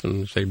years. I asked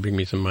them if they'd bring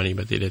me some money,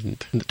 but they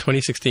didn't.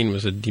 2016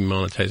 was a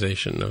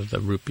demonetization of the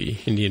rupee,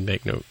 Indian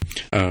banknote.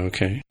 Oh,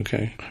 okay.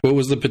 What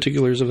was the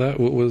particulars of that?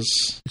 What was...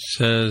 It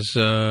says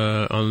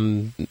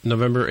on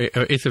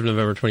 8th of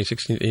November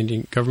 2016, the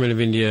Indian government of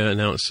India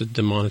announced the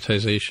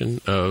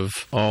demonetization of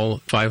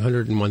all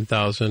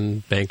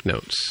 501,000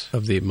 banknotes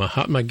of the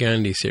Mahatma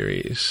Gandhi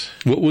series.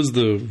 What was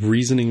the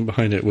reasoning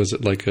behind it? Was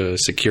it like a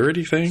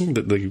security thing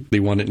that they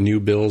wanted new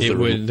bills?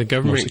 The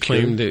government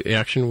claimed the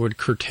action would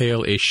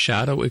curtail a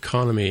shadow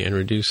economy and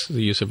reduce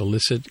the use of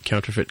illicit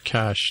counterfeit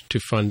cash to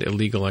fund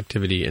illegal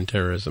activity and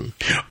terrorism.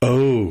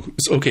 Oh,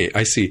 okay,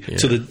 I see. Yeah.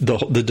 So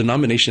the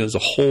denomination as a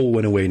whole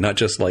went away, not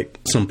just just like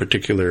some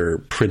particular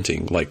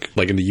printing, like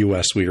in the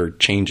U.S. we are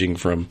changing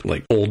from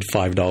like old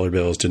 $5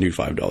 bills to new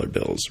 $5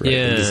 bills, right?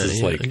 Yeah, and this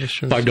is like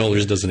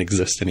 $5 doesn't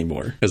exist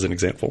anymore, as an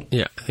example.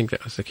 Yeah, I think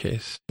that was the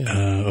case.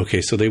 Yeah.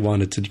 Okay, so they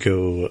wanted to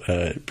go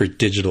for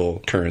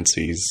digital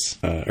currencies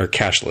or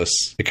cashless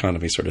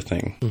economy sort of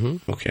thing.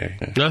 Mm-hmm. Okay.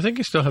 No, I think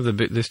they still have the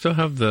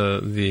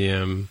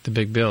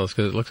big bills,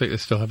 because it looks like they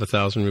still have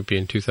 1,000 rupee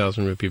and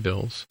 2,000 rupee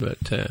bills. But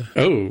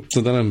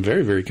so then I'm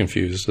very, very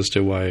confused as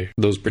to why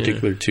those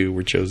particular two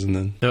were chosen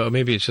then. No,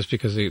 maybe it's just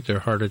because they're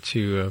harder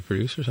to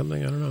produce or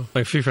something. I don't know.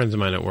 Like a few friends of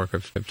mine at work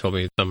have told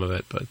me some of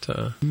it, but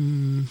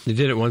they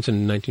did it once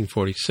in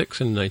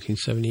 1946 and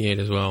 1978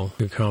 as well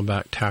to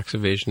combat tax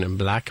evasion and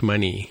black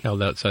money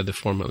held outside the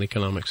formal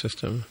economic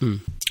system.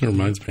 It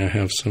reminds me, I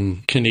have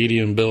some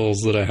Canadian bills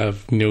that I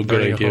have no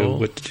good idea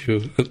what to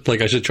do.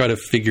 Like, I should try to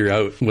figure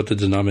out what the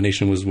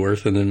denomination was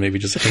worth and then maybe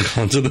just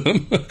hang on to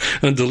them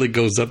until it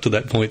goes up to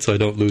that point so I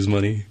don't lose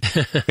money.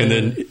 And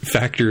then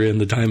factor in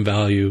the time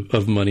value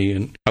of money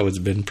and how it's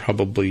been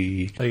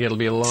probably like it'll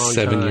be a long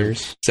 7 time.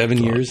 years. 7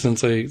 years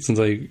since I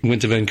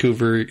went to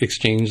Vancouver,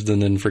 exchanged,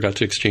 and then forgot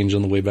to exchange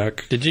on the way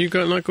back. Did you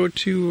not go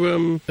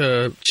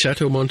to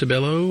Chateau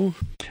Montebello?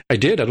 I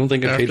did. I don't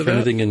think I paid for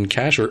anything in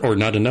cash or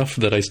not enough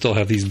that I still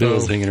have these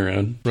bills hanging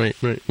around. Right.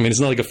 I mean, it's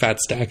not like a fat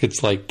stack.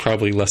 It's like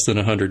probably less than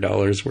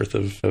 $100 worth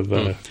of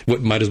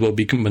what might as well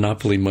be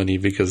Monopoly money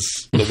because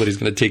nobody's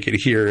going to take it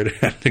here and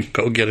have to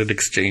go get it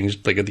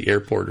exchanged like at the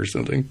airport or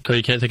something. So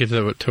you can't take it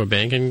to a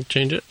bank and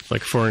change it?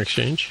 Like foreign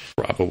exchange?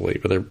 Probably,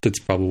 but it's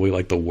probably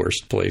like the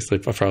worst place. They're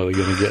probably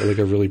going to get like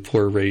a really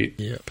poor rate.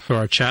 Yep. So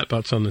our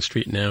chatbot's on the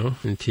street now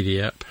in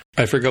TD app.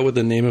 I forgot what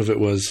the name of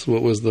it was.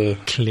 What was the...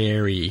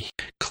 Clary?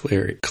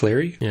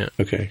 Yeah.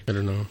 Okay. I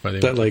don't know.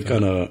 Is that like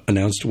on a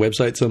announced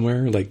website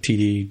somewhere, like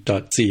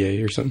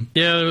td.ca or something?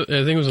 Yeah, I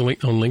think it was on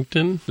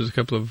LinkedIn. There's a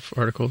couple of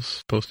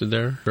articles posted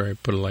there where I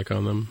put a like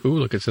on them. Ooh,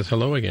 look, it says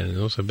hello again.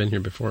 It also been here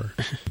before.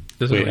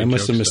 Wait, I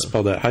must have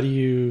misspelled that. How do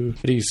you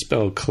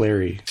spell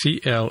Clary?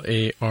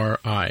 Clari.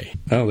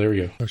 Oh, there we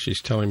go. Oh,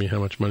 she's telling me how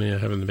much money I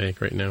have in the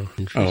bank right now.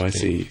 Oh, I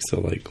see. So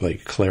like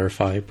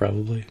clarify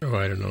probably? Oh,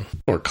 I don't know.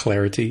 Or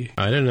clarity?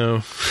 I don't know.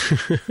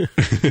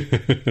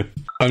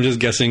 I'm just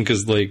guessing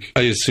because, like,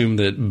 I assume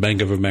that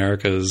Bank of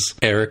America's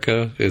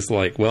Erica is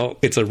like, well,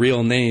 it's a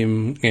real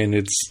name and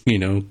it's,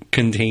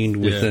 contained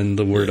within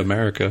the word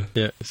America.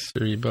 Yeah,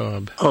 Siri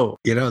Bob. Oh,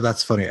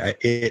 that's funny.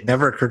 It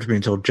never occurred to me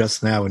until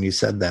just now when you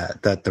said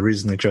that the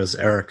reason they chose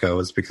Erica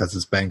was because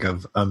it's Bank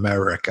of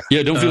America.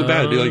 Yeah, don't feel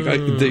bad.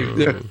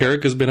 Like,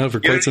 Erica's been out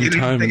for quite some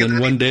time, and then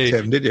one day,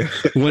 Tim, did you?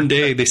 One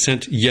day they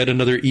sent yet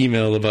another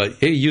email about,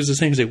 hey, use this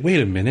name. I said, wait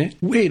a minute.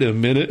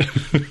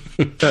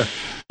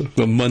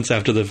 Months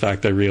after the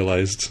fact, I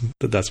realized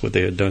that that's what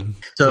they had done.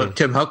 So,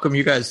 Tim, how come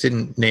you guys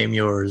didn't name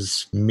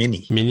yours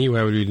Mini? Mini?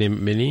 Why would we name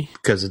it Mini?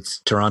 Because it's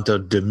Toronto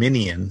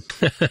Dominion.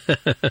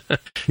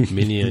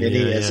 Mini,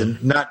 as in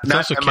not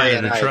MINI,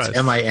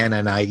 it's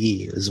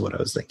MINNIE is what I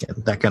was thinking.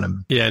 That kind of...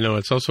 Yeah, no,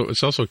 it's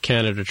also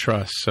Canada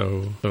Trust.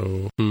 So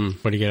what do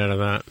you get out of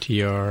that?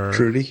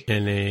 Trudy?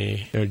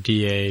 N-A, or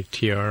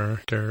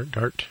D-A-T-R,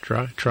 Dart,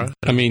 Trust?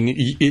 I mean,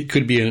 it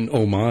could be an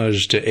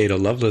homage to Ada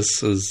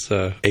Lovelace's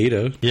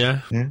Ada. Yeah.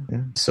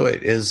 So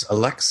it is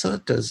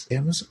Alexa. Does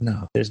Amazon?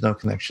 No, there's no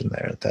connection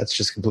there. That's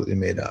just completely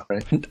made up,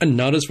 right?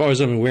 Not as far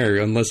as I'm aware,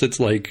 unless it's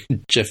like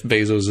Jeff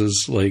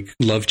Bezos's like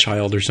love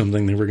child or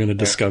something that we're going to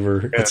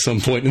discover at some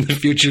point in the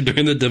future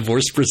during the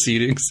divorce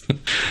proceedings.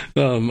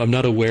 I'm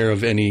not aware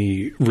of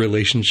any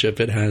relationship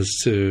it has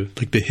to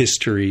like the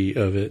history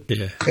of it.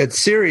 Yeah, it's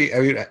Siri. I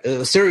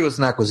mean, Siri was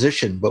an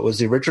acquisition, but was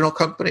the original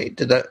company?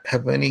 Did that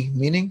have any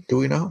meaning? Do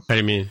we know? What do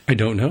you mean? I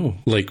don't know.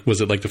 Like, was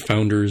it like the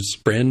founder's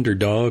friend or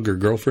dog or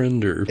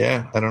girlfriend or?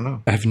 Yeah, I don't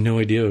know. I have no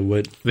idea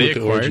what they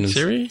the acquired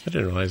Siri. I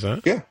didn't realize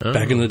that. Yeah,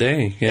 back in the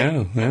day.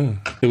 Yeah.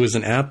 It was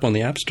an app on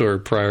the App Store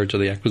prior to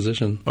the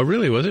acquisition. Oh,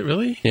 really? Was it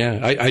really? Yeah,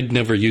 I'd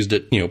never used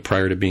it.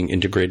 Prior to being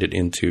integrated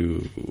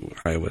into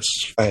iOS.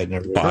 I had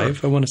never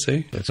 5. I want to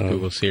say. Let's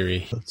Google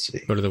Siri. Let's see.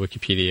 Go to the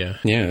Wikipedia.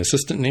 Yeah,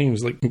 assistant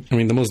names. Like, I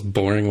mean, the most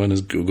boring one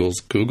is Google's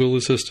Google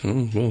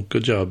Assistant. Oh, well,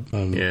 good job.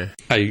 Yeah.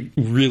 I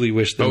really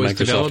wish that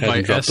Microsoft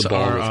hadn't dropped the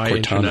ball with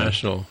Cortana.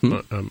 International.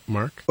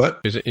 Mark.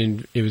 What?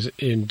 It was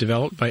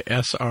developed by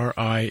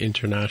SRI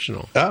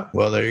International. Ah,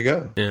 well, there you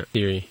go. Yeah,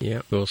 Siri.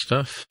 Yeah, cool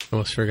stuff.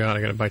 Almost forgot.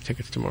 I got to buy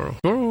tickets tomorrow.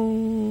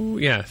 Oh,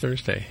 yeah,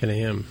 Thursday, 10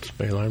 a.m.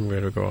 My alarm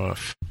ready to go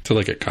off. So,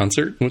 like a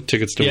concert? What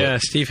tickets to? Yeah,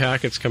 Steve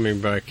Hackett's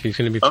coming back. He's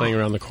going to be playing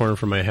around the corner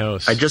from my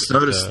house. I just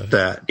noticed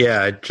that.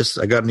 Yeah,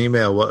 I got an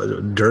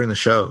email during the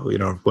show.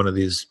 One of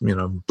these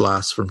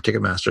blasts from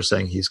Ticketmaster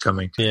saying he's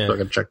coming. Yeah, so I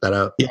got to check that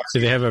out. Yeah.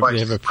 Do they have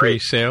a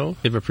pre-sale?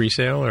 They have a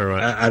pre-sale or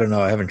what? I don't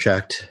know. I haven't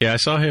checked. Yeah, I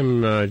saw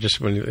him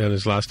just on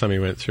his last time he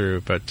went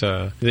through. But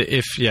so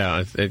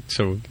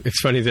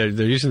it's funny they're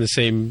using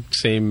the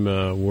same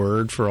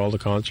word for all the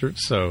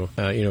concerts. So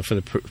for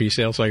the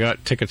pre-sale. So I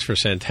got tickets for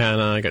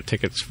Santana. I got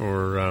tickets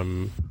for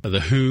the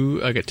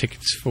Who. I got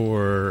tickets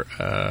for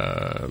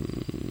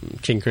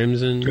King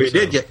Crimson. We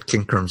did get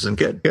King Crimson.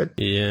 Good.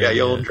 Yeah,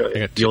 you'll enjoy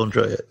it. You'll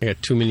enjoy it. I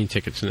got too many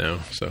tickets now,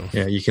 so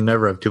yeah, you can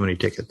never have too many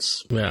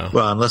tickets. Yeah.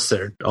 Well, unless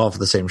they're all for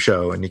the same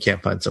show, and you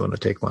can't find someone to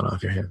take one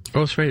off your hand. Oh,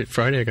 that's right.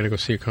 Friday, I got to go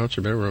see a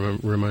concert. Better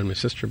remind my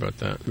sister about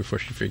that before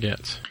she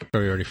forgets.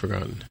 Probably already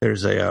forgotten.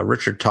 There's a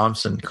Richard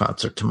Thompson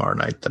concert tomorrow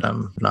night that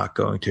I'm not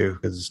going to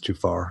because it's too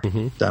far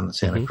down in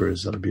Santa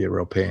Cruz. That'll be a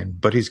real pain,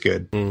 but he's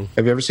good.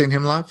 Have you ever seen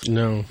him live?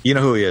 No. You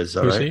know who he is,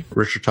 though, Who's right? he?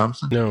 Richard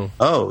Thompson? No.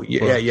 Oh,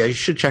 yeah, you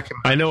should check him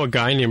out. I know a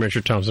guy named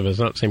Richard Thompson, but it's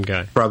not the same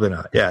guy. Probably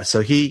not. Yeah,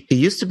 so he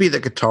used to be the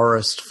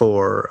guitarist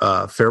for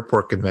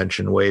Fairport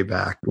Convention way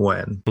back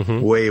when.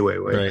 Way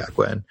back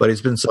when. But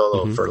he's been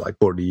solo for like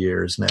 40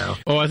 years now.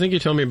 Oh, I think you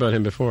told me about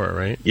him before,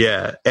 right?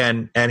 Yeah,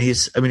 and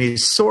he's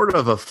sort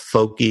of a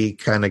folky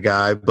kind of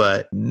guy,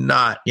 but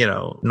not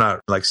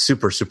like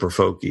super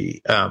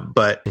folky.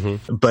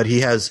 But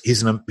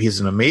he's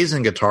an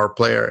amazing guitar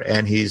player,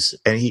 and he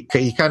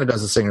kind of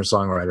does a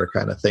singer-songwriter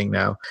kind of thing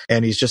now,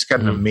 and he's just got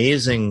an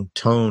amazing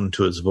tone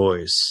to his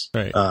voice.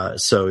 Right.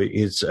 So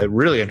he's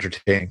really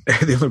entertaining.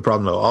 The only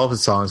problem though, all of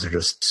his songs are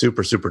just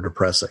super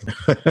depressing.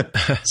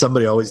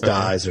 Somebody always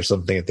dies or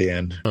something at the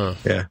end.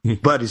 Yeah,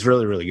 but he's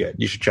really, really good.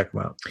 You should check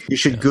him out. You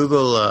should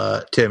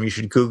Google Tim. You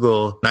should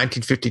Google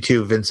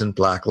 1952 Vincent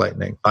Black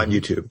Lightning on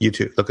YouTube.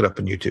 Look it up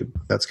on YouTube.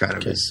 That's kind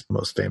of his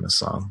most famous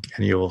song,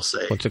 and you will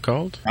say, what's it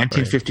called?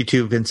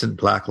 1952 Vincent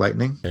Black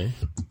Lightning. Okay.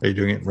 Are you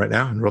doing it right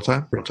now in real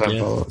time?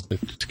 Follow.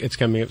 It's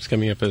coming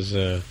up as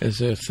a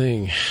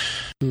thing.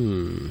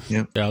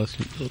 Yeah. I'll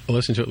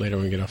listen to it later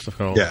when we get off the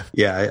call.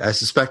 Yeah. I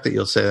suspect that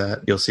you'll say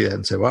that. You'll see that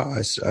and say, "Wow,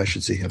 I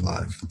should see him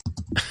live."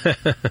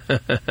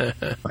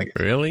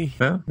 Really?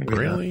 Yeah,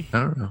 really? I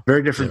don't know.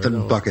 Very different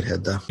than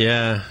Buckethead, though.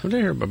 Yeah. What did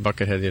I hear about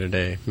Buckethead the other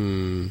day?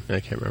 I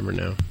can't remember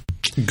now.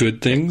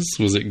 Good things?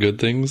 Was it good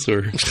things,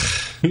 or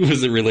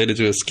was it related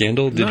to a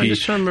scandal? Did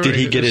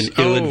he get an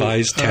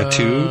ill-advised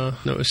tattoo?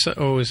 No. I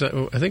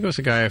think it was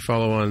a guy I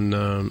follow on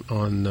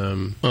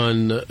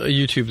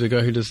YouTube. The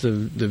guy who does the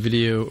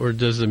video or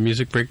does the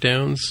music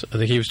breakdowns. I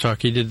think he was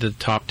talking. He did the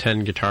top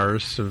 10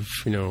 guitarists of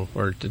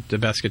or the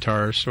best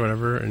guitarists or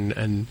whatever,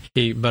 and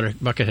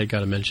Buckethead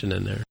got a mention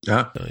in there.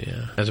 Yeah. So,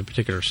 yeah, has a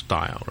particular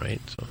style,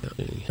 right? So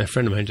a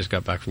friend of mine just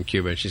got back from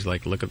Cuba, and she's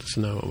like, "Look at the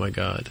snow! Oh my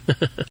God,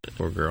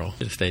 poor girl,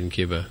 just stayed in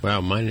Cuba." Wow,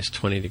 minus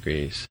 20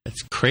 degrees.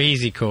 That's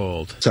crazy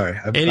cold. Sorry,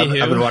 I've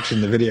been watching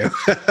the video.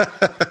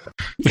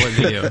 What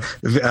video?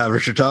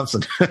 Richard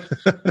Thompson.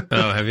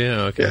 Oh, have you?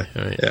 Okay. Yeah.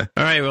 All right. Yeah.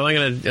 All right. Well,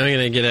 I'm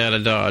gonna get out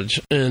of Dodge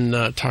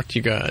and talk to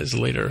you guys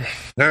later.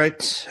 All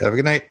right. Have a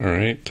good night. All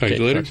right. Talk to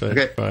you later.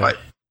 Okay. Bye.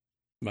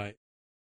 Bye.